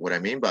in that. What I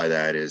mean by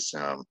that is,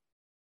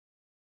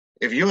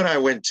 if you and I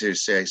went to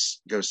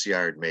go see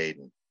Iron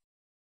Maiden,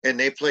 and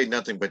they played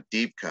nothing but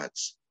deep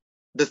cuts,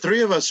 the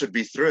three of us would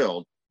be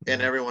thrilled,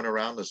 and everyone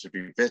around us would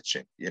be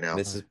bitching. You know,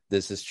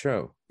 this is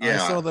true.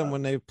 Yeah, I saw them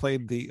when they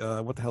played the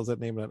what the hell's that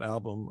name of that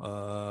album?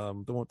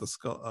 The one with the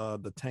skull,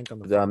 the tank on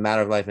the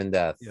Matter of Life and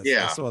Death. Yes,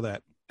 yeah, I saw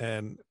that,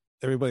 and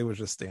everybody was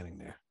just standing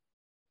there.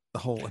 The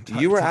whole entire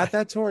you were time. At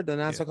that tour, the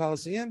Nassau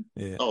Coliseum?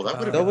 Yeah. Oh, that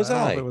would have been. Was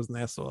I? It was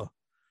Nassau.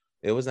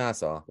 It was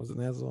Nassau. Was it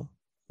Nassau?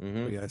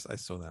 Mm-hmm. Yeah, I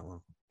saw that one.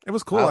 It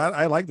was cool.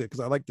 I liked it because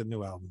I liked the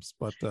new albums.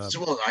 But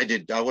I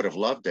did. I would have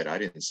loved it. I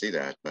didn't see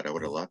that, but I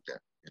would have loved it.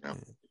 You know,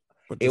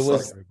 but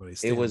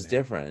it was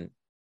different.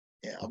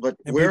 Yeah, but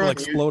people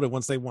exploded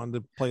once they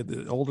wanted to play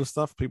the older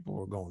stuff. People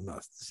were going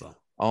nuts. So.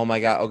 Oh my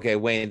god. Okay,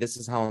 Wayne. This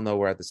is how I'll know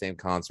we're at the same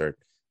concert.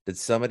 Did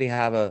somebody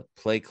have a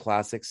Play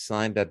Classics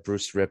sign that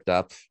Bruce ripped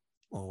up?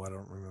 Oh, I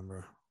don't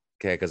remember.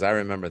 Okay, because I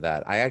remember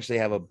that. I actually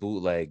have a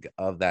bootleg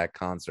of that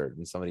concert,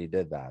 and somebody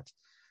did that.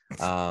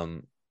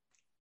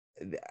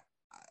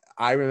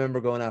 I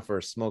remember going out for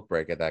a smoke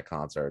break at that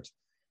concert,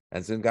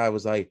 and some guy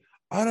was like,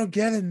 "I don't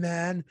get it,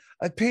 man.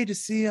 I paid to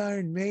see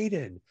Iron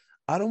Maiden.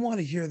 I don't want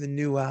to hear the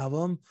new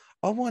album.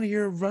 I want to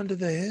hear Run to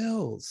the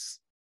Hills.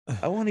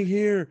 I want to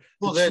hear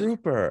the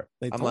Trooper."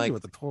 They told you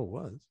what the tour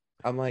was.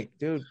 I'm like,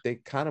 dude, they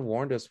kind of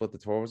warned us what the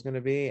tour was going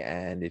to be,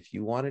 and if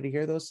you wanted to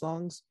hear those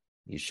songs,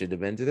 you should have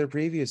been to their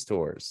previous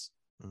tours.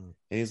 And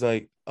he's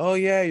like, "Oh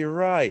yeah, you're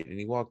right," and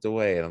he walked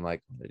away. And I'm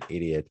like, what an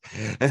idiot.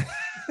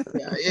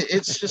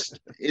 It's just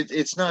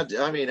it's not.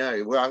 I mean,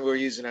 we're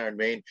using Iron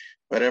Maiden,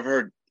 but I've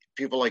heard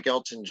people like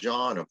Elton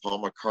John or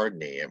Paul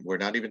McCartney, and we're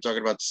not even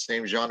talking about the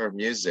same genre of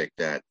music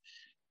that,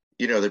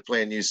 you know, they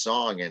play a new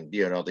song and,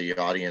 you know, the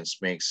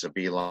audience makes a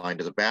beeline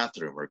to the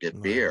bathroom or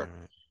get beer.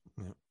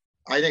 Right. Yeah.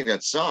 I think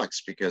that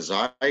sucks because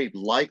I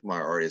like my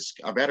artists.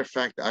 A matter of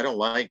fact, I don't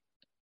like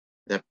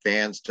that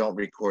bands don't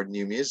record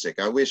new music.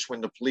 I wish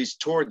when the Police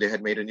toured, they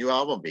had made a new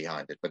album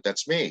behind it, but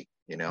that's me,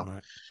 you know,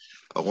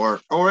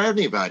 or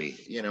anybody,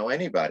 you know,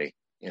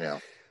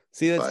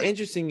 See, that's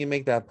interesting you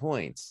make that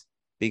point,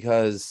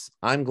 because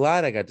I'm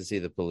glad I got to see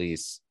the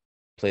Police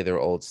play their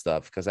old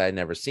stuff because I had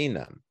never seen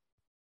them.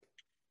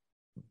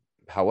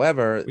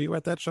 However, were you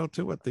at that show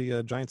too at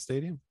the Giant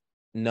Stadium?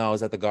 No, I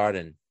was at the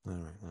Garden. All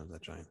right, I was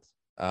at Giants.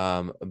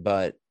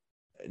 But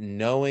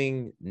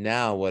knowing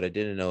now what I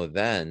didn't know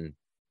then,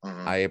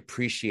 I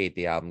appreciate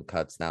the album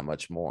cuts that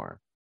much more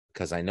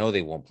because I know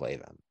they won't play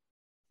them.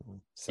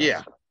 So.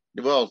 Yeah.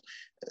 Well,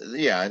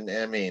 yeah. And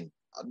I mean,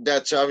 I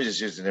was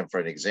just using them for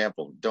an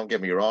example. Don't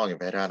get me wrong.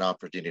 If I had an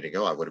opportunity to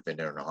go, I would have been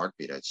there in a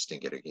heartbeat. I just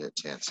didn't get a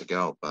chance to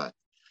go. But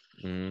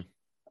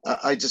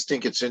I just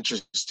think it's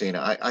interesting.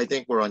 I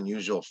think we're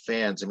unusual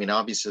fans. I mean,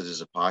 obviously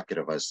there's a pocket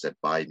of us that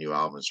buy new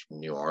albums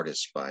from new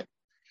artists, but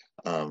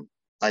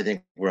I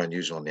think we're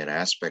unusual in that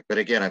aspect. But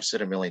again, I've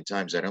said a million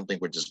times, I don't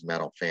think we're just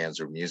metal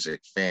fans or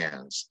music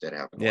fans that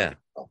have,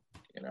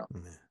 you know.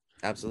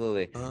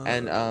 Absolutely.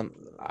 And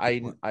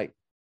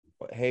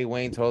hey,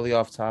 Wayne, totally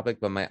off topic,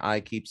 but my eye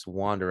keeps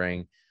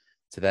wandering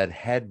to that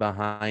head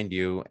behind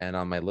you. And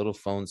on my little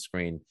phone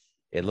screen,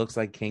 it looks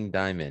like King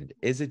Diamond.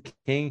 Is it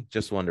King?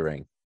 Just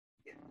wondering.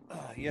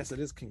 Yes, it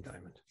is King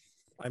Diamond.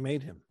 I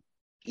made him.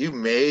 You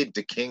made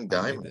the King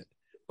Diamond?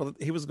 Well,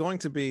 he was going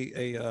to be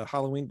a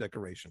Halloween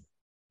decoration.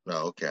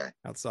 Oh, okay.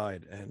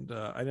 Outside, and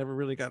I never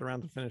really got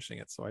around to finishing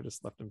it, so I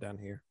just left him down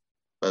here.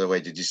 By the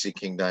way, did you see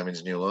King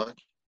Diamond's new look?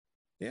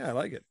 Yeah, I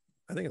like it.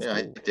 I think it's cool.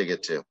 I dig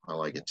it too. I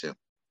like it too.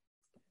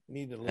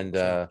 And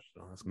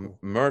cool.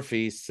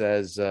 Murphy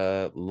says,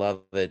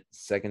 love it.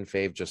 Second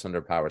fave, just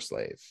under Power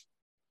Slave.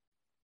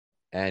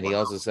 And he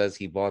also says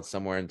he bought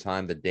Somewhere in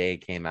Time the day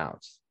it came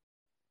out.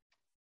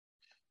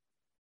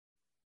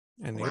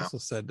 And he Wow. also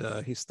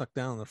said he stuck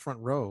down in the front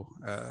row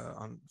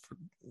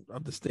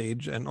of the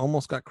stage and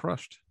almost got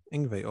crushed.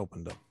 Yngwie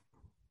opened up.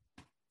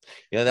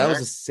 Yeah, that was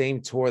the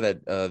same tour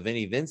that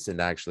Vinnie Vincent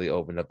actually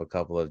opened up a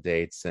couple of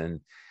dates,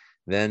 and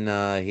then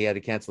he had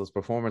to cancel his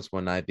performance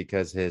one night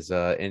because his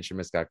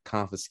instruments got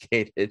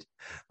confiscated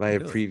by a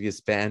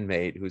previous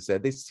bandmate who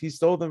said he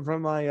stole them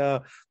from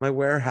my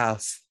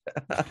warehouse.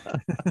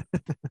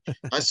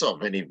 I saw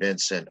Vinnie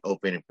Vincent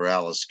opening for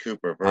Alice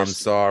Cooper. I'm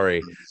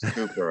sorry, Alice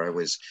Cooper. I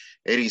was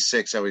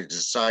 86. I was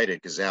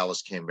excited because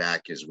Alice came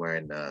back. Is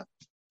wearing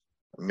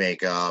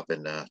makeup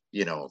and the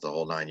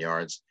whole 9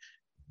 yards.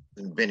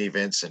 And Vinnie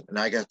Vincent, and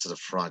I got to the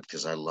front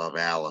because I love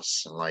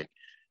Alice, and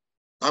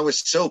I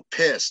was so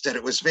pissed that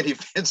it was Vinnie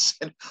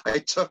Vincent. I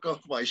took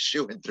off my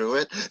shoe and threw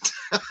it.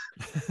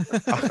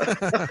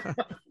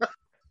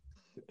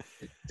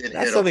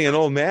 That's something an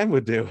old man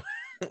would do.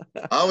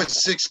 I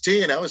was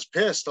 16. I was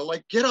pissed. I'm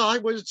like, I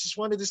just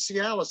wanted to see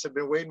Alice. I've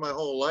been waiting my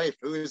whole life.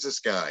 Who is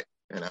this guy?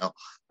 I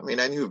mean,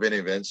 I knew who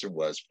Vinnie Vincent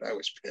was, but I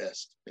was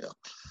pissed.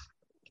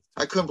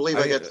 I couldn't believe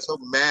I got so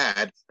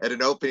mad at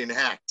an opening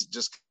act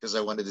just because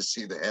I wanted to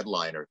see the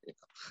headliner.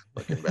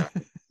 Looking back.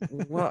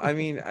 Well, I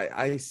mean,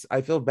 I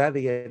feel bad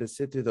that you had to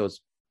sit through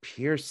those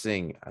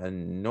piercing,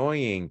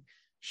 annoying,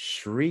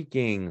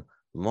 shrieking,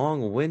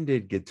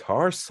 long-winded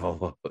guitar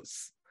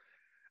solos.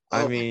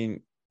 I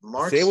mean,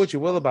 say what you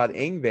will about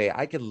Yngwie.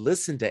 I could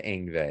listen to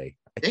Yngwie.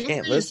 I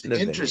can't listen to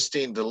Vinnie.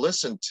 Interesting to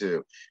listen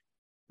to.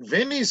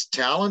 Vinnie's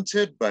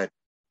talented, but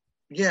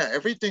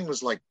everything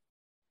was like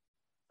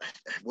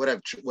what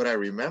I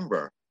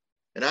remember.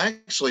 And I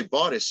actually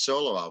bought his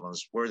solo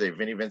albums. Were they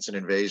Vinnie Vincent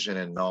Invasion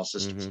and All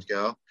Systems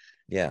Go?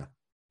 Yeah.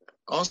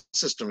 All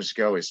Systems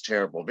Go is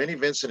terrible. Vinnie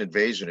Vincent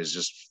Invasion is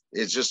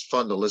just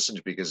fun to listen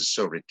to because it's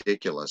so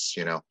ridiculous,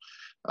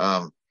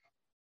 I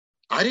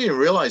didn't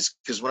realize,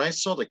 because when I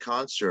saw the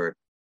concert,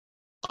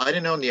 I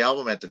didn't own the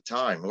album at the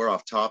time. We're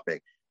off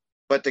topic.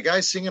 But the guy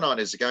singing on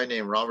is a guy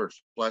named Robert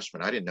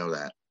Fleshman. I didn't know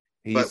that.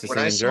 He used to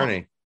sing in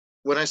Journey.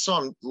 When I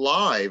saw him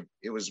live,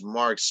 it was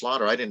Mark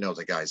Slaughter. I didn't know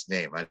the guy's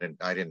name. I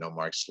didn't know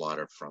Mark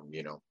Slaughter from,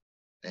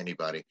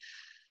 anybody.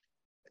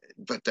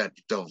 But the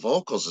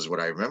vocals is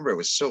what I remember. It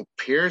was so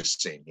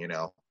piercing,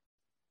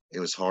 It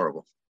was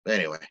horrible.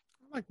 Anyway.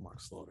 I like Mark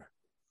Slaughter.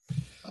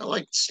 I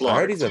like Slaughter. I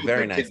heard he's a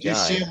very nice guy. Did you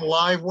see him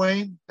live,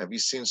 Wayne? Have you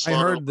seen Slaughter?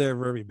 I heard they're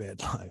very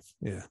bad live.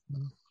 Yeah.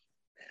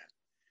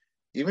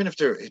 Even if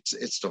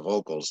it's the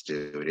vocals,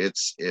 dude.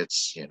 It's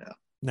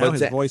Now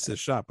his voice is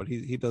shot, but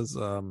he does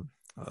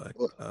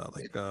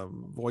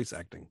voice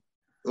acting.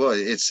 Well,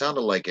 it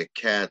sounded like a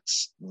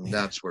cat's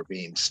nuts were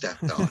being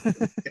stepped on.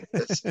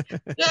 It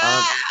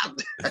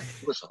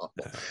was awful.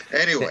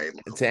 Anyway,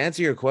 to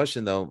answer your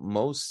question though,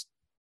 most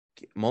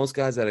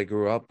guys that I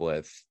grew up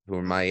with who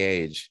are my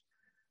age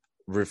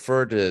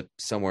refer to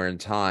Somewhere in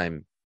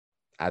Time.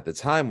 At the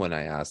time when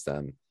I asked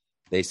them,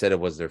 they said it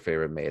was their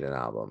favorite Maiden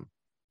album.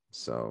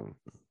 So,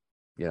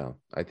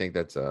 I think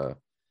that's I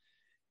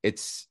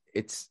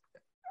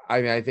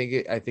mean, I think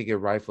it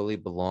rightfully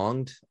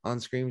belonged on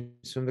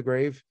Screams from the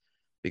Grave,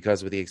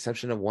 because with the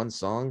exception of one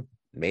song,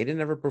 Maiden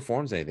never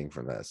performs anything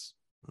from this,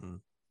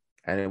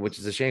 and which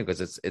is a shame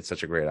because it's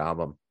such a great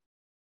album.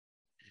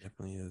 It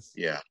definitely is.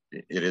 Yeah,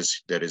 it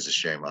is. That is a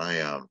shame.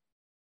 I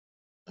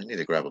need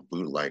to grab a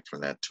bootleg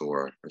from that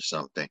tour or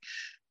something.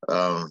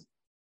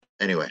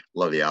 Anyway,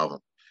 love the album.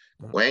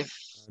 Wayne?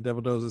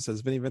 Devil Dozer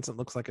says Vinnie Vincent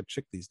looks like a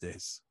chick these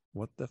days.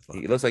 What the fuck?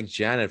 He looks like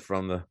Janet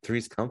from the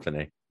Three's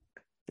Company.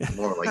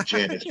 More like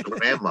Janet's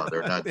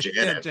grandmother, not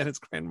Janet. Yeah, Janet's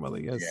grandmother,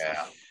 yes.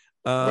 Yeah.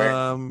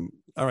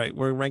 All right,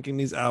 we're ranking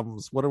these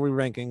albums. What are we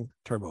ranking?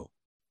 Turbo.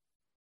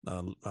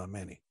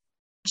 Manny.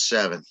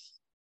 7.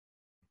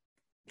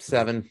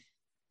 7.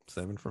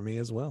 7 for me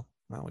as well.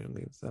 Now we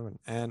only have 7.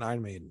 And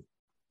Iron Maiden.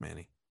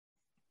 Manny.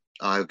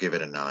 I'll give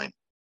it a 9.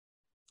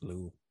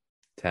 Lou.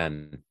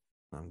 10.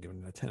 I'm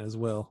giving it a 10 as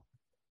well.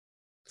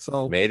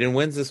 So Maiden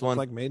wins this one.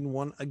 Like Maiden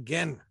won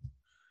again.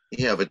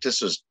 Yeah, but this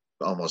was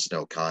almost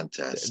no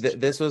contest.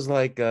 This was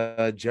like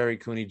Jerry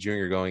Cooney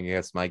Jr. going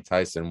against Mike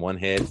Tyson. One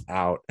hit,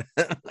 out.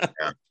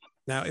 Yeah.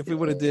 Now, if we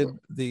would have did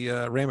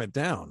the Ram It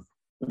Down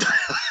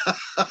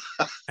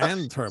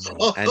and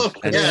Turbo,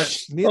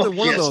 neither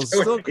one of those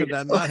still could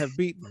not have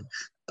beaten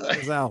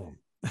his album.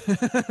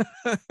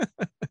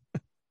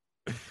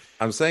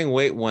 I'm saying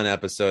wait one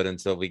episode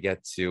until we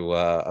get to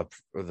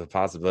the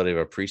possibility of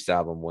a Priest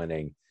album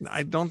winning.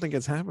 I don't think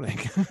it's happening.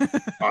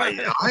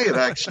 I have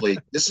actually.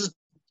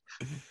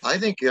 I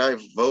think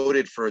I've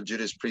voted for a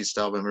Judas Priest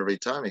album every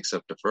time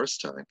except the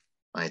first time.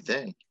 I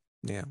think.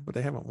 Yeah, but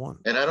they haven't won.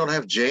 And I don't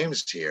have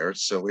James here,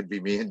 so it'd be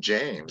me and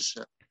James.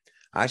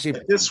 Actually,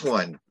 but this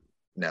one,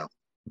 no.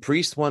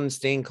 Priest won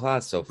Stained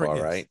Class so far,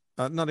 yes. Right?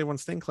 No, they won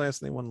Stained Class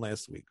and they won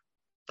last week.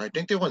 I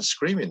think they won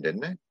Screaming,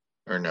 didn't they?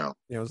 Or no?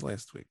 Yeah, it was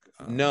last week.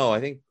 No, I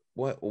think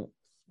what?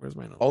 Where's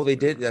my notes? Oh, they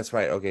did. That's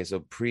right. Okay, so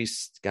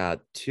Priest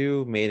got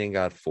 2, Maiden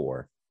got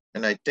 4,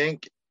 and I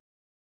think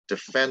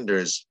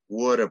Defenders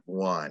would have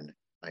won.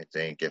 I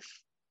think if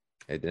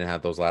It didn't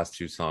have those last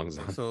two songs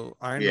on. So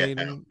Iron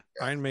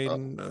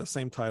Maiden,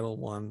 same title,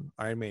 won.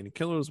 Iron Maiden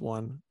Killers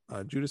won.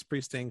 Judas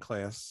Priest Stained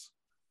Class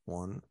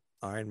won.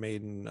 Iron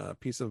Maiden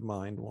Peace of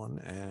Mind won,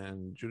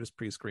 and Judas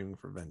Priest Screaming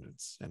for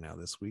Vengeance. And now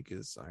this week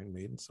is Iron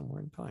Maiden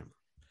Somewhere in Time.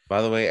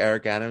 By the way,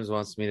 Eric Adams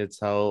wants me to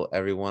tell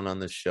everyone on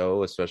the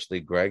show, especially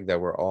Greg, that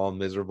we're all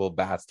miserable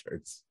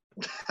bastards.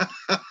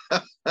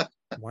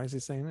 Why is he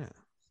saying that?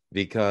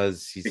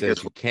 Because he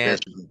says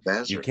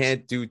you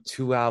can't do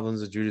 2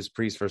 albums of Judas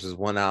Priest versus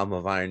 1 album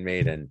of Iron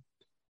Maiden.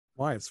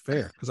 Why? It's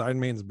fair, because Iron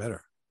Maiden's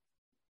better.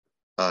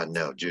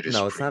 No, Judas.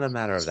 No, it's not a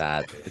matter of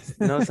that. It's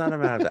not a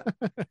matter of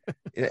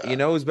that. You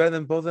know who's better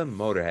than both of them?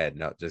 Motorhead.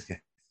 No, just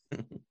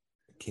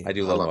kidding. I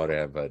love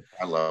Motorhead, but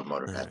I love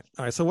Motorhead.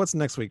 All right. So what's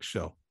next week's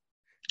show?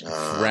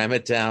 Ram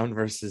It Down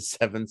versus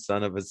Seventh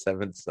Son of a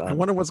Seventh Son. I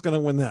wonder what's going to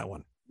win that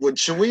one.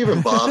 Should we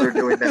even bother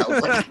doing that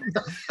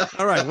one?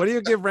 All right. What do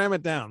you give Ram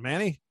It Down,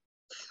 Manny?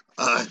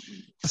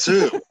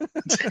 2.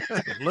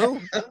 Lou?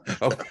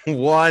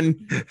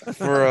 1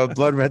 for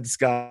Blood Red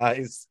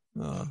Skies.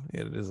 Oh,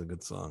 yeah, it is a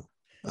good song.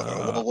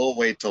 We'll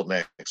wait till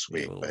next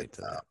week. We'll wait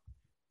till that.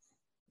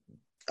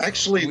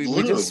 Actually,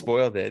 we just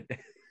spoiled it.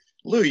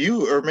 Lou,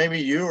 you or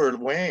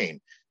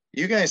Wayne,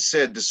 you guys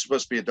said this is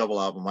supposed to be a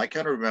double album. I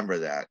kind of remember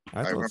that.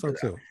 I thought so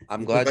too.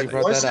 I'm glad you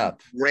brought that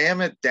up.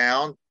 Ram It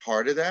Down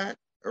part of that,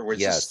 or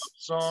was it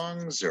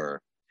songs or?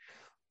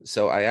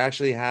 So I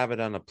actually have it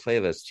on a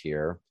playlist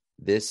here.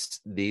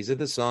 These are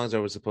the songs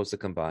that were supposed to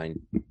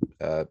combine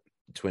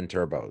Twin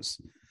Turbos.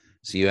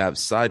 So you have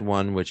side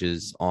 1, which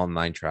is all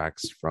 9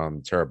 tracks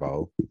from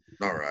Turbo.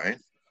 All right.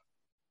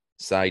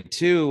 Side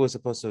 2 was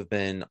supposed to have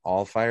been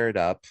All Fired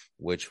Up,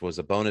 which was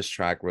a bonus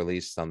track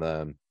released on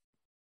the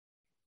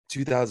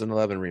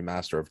 2011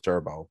 remaster of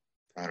Turbo.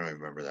 I don't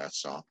remember that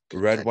song.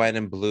 Red, White,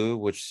 and Blue,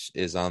 which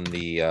is on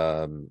the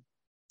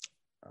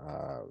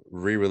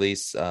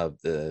re-release of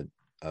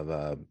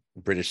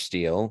British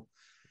Steel.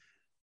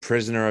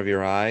 Prisoner of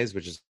Your Eyes,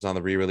 which is on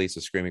the re-release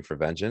of Screaming for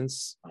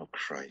Vengeance. Oh,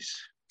 Christ.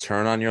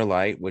 Turn on Your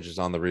Light, which is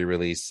on the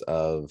re-release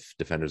of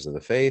Defenders of the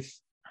Faith.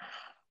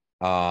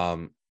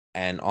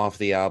 And off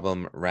the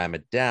album Ram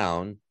It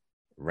Down,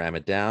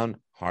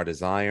 Hard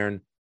as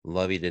Iron,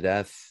 Love You to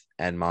Death,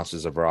 and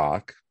Monsters of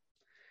Rock.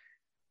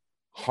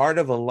 Heart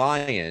of a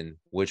Lion,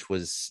 which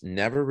was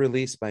never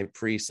released by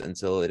Priest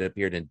until it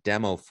appeared in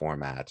demo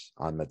format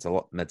on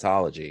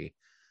Metallurgy.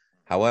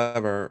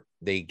 However,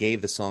 they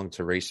gave the song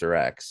to Racer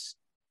X,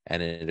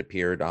 and it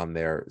appeared on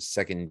their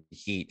Second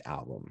Heat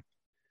album.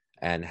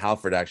 And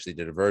Halford actually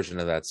did a version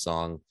of that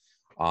song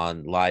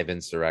on Live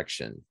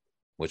Insurrection,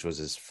 which was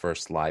his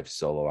first live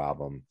solo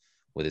album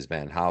with his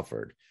band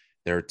Halford.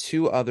 There are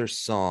 2 other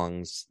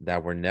songs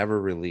that were never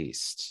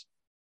released.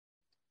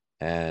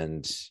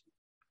 And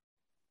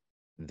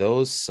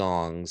those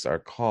songs are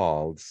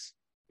called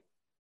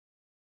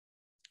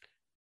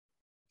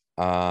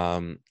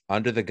Under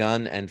the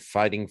Gun and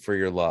Fighting for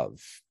Your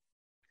Love.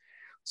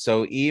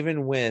 So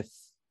even with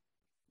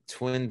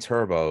Twin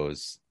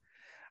Turbos,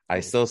 I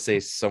still say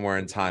Somewhere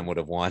in Time would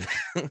have won.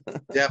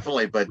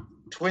 Definitely, but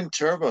Twin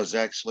Turbos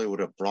actually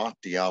would have brought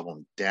the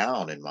album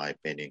down, in my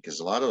opinion, because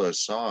a lot of those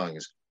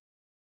songs,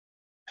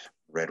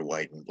 Red,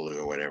 White, and Blue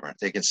or whatever,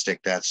 they can stick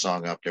that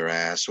song up their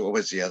ass. What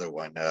was the other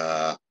one?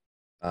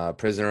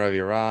 Prisoner of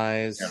Your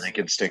Eyes. Yeah, they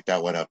can stick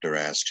that one up their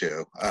ass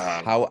too.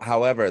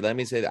 However, let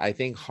me say that I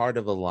think Heart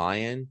of a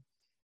Lion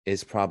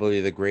is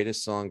probably the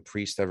greatest song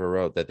Priest ever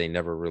wrote that they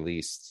never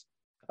released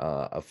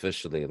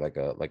officially, like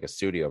a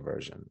studio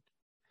version.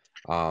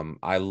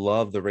 I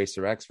love the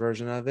Racer X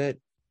version of it.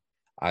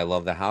 I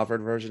love the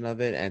Halford version of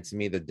it. And to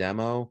me, the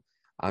demo,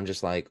 I'm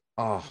just like,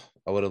 oh,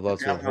 I would have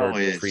loved to have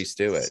heard Priest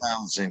do it. It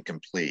sounds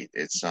incomplete.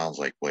 It sounds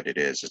like what it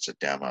is. It's a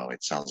demo.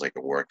 It sounds like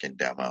a working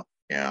demo.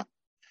 Yeah.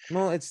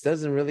 Well, it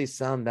doesn't really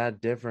sound that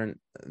different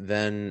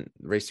than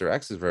Racer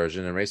X's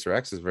version, and Racer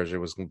X's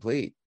version was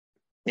complete.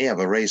 Yeah,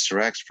 but Racer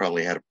X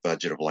probably had a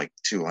budget of like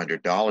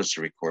 $200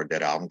 to record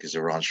that album because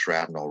they were on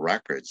Shrapnel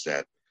Records.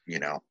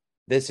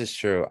 This is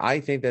true. I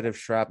think that if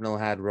Shrapnel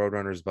had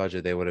Roadrunner's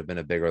budget, they would have been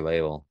a bigger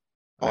label.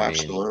 Oh,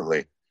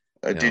 absolutely.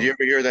 Did you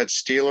ever hear that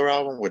Steeler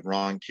album with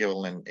Ron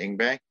Kill and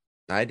Yngwie?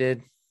 I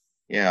did.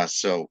 Yeah,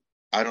 so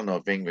I don't know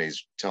if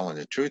Yngwie's telling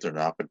the truth or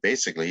not, but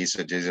basically he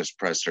said they just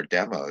pressed their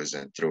demos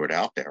and threw it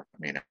out there. I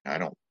mean, I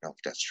don't know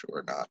if that's true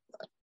or not.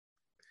 But.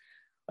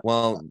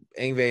 Well,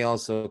 Yngwie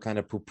also kind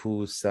of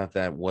poo-poo stuff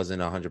that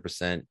wasn't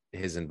 100%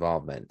 his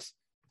involvement.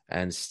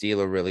 And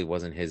Steeler really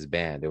wasn't his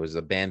band. It was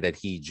a band that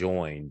he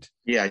joined.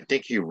 Yeah, I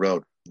think he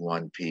wrote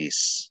one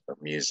piece of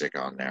music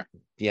on there.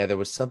 Yeah, there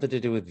was something to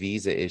do with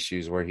visa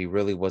issues where he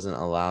really wasn't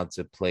allowed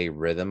to play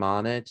rhythm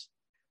on it.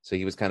 So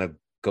he was kind of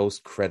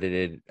ghost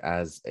credited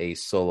as a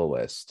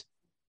soloist.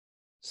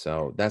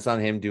 So that's not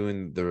him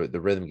doing the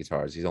rhythm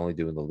guitars. He's only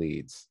doing the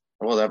leads.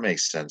 Well, that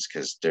makes sense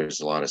because there's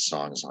a lot of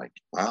songs like,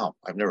 wow,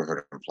 I've never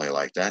heard him play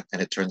like that.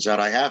 And it turns out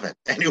I haven't.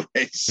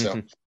 Anyway,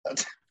 so...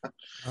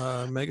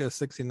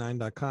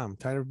 Mega69.com.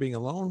 Tired of being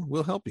alone?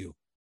 We'll help you.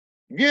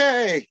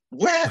 Yay!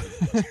 What?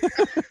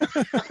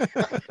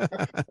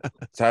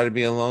 Tired of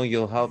being alone?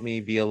 You'll help me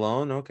be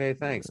alone? Okay,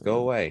 thanks. Go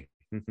away.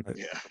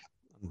 Yeah.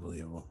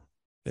 Unbelievable.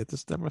 It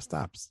just never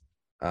stops.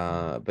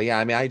 But yeah,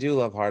 I mean, I do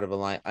love Heart of a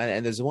Lion.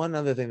 And there's one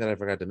other thing that I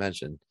forgot to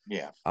mention.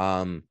 Yeah.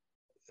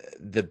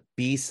 The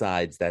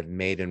B-sides that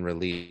Maiden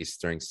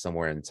released during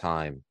Somewhere in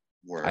Time,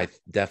 I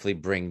definitely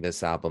bring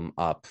this album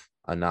up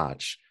a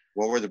notch.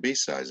 What were the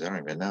B-sides? I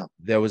don't even know.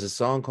 There was a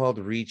song called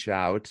Reach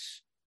Out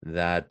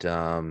that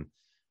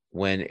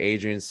when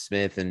Adrian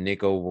Smith and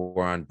Nico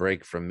were on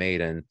break from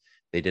Maiden,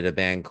 they did a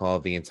band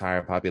called The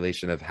Entire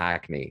Population of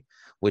Hackney,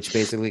 which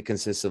basically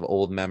consists of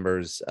old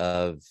members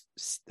of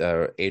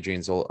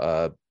Adrian's old,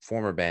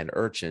 former band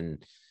Urchin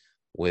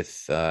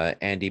with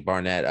Andy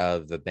Barnett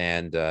of the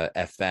band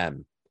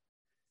FM.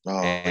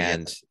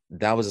 And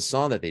that was a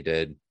song that they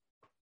did,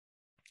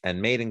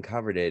 and Maiden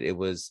covered it. It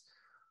was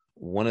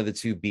one of the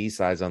two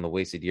B-sides on the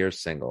Wasted Years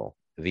single.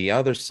 The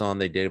other song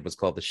they did was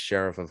called The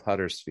Sheriff of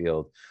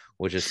Huddersfield,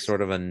 which is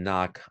sort of a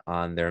knock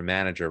on their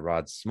manager,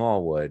 Rod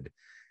Smallwood.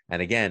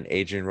 And again,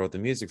 Adrian wrote the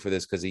music for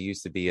this because it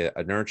used to be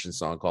an Urchin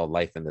song called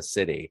Life in the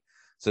City.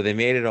 So they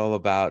made it all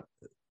about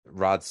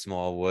Rod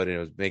Smallwood, and it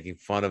was making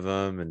fun of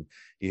him. And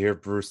you hear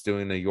Bruce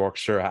doing a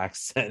Yorkshire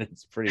accent.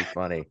 It's pretty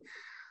funny.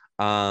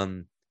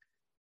 On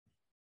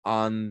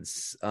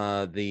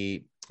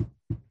the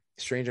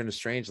Stranger in a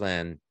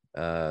Strangeland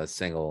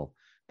single,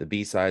 the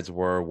B-sides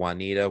were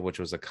Juanita, which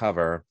was a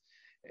cover.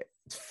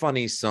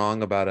 Funny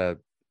song about a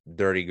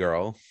dirty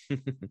girl.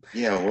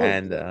 Yeah.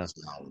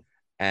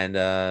 And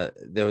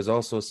there was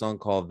also a song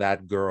called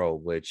That Girl,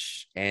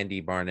 which Andy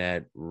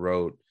Barnett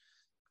wrote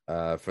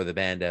for the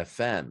band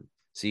FM.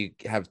 So you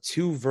have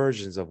two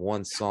versions of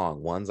one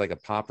song. One's like a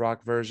pop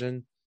rock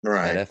version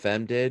that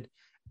FM did,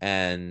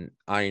 and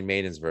Iron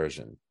Maiden's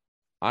version.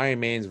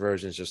 Iron Maiden's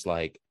version is just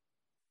like,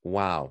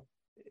 wow,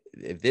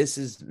 if this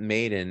is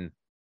Maiden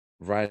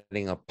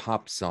writing a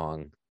pop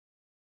song,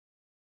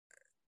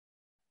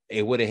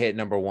 it would have hit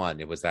number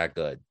one. It was that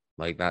good.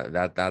 Like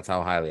that's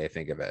how highly I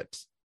think of it.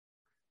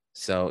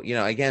 So, you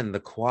know, again, the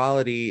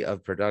quality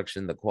of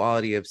production, the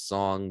quality of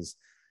songs,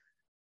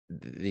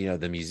 you know,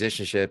 the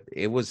musicianship,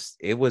 it was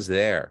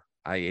there.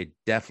 It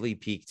definitely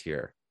peaked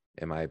here,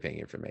 in my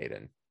opinion, for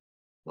Maiden.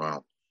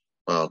 Wow.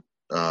 Well,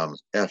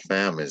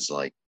 FM is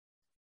like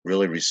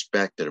really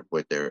respected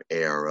with their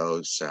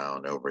ARO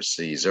sound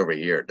overseas. Over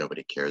here,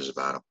 nobody cares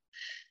about them.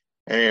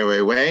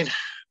 Anyway, Wayne,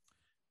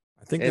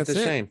 I think it's that's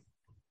a it. shame.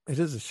 It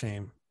is a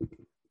shame.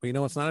 But you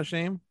know what's not a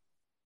shame?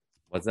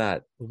 What's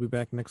that? We'll be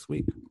back next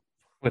week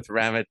With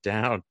Ram It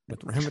Down.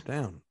 with Ram It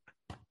Down.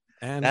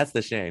 And That's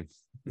the shame.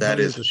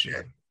 that is a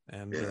shame.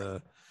 And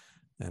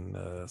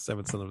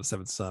Seventh Son of the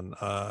Seventh Son.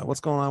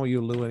 What's going on with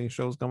you, Lou? Any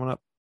shows coming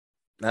up?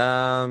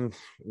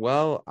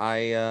 Well,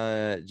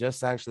 I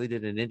just actually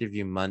did an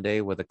interview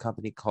Monday with a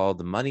company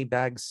called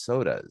Moneybag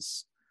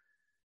Sodas.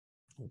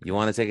 Okay. You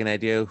want to take an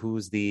idea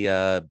who's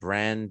the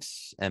brand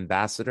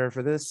ambassador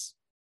for this?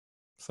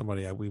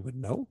 Somebody we would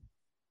know.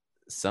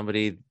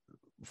 Somebody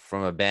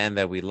from a band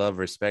that we love,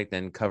 respect,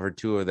 and covered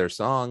two of their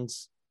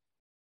songs.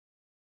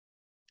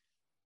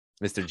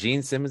 Mr.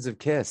 Gene Simmons of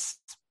Kiss.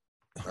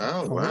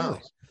 Oh, wow.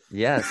 Really?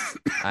 Yes.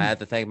 I had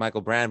to thank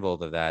Michael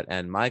Brandvold of that.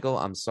 And Michael,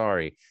 I'm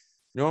sorry.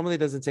 Normally it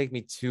doesn't take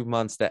me 2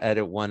 months to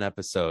edit one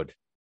episode,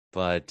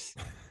 but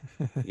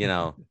you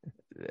know,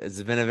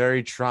 it's been a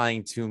very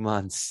trying 2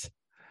 months.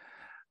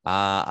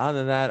 Other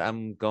than that,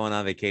 I'm going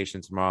on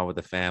vacation tomorrow with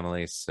the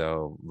family,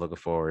 so looking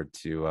forward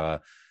to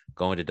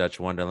going to Dutch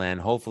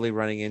Wonderland, hopefully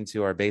running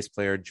into our bass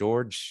player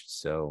George.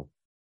 So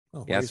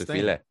yes,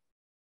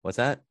 what's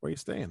that? Where are you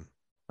staying?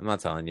 I'm not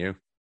telling you.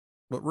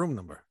 What room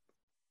number?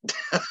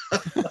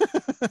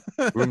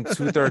 Room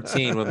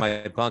 213 with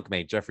my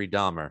bunkmate Jeffrey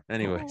Dahmer.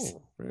 Anyways,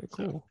 very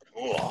cool.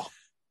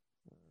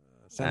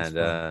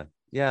 And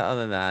yeah,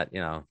 other than that, you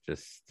know,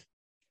 just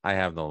I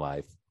have no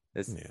life.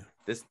 This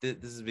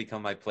has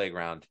become my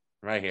playground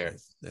right here.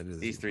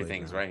 These three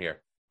things right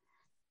here.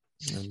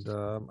 And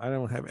I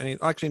don't have any.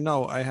 Actually,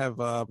 no, I have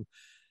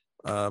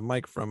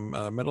Mike from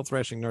Metal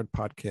Thrashing Nerd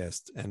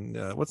Podcast,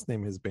 and what's the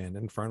name of his band?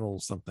 Infernal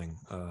something.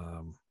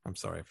 I'm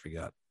sorry, I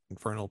forgot.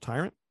 Infernal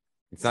Tyrant.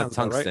 It's not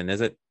Tungsten, right? Is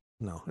it?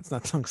 No, it's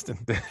not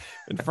Tungsten.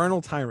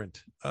 Infernal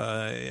Tyrant.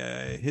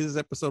 His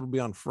episode will be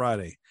on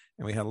Friday,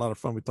 and we had a lot of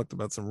fun. We talked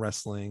about some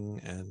wrestling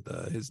and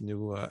his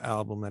new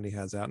album that he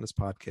has out in his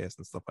podcast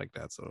and stuff like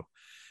that. So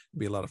it'll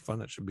be a lot of fun.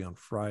 That should be on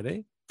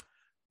Friday.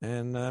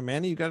 And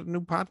Manny, you got a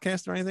new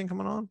podcast or anything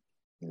coming on?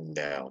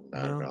 No,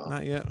 not at all.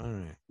 Not yet. All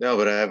right. No,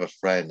 but I have a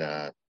friend.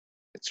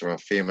 It's from a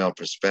female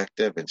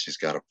perspective, and she's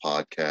got a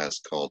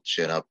podcast called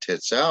Chin Up,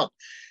 Tits Out.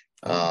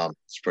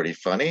 It's pretty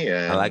funny,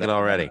 and I like it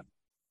already.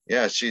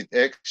 Yeah,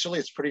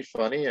 it's pretty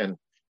funny, and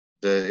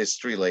it's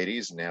three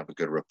ladies, and they have a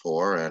good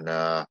rapport, and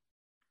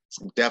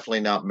it's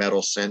definitely not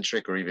metal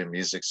centric or even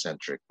music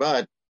centric.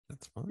 But if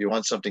you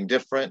want something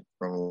different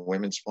from a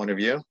women's point of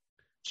view,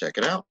 check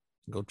it out.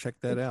 Go check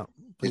that out.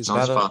 Please it's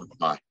on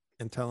Spotify.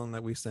 And tell them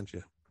that we sent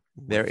you.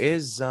 There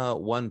is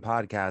one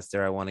podcast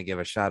there I want to give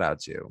a shout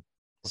out to.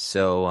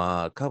 So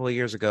a couple of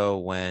years ago,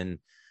 when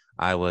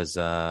I was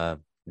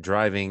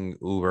driving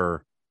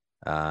Uber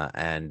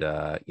and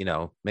you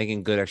know,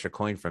 making good extra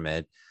coin from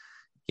it,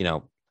 you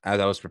know, as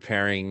I was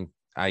preparing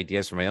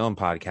ideas for my own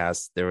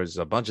podcast, there was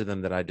a bunch of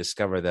them that I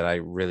discovered that I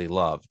really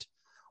loved.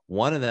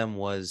 One of them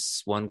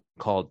was one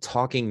called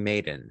Talking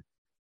Maiden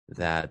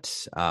that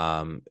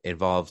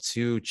involved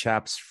two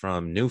chaps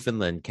from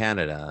Newfoundland,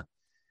 Canada.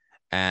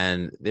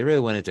 And they really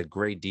went into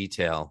great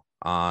detail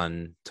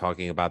on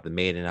talking about the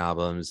Maiden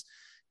albums.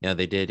 You know,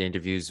 they did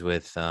interviews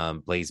with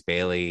Blaze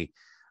Bailey.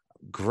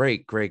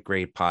 Great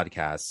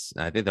podcasts.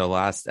 And I think their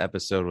last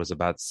episode was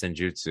about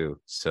Senjutsu.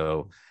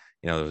 So,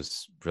 you know, it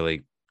was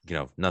really, you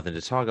know, nothing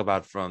to talk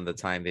about from the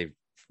time they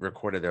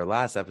recorded their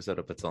last episode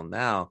up until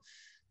now.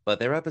 But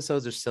their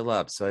episodes are still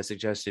up. So I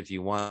suggest if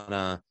you want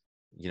to,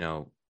 you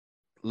know,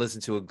 listen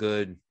to a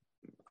good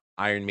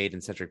Iron Maiden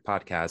centric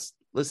podcast,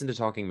 listen to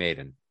Talking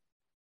Maiden.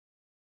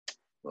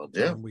 Well,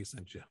 yeah. We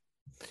sent you.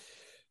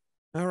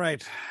 All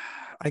right.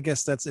 I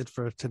guess that's it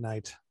for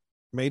tonight.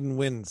 Maiden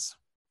wins.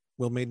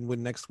 Will Maiden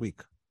win next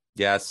week?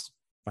 Yes.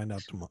 Find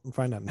out tomorrow.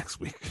 Find out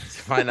next week.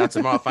 Find out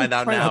tomorrow. Find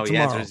out now. The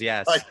answer is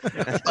yes.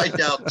 Find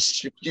out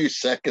a few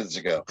seconds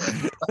ago.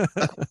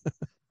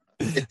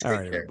 All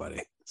right,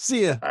 everybody.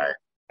 See ya. All right.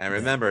 And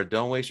remember,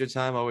 don't waste your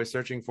time always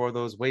searching for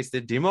those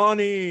wasted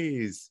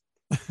demonies.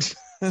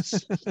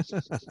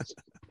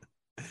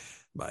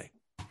 Bye.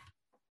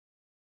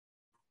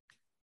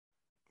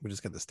 We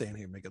just got to stand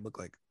here and make it look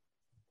like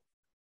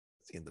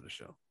it's the end of the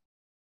show.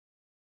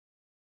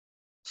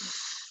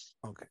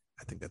 Okay,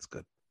 I think that's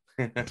good.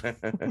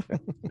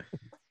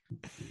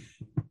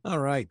 All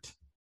right.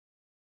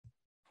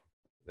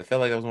 I felt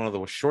like that was one of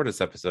the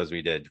shortest episodes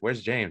we did.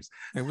 Where's James?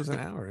 It was an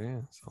hour,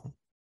 yeah. So,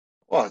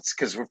 well, it's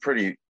because we're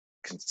pretty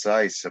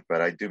concise, but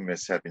I do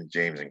miss having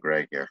James and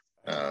Greg here.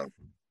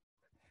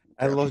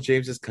 I love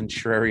James's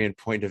contrarian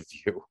point of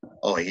view.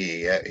 Oh,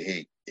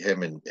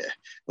 him and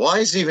why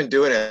is he even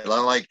doing it?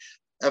 I'm like,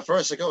 at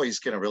first I go, he's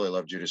gonna really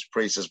love Judas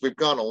Priest. As we've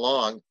gone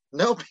along,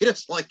 nobody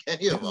doesn't like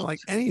any of them. Like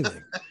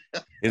anything.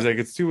 He's like,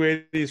 it's too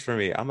 80s for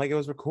me. I'm like, it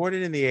was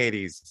recorded in the 80s.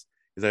 He's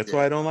like, that's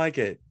why I don't like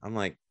it. I'm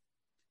like,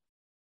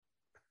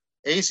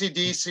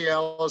 AC/DC,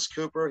 Alice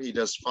Cooper, he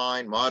does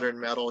fine. Modern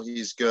metal,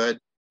 he's good.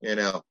 You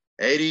know,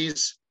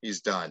 80s,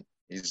 he's done.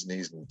 He's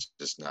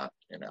just not,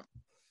 you know.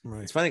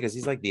 Right. It's funny because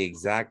he's like the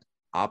exact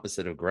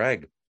opposite of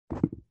Greg.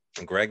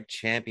 Greg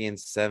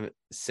champions 60s,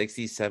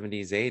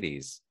 70s,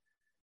 80s.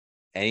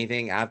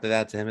 Anything after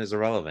that to him is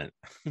irrelevant.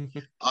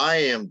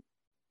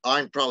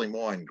 I'm probably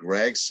more on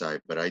Greg's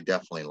side, but I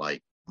definitely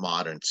like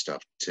modern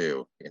stuff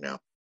too, you know.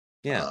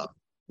 Yeah.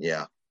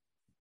 Yeah.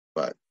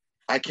 But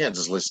I can't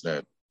just listen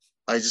to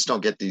I just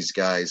don't get these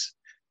guys.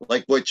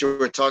 Like what you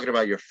were talking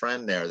about, your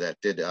friend there that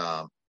did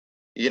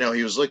you know,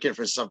 he was looking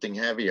for something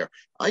heavier.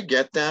 I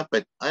get that,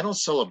 but I don't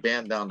sell a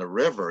band down the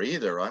river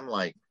either. I'm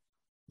like,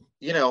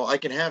 you know, I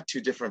can have two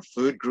different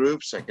food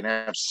groups. I can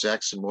have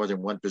sex in more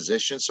than one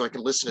position, so I can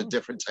listen to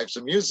different types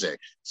of music.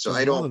 So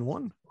I don't. More than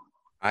one.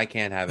 I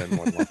can't have it in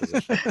more than one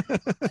position.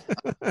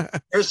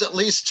 There's at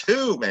least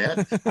two,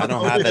 man. I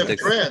don't have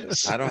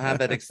that. I don't have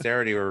that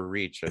dexterity or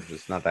reach. I'm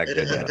just not that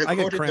good. I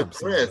get cramps.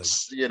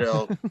 Fritz, you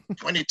know,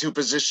 22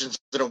 positions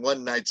in a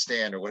one night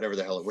stand or whatever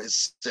the hell it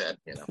was said.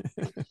 You know.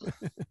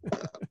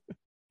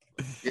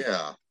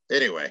 Yeah.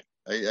 Anyway,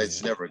 I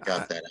never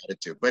got that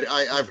attitude, but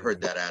I've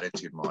heard that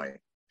attitude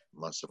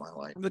most of my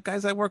life. The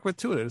guys I work with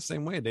too, they're the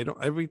same way. They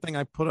don't, everything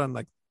I put on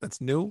like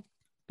that's new,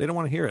 they don't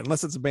want to hear it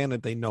unless it's a band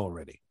that they know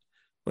already.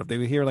 But if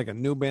they hear like a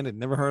new band they've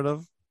never heard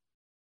of,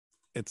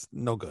 it's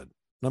no good,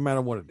 no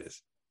matter what it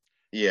is.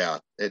 Yeah,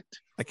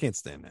 I can't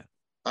stand that.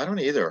 I don't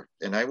either,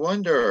 and I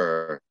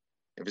wonder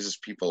if it's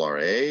just people our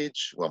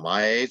age, well,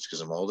 my age,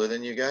 because I'm older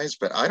than you guys.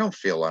 But I don't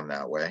feel I'm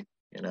that way,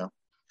 you know.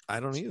 I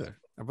don't either.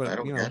 But I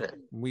don't get it.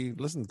 We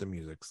listen to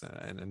music,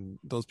 and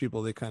those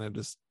people, they kind of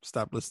just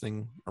stopped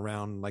listening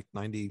around like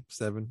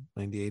 97,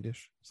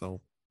 98-ish.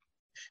 So,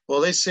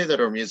 well, they say that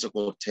our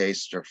musical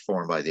tastes are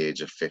formed by the age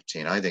of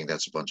 15. I think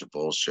that's a bunch of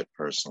bullshit,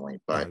 personally.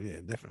 But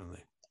yeah, definitely.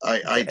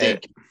 I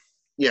think,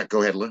 yeah,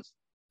 go ahead, Lou.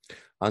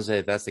 I'll say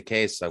if that's the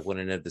case, I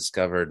wouldn't have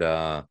discovered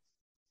a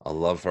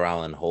love for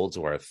Alan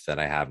Holdsworth that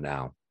I have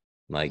now.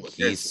 Like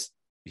he's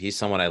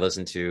someone I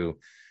listen to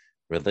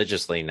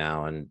religiously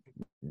now, and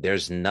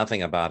there's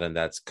nothing about him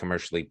that's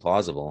commercially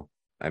plausible.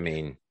 I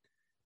mean,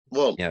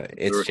 well, yeah,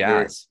 it's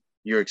jazz.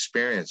 Your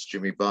experience,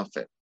 Jimmy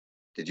Buffett.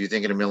 Did you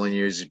think in a million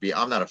years you'd be?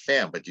 I'm not a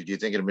fan, but did you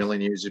think in a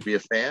million years you'd be a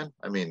fan?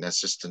 I mean,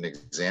 that's just an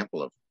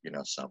example of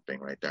something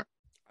right there.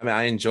 I mean,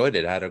 I enjoyed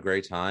it. I had a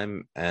great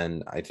time,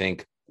 and I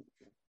think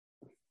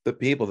the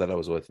people that I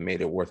was with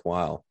made it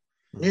worthwhile.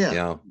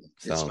 Yeah,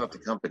 it's not the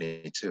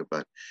company too,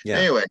 but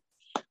anyway,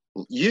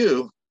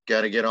 you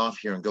got to get off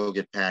here and go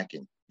get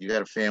packing. You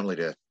got a family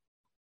to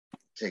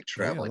take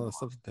traveling. Yeah, a lot of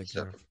stuff to take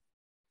care of.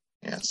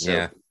 Yeah,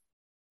 so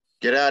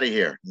get out of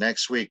here.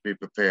 Next week, be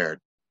prepared.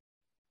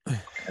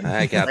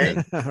 I got it.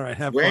 All right,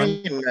 have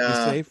fun. Be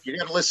safe. You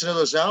got to listen to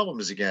those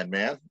albums again,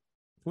 man.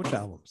 Which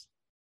albums?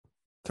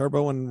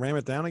 Turbo and Ram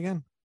It Down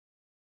again?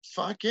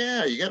 Fuck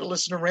yeah, you got to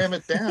listen to Ram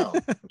It Down.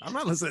 I'm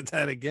not listening to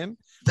that again.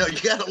 No, you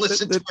got to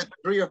listen to it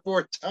 3 or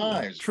 4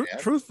 times.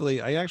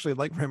 Truthfully, I actually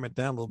like Ram It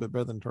Down a little bit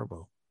better than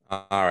Turbo.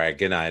 All right,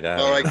 good night.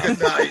 All right, good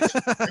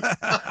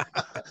night.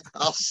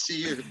 I'll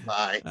see you.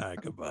 Bye. All right,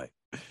 goodbye.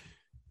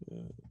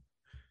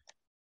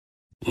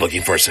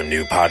 Looking for some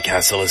new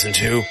podcasts to listen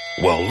to?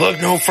 Well, look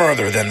no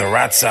further than the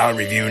Rat Salad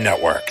Review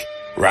Network.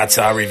 Rat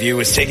Salad Review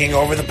is taking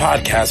over the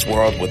podcast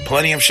world with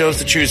plenty of shows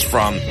to choose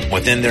from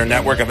within their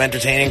network of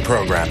entertaining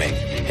programming,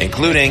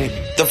 including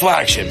the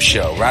flagship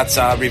show, Rat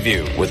Salad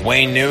Review, with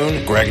Wayne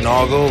Noon, Greg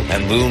Noggle,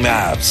 and Lou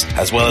Mavs,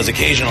 as well as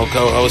occasional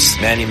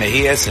co-hosts Manny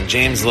Mejias and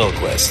James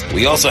Lilquist.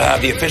 We also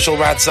have the official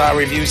Rat Salad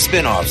Review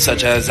spin-offs,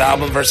 such as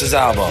Album vs.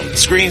 Album,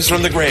 Screams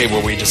from the Grave,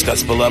 where we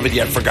discuss beloved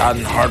yet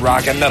forgotten hard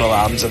rock and metal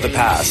albums of the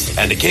past,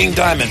 and a King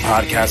Diamond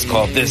podcast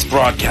called This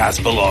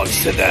Broadcast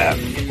Belongs to Them.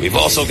 We've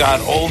also got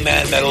Old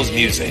Man Metal's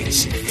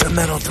Musings, the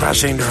Metal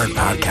Thrashing Nerd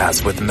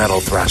podcast with Metal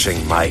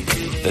Thrashing Mike,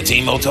 the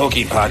Timo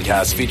Tolkki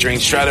podcast featuring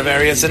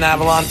Stradivarius and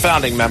Avalon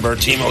founding member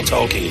Timo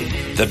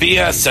Tolkki, the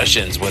BS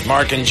Sessions with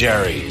Mark and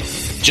Jerry,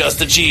 Just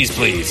the Cheese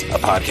Please, a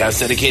podcast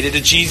dedicated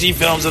to cheesy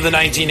films of the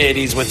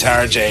 1980s with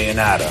Tara J. and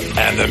Adam,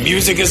 and the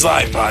Music is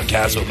Live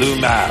podcast with Lou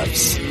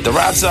Mavs. The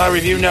Rat Salad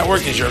Review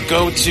Network is your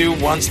go-to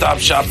one-stop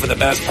shop for the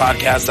best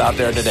podcasts out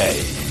there today.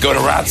 Go to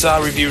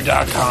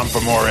ratsaladreview.com for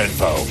more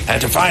info.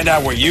 And to find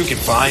out where you can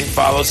find,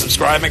 follow,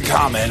 subscribe, and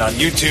comment on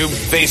YouTube,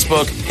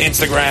 Facebook,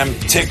 Instagram,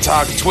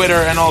 TikTok, Twitter,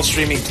 and all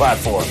streaming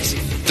platforms.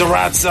 The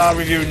Rat Salad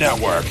Review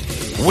Network.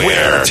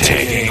 We're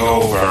taking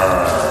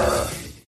over.